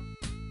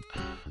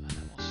 And then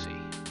we'll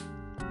see.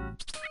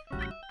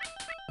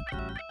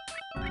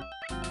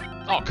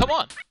 Oh, come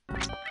on!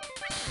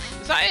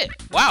 Is that it?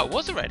 Wow, it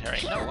was a red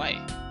herring. No way.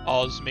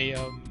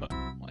 Osmium.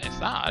 What is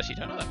that? I actually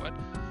don't know that word.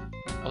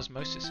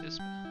 Osmosis is.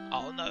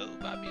 Oh no,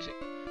 bad music.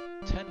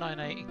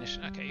 1098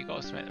 ignition. Okay, you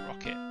got to make the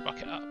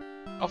rocket up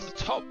off the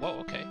top. Whoa,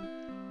 okay.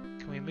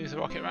 Can we move the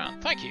rocket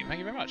around? Thank you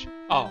very much.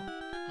 Oh,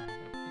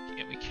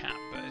 yeah, we can,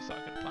 but is that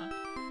a good plan?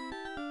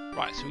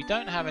 Right, so we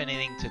don't have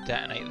anything to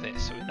detonate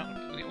this, so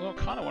we'll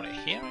kind of want it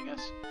here, I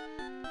guess.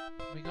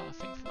 Have we got a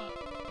thing for that?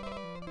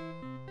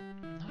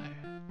 No.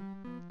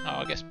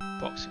 Oh, I guess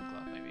boxing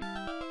glove maybe.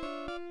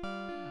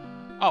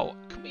 Oh,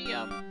 can we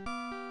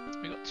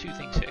we got two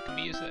things here. Can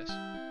we use this?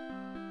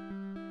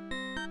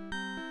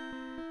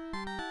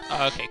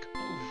 Okay,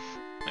 oof,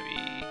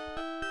 maybe.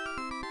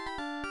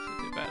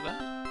 bit better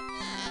there.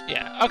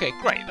 Yeah, okay,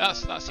 great. That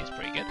seems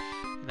pretty good.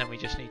 And then we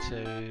just need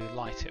to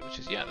light it, which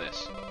is, yeah,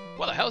 this.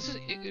 What the hell is this?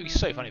 It would be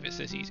so funny if it's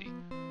this easy.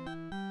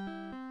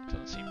 It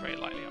doesn't seem very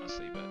likely,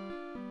 honestly, but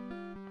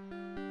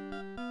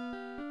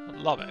I'd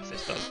love it if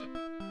this does it.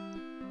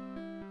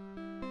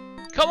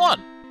 Come on!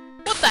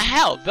 What the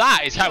hell?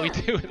 That is how we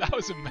do it. That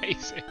was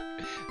amazing.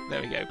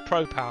 There we go.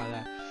 Pro power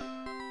there.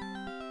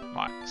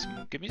 Right,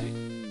 some good music.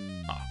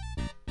 Oh.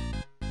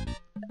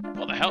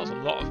 What the hell? There's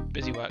a lot of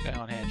busy work going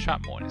on here.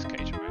 Trap more in his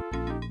cage,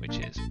 right? Which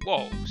is,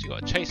 whoa, so you got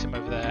to chase him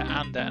over there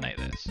and detonate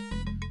this.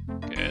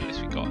 Good, at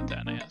least we got a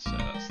detonator, so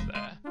that's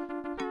there.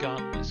 A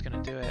gun is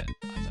going to do it.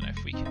 I don't know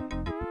if we can.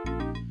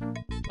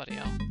 Bloody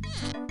hell.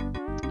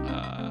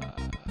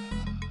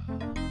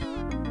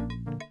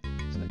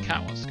 So the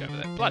cat wants to go over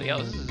there. Bloody hell,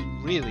 this is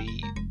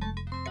really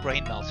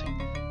brain melting.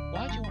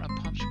 Why do you want a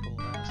punch ball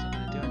there? That's not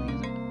going to do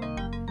anything,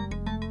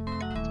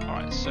 is it?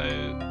 Alright, so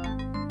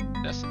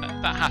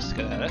that has to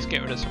go there. Let's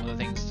get rid of some of the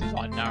things to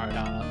like narrow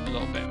down a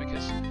little bit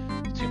because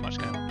there's too much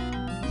going on.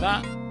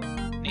 That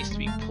needs to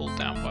be pulled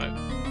down by.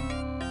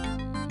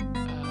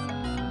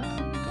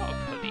 We've got a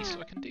police, so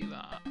I can do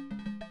that.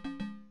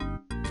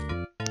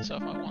 So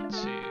if I want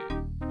to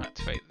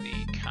activate the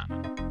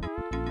cannon,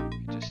 I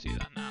can just do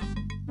that now.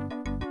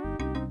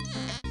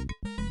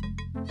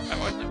 Oh,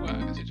 why doesn't it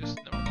work? Is it just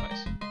in the wrong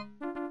place?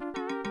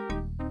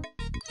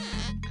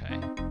 Okay.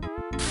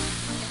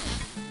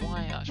 Why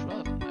that's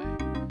relevant though?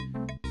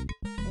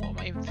 What am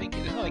I even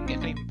thinking? There's nothing I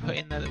can even put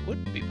in there that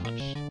wouldn't be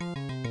punched.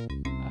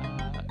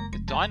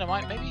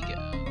 Dynamite maybe,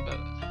 but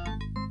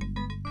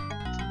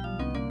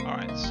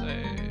alright, so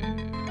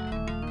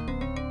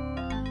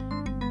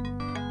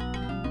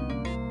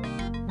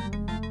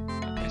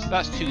okay, so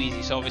that's too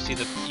easy. So obviously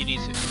you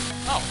need to.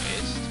 Oh, it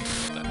is.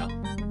 What the hell?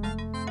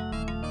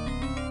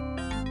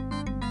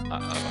 I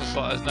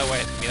thought there's no way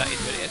it's gonna be that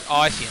easy, but it is. Oh,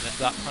 I see. And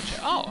that punch it.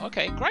 Oh,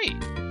 okay, great.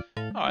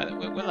 Alright,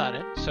 we're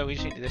learning. So we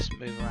just need to this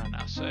move around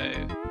now. So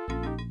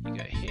you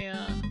go here.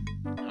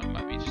 Oh, we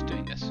might be just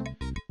doing this.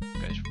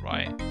 Goes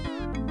right.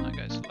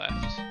 Goes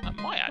left. That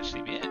might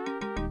actually be it.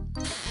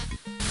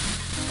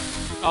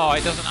 Oh,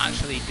 it doesn't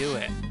actually do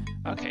it.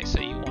 Okay, so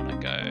you want to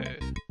go.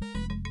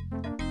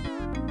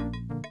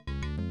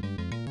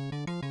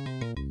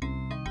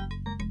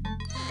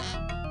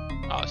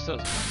 Oh, it still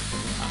doesn't.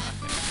 Oh,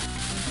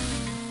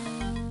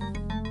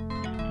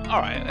 okay.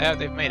 Alright,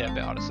 they've made it a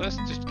bit harder, so let's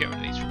just get rid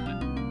of these for a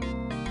minute.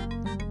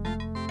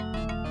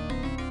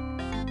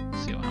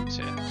 See what happens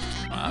here.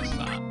 Right, that's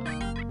that.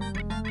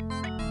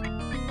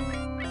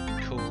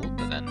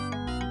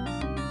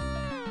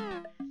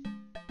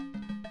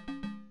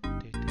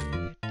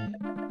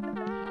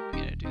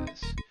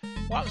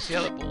 What happens to the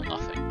other ball?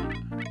 Nothing.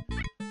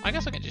 I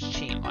guess I can just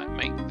cheat, like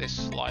make this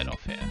slide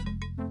off here.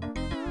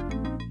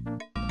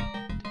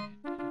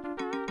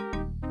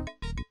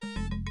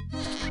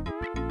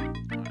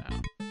 Right,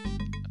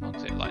 as long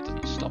as it like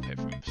doesn't stop it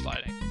from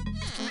sliding.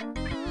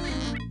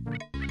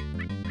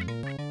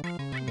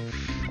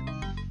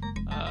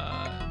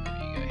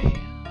 Maybe you go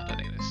here. I don't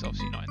think this is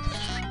obviously not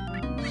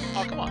intentional.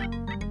 Oh, come on.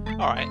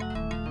 Alright.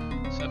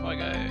 So if I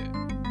go.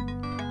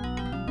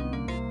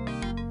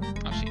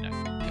 Actually, no.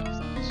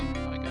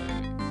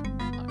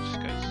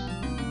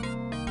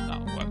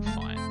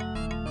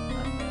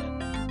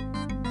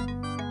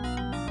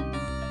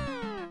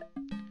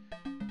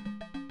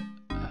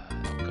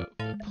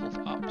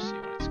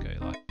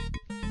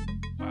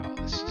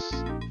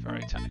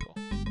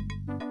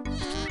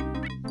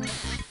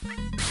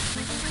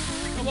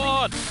 Come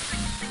on!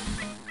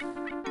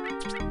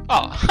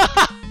 Oh,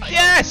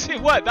 yes,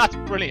 it worked. That's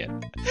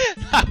brilliant.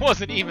 That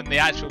wasn't even the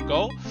actual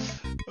goal.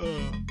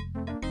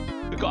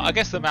 I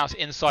guess the mouse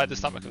inside the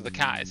stomach of the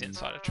cat is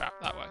inside a trap.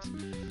 That works.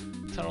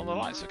 Turn on the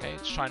lights. Okay,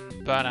 just try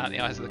and burn out the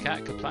eyes of the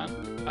cat. Good plan.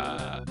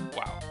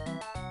 Wow.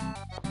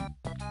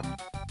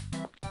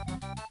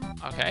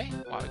 Okay.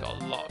 Wow, we got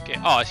a lot of gear.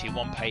 Oh, I see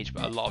 1 page,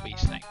 but a lot of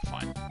each thing.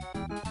 Fine.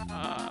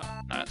 No,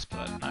 that's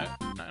blurred. No.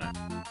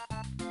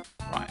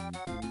 Right.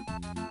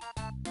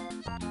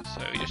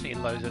 So we just need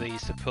loads of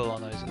these to pull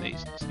on those of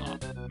these. That's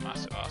not a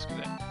massive ask, is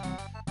it?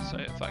 So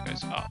if that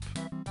goes up,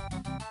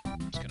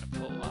 I'm just going to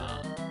pull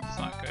that. If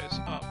that goes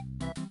up,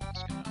 I'm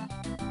just going to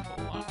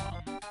pull that one.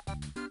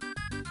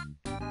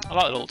 I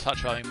like the little touch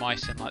of having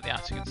mice in like the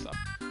attic and stuff.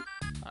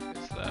 That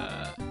goes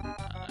there.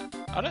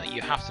 I don't think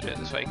you have to do it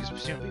this way because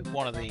presumably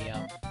one of the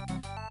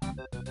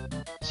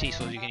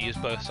seesaws you can use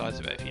both sides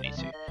of it if you need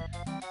to.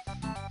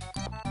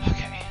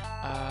 Okay.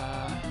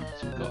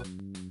 So we've got.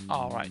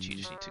 Oh right, you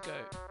just need to go.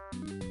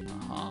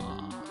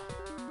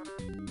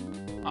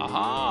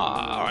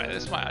 Aha! Alright,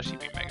 this might actually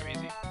be mega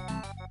easy.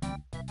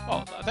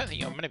 Well, I don't think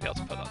you're going to be able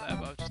to put that there,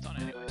 but I've just done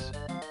it anyways.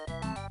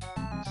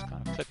 Just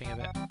kind of clipping a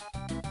bit.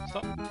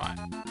 Stop. Right.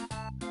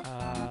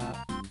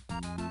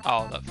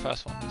 Oh, that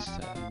first one needs to...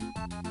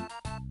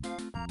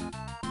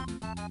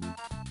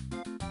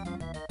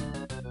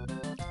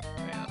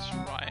 Okay, that's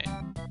right.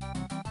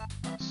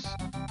 That's...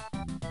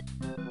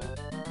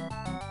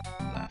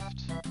 left.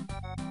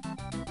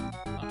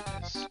 That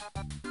is...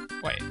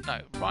 Wait, no.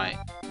 Right,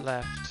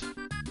 left...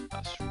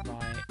 That's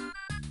right.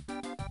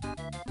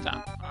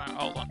 Damn. Alright,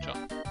 hold on,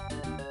 John.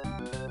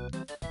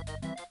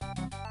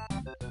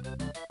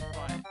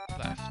 Right,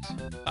 left.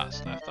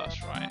 That's left,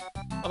 that's right.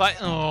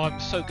 Oh, I'm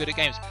so good at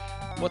games.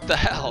 What the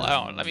hell?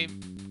 Hang on, let me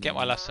get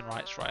my lefts and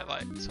rights right,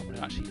 like someone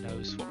who actually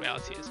knows what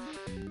reality is.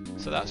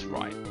 So that's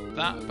right.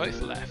 That,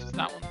 both left.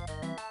 That one.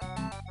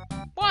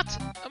 What?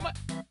 Am I...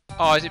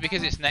 Oh, is it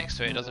because it's next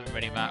to it? It doesn't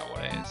really matter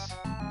what it is.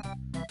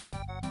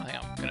 I think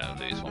I'm gonna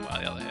lose one way or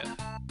the other here.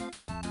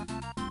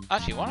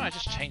 Actually, why don't I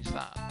just change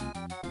that?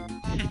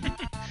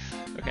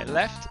 Okay,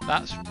 left,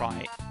 that's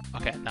right.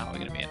 Okay, now we're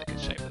gonna be in a good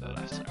shape with the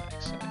left and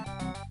everything, so.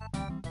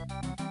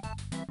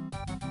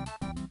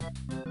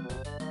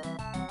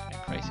 Okay,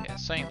 crazy. Yeah,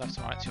 saying left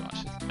and right too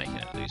much is making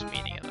it lose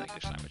meaning in the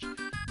English language.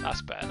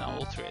 That's better. Now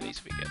all three of these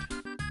will be good.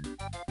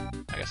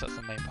 I guess that's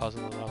the main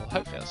puzzle of the level.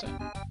 Hopefully that's it.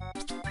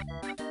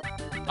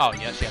 Oh,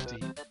 you actually have to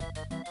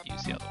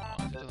use the other one,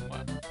 otherwise it doesn't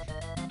work.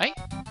 Hey?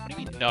 What do you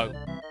mean, no?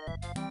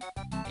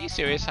 Are you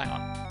serious? Hang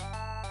on.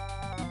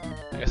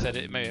 Like I said,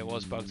 maybe it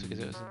was bugged because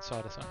it was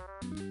inside or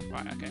something.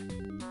 Right, okay.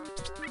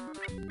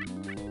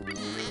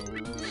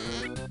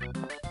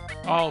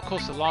 Oh, of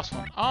course, the last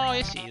one. Oh,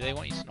 I see. They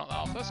want you to knock that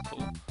off. That's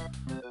cool.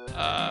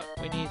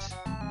 We need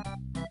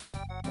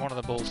one of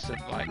the balls to,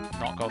 like,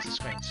 knock off the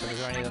screen. So is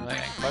there any of them that are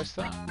getting close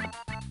to that?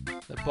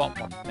 The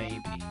bottom one,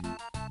 maybe.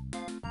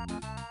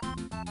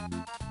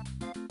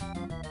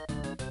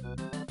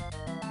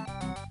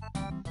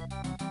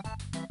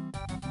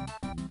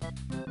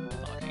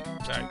 Not looking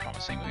very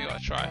promising, but we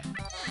gotta try.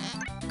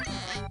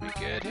 We're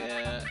good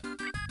here.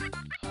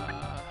 I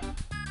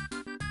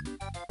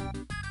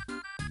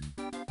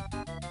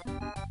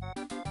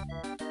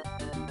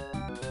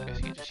guess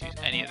you can just use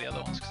any of the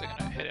other ones because they're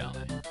gonna hit it,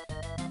 aren't they?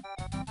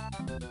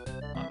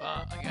 Like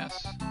that, I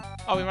guess.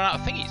 Oh, we ran out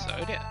of thingies though,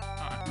 did it?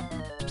 Alright.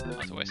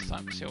 That's a waste of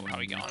time. Let's see how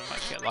we go on. We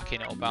might get lucky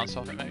and it'll bounce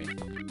off it, maybe. No.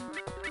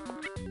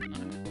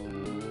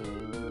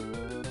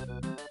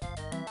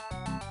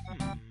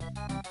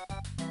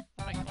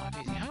 Making life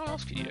easy. How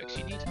else could you do it? 'Cause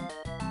you need.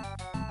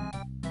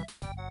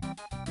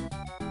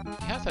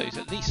 You have to use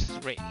at least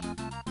 3.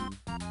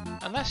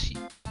 Unless you.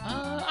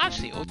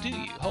 Actually, or do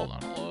you? Hold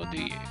on. Or do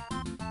you?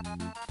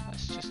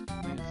 Let's just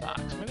move that.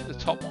 'Cause maybe the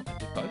top one can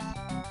do both.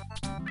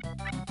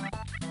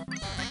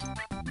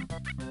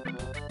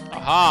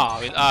 Aha!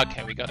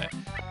 Okay, we got it.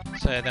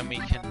 So then we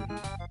can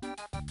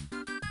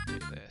do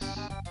this.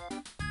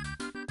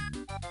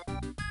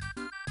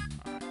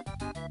 Alright.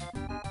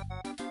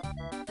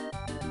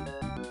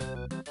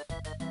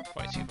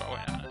 Way too far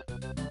away now.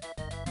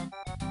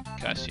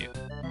 Curse you.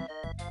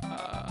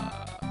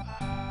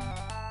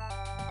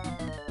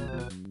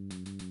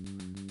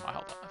 Right,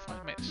 hold on. If I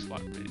make this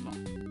slide really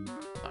long,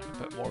 I can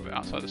put more of it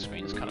outside the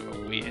screen. It's kind of a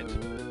weird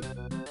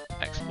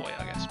exploit,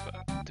 I guess, but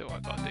do what I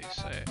gotta do.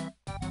 So.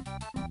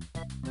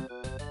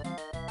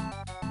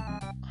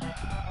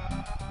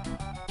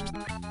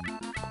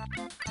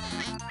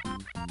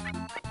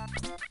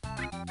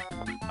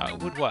 It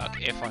would work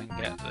if I can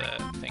get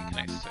the thing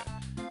connected to it.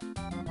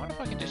 I wonder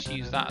if I can just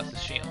use that as the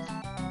shield.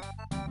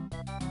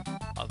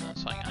 Other than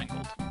something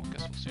angled. I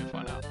guess we'll soon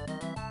find out.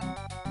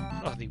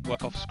 Oh, the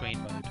work off screen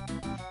mode.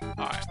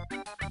 Alright.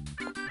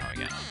 How are we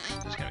getting on?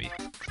 It's gonna be.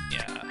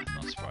 Yeah,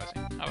 not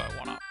surprising. How about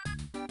 1 up?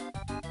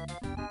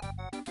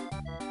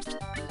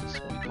 This is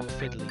what we call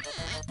fiddly.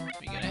 Are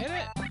we gonna hit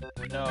it?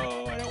 No,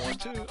 I don't want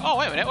to. Oh,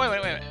 wait a minute, wait a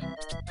minute.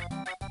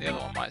 The other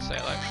one might say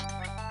like.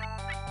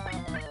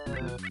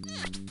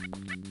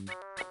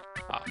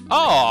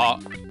 Oh!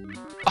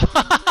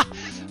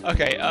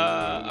 Okay,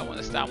 I want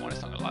this down one.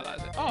 It's not gonna like that,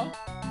 is it? Oh!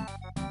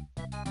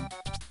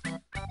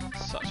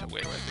 Such a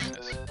weird way of doing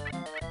this.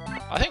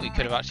 I think we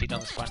could have actually done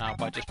this by now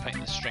by just putting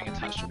the string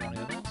attached to one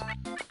of the other ones.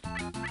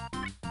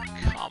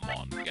 Come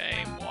on,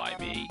 game, why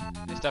me?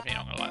 It's definitely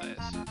not gonna like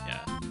this.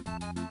 Yeah.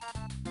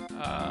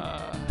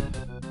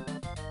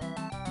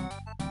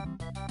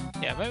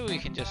 Yeah, maybe we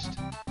can just. It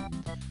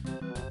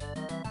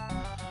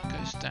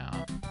goes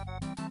down.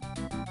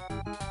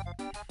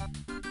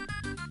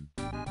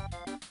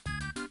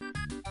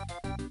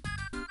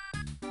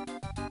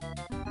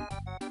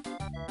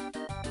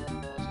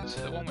 So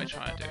the one we're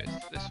trying to do is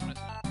this one,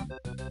 isn't it?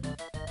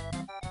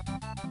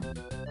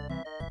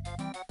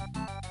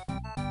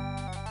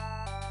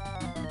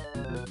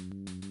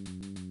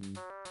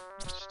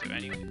 Let's just do it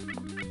anyway.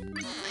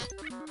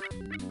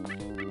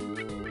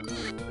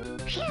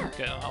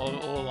 Get all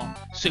along.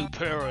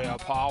 Superior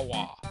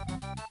power.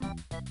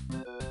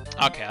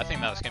 Okay, I think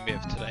that's going to be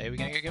it for today. Are we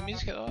going to get good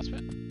music at the last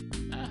bit?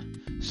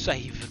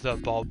 Save the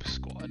Bob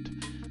Squad.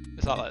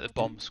 Is that like the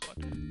Bomb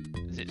Squad?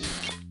 Is it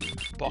just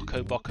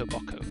Bocco, Bocco,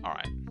 Bocco?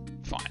 Alright,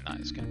 fine, that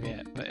is going to be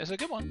it. But it's a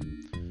good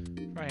one.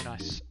 Very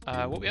nice.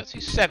 What we up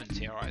to?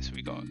 70, alright, so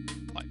we got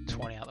like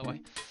 20 out of the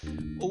way.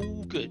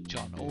 All good,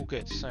 John, all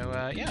good. So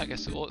yeah, I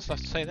guess all that's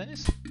left to say then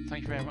is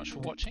thank you very much for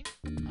watching,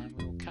 and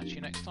we will catch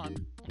you next time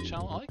on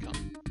Channel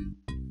Icon.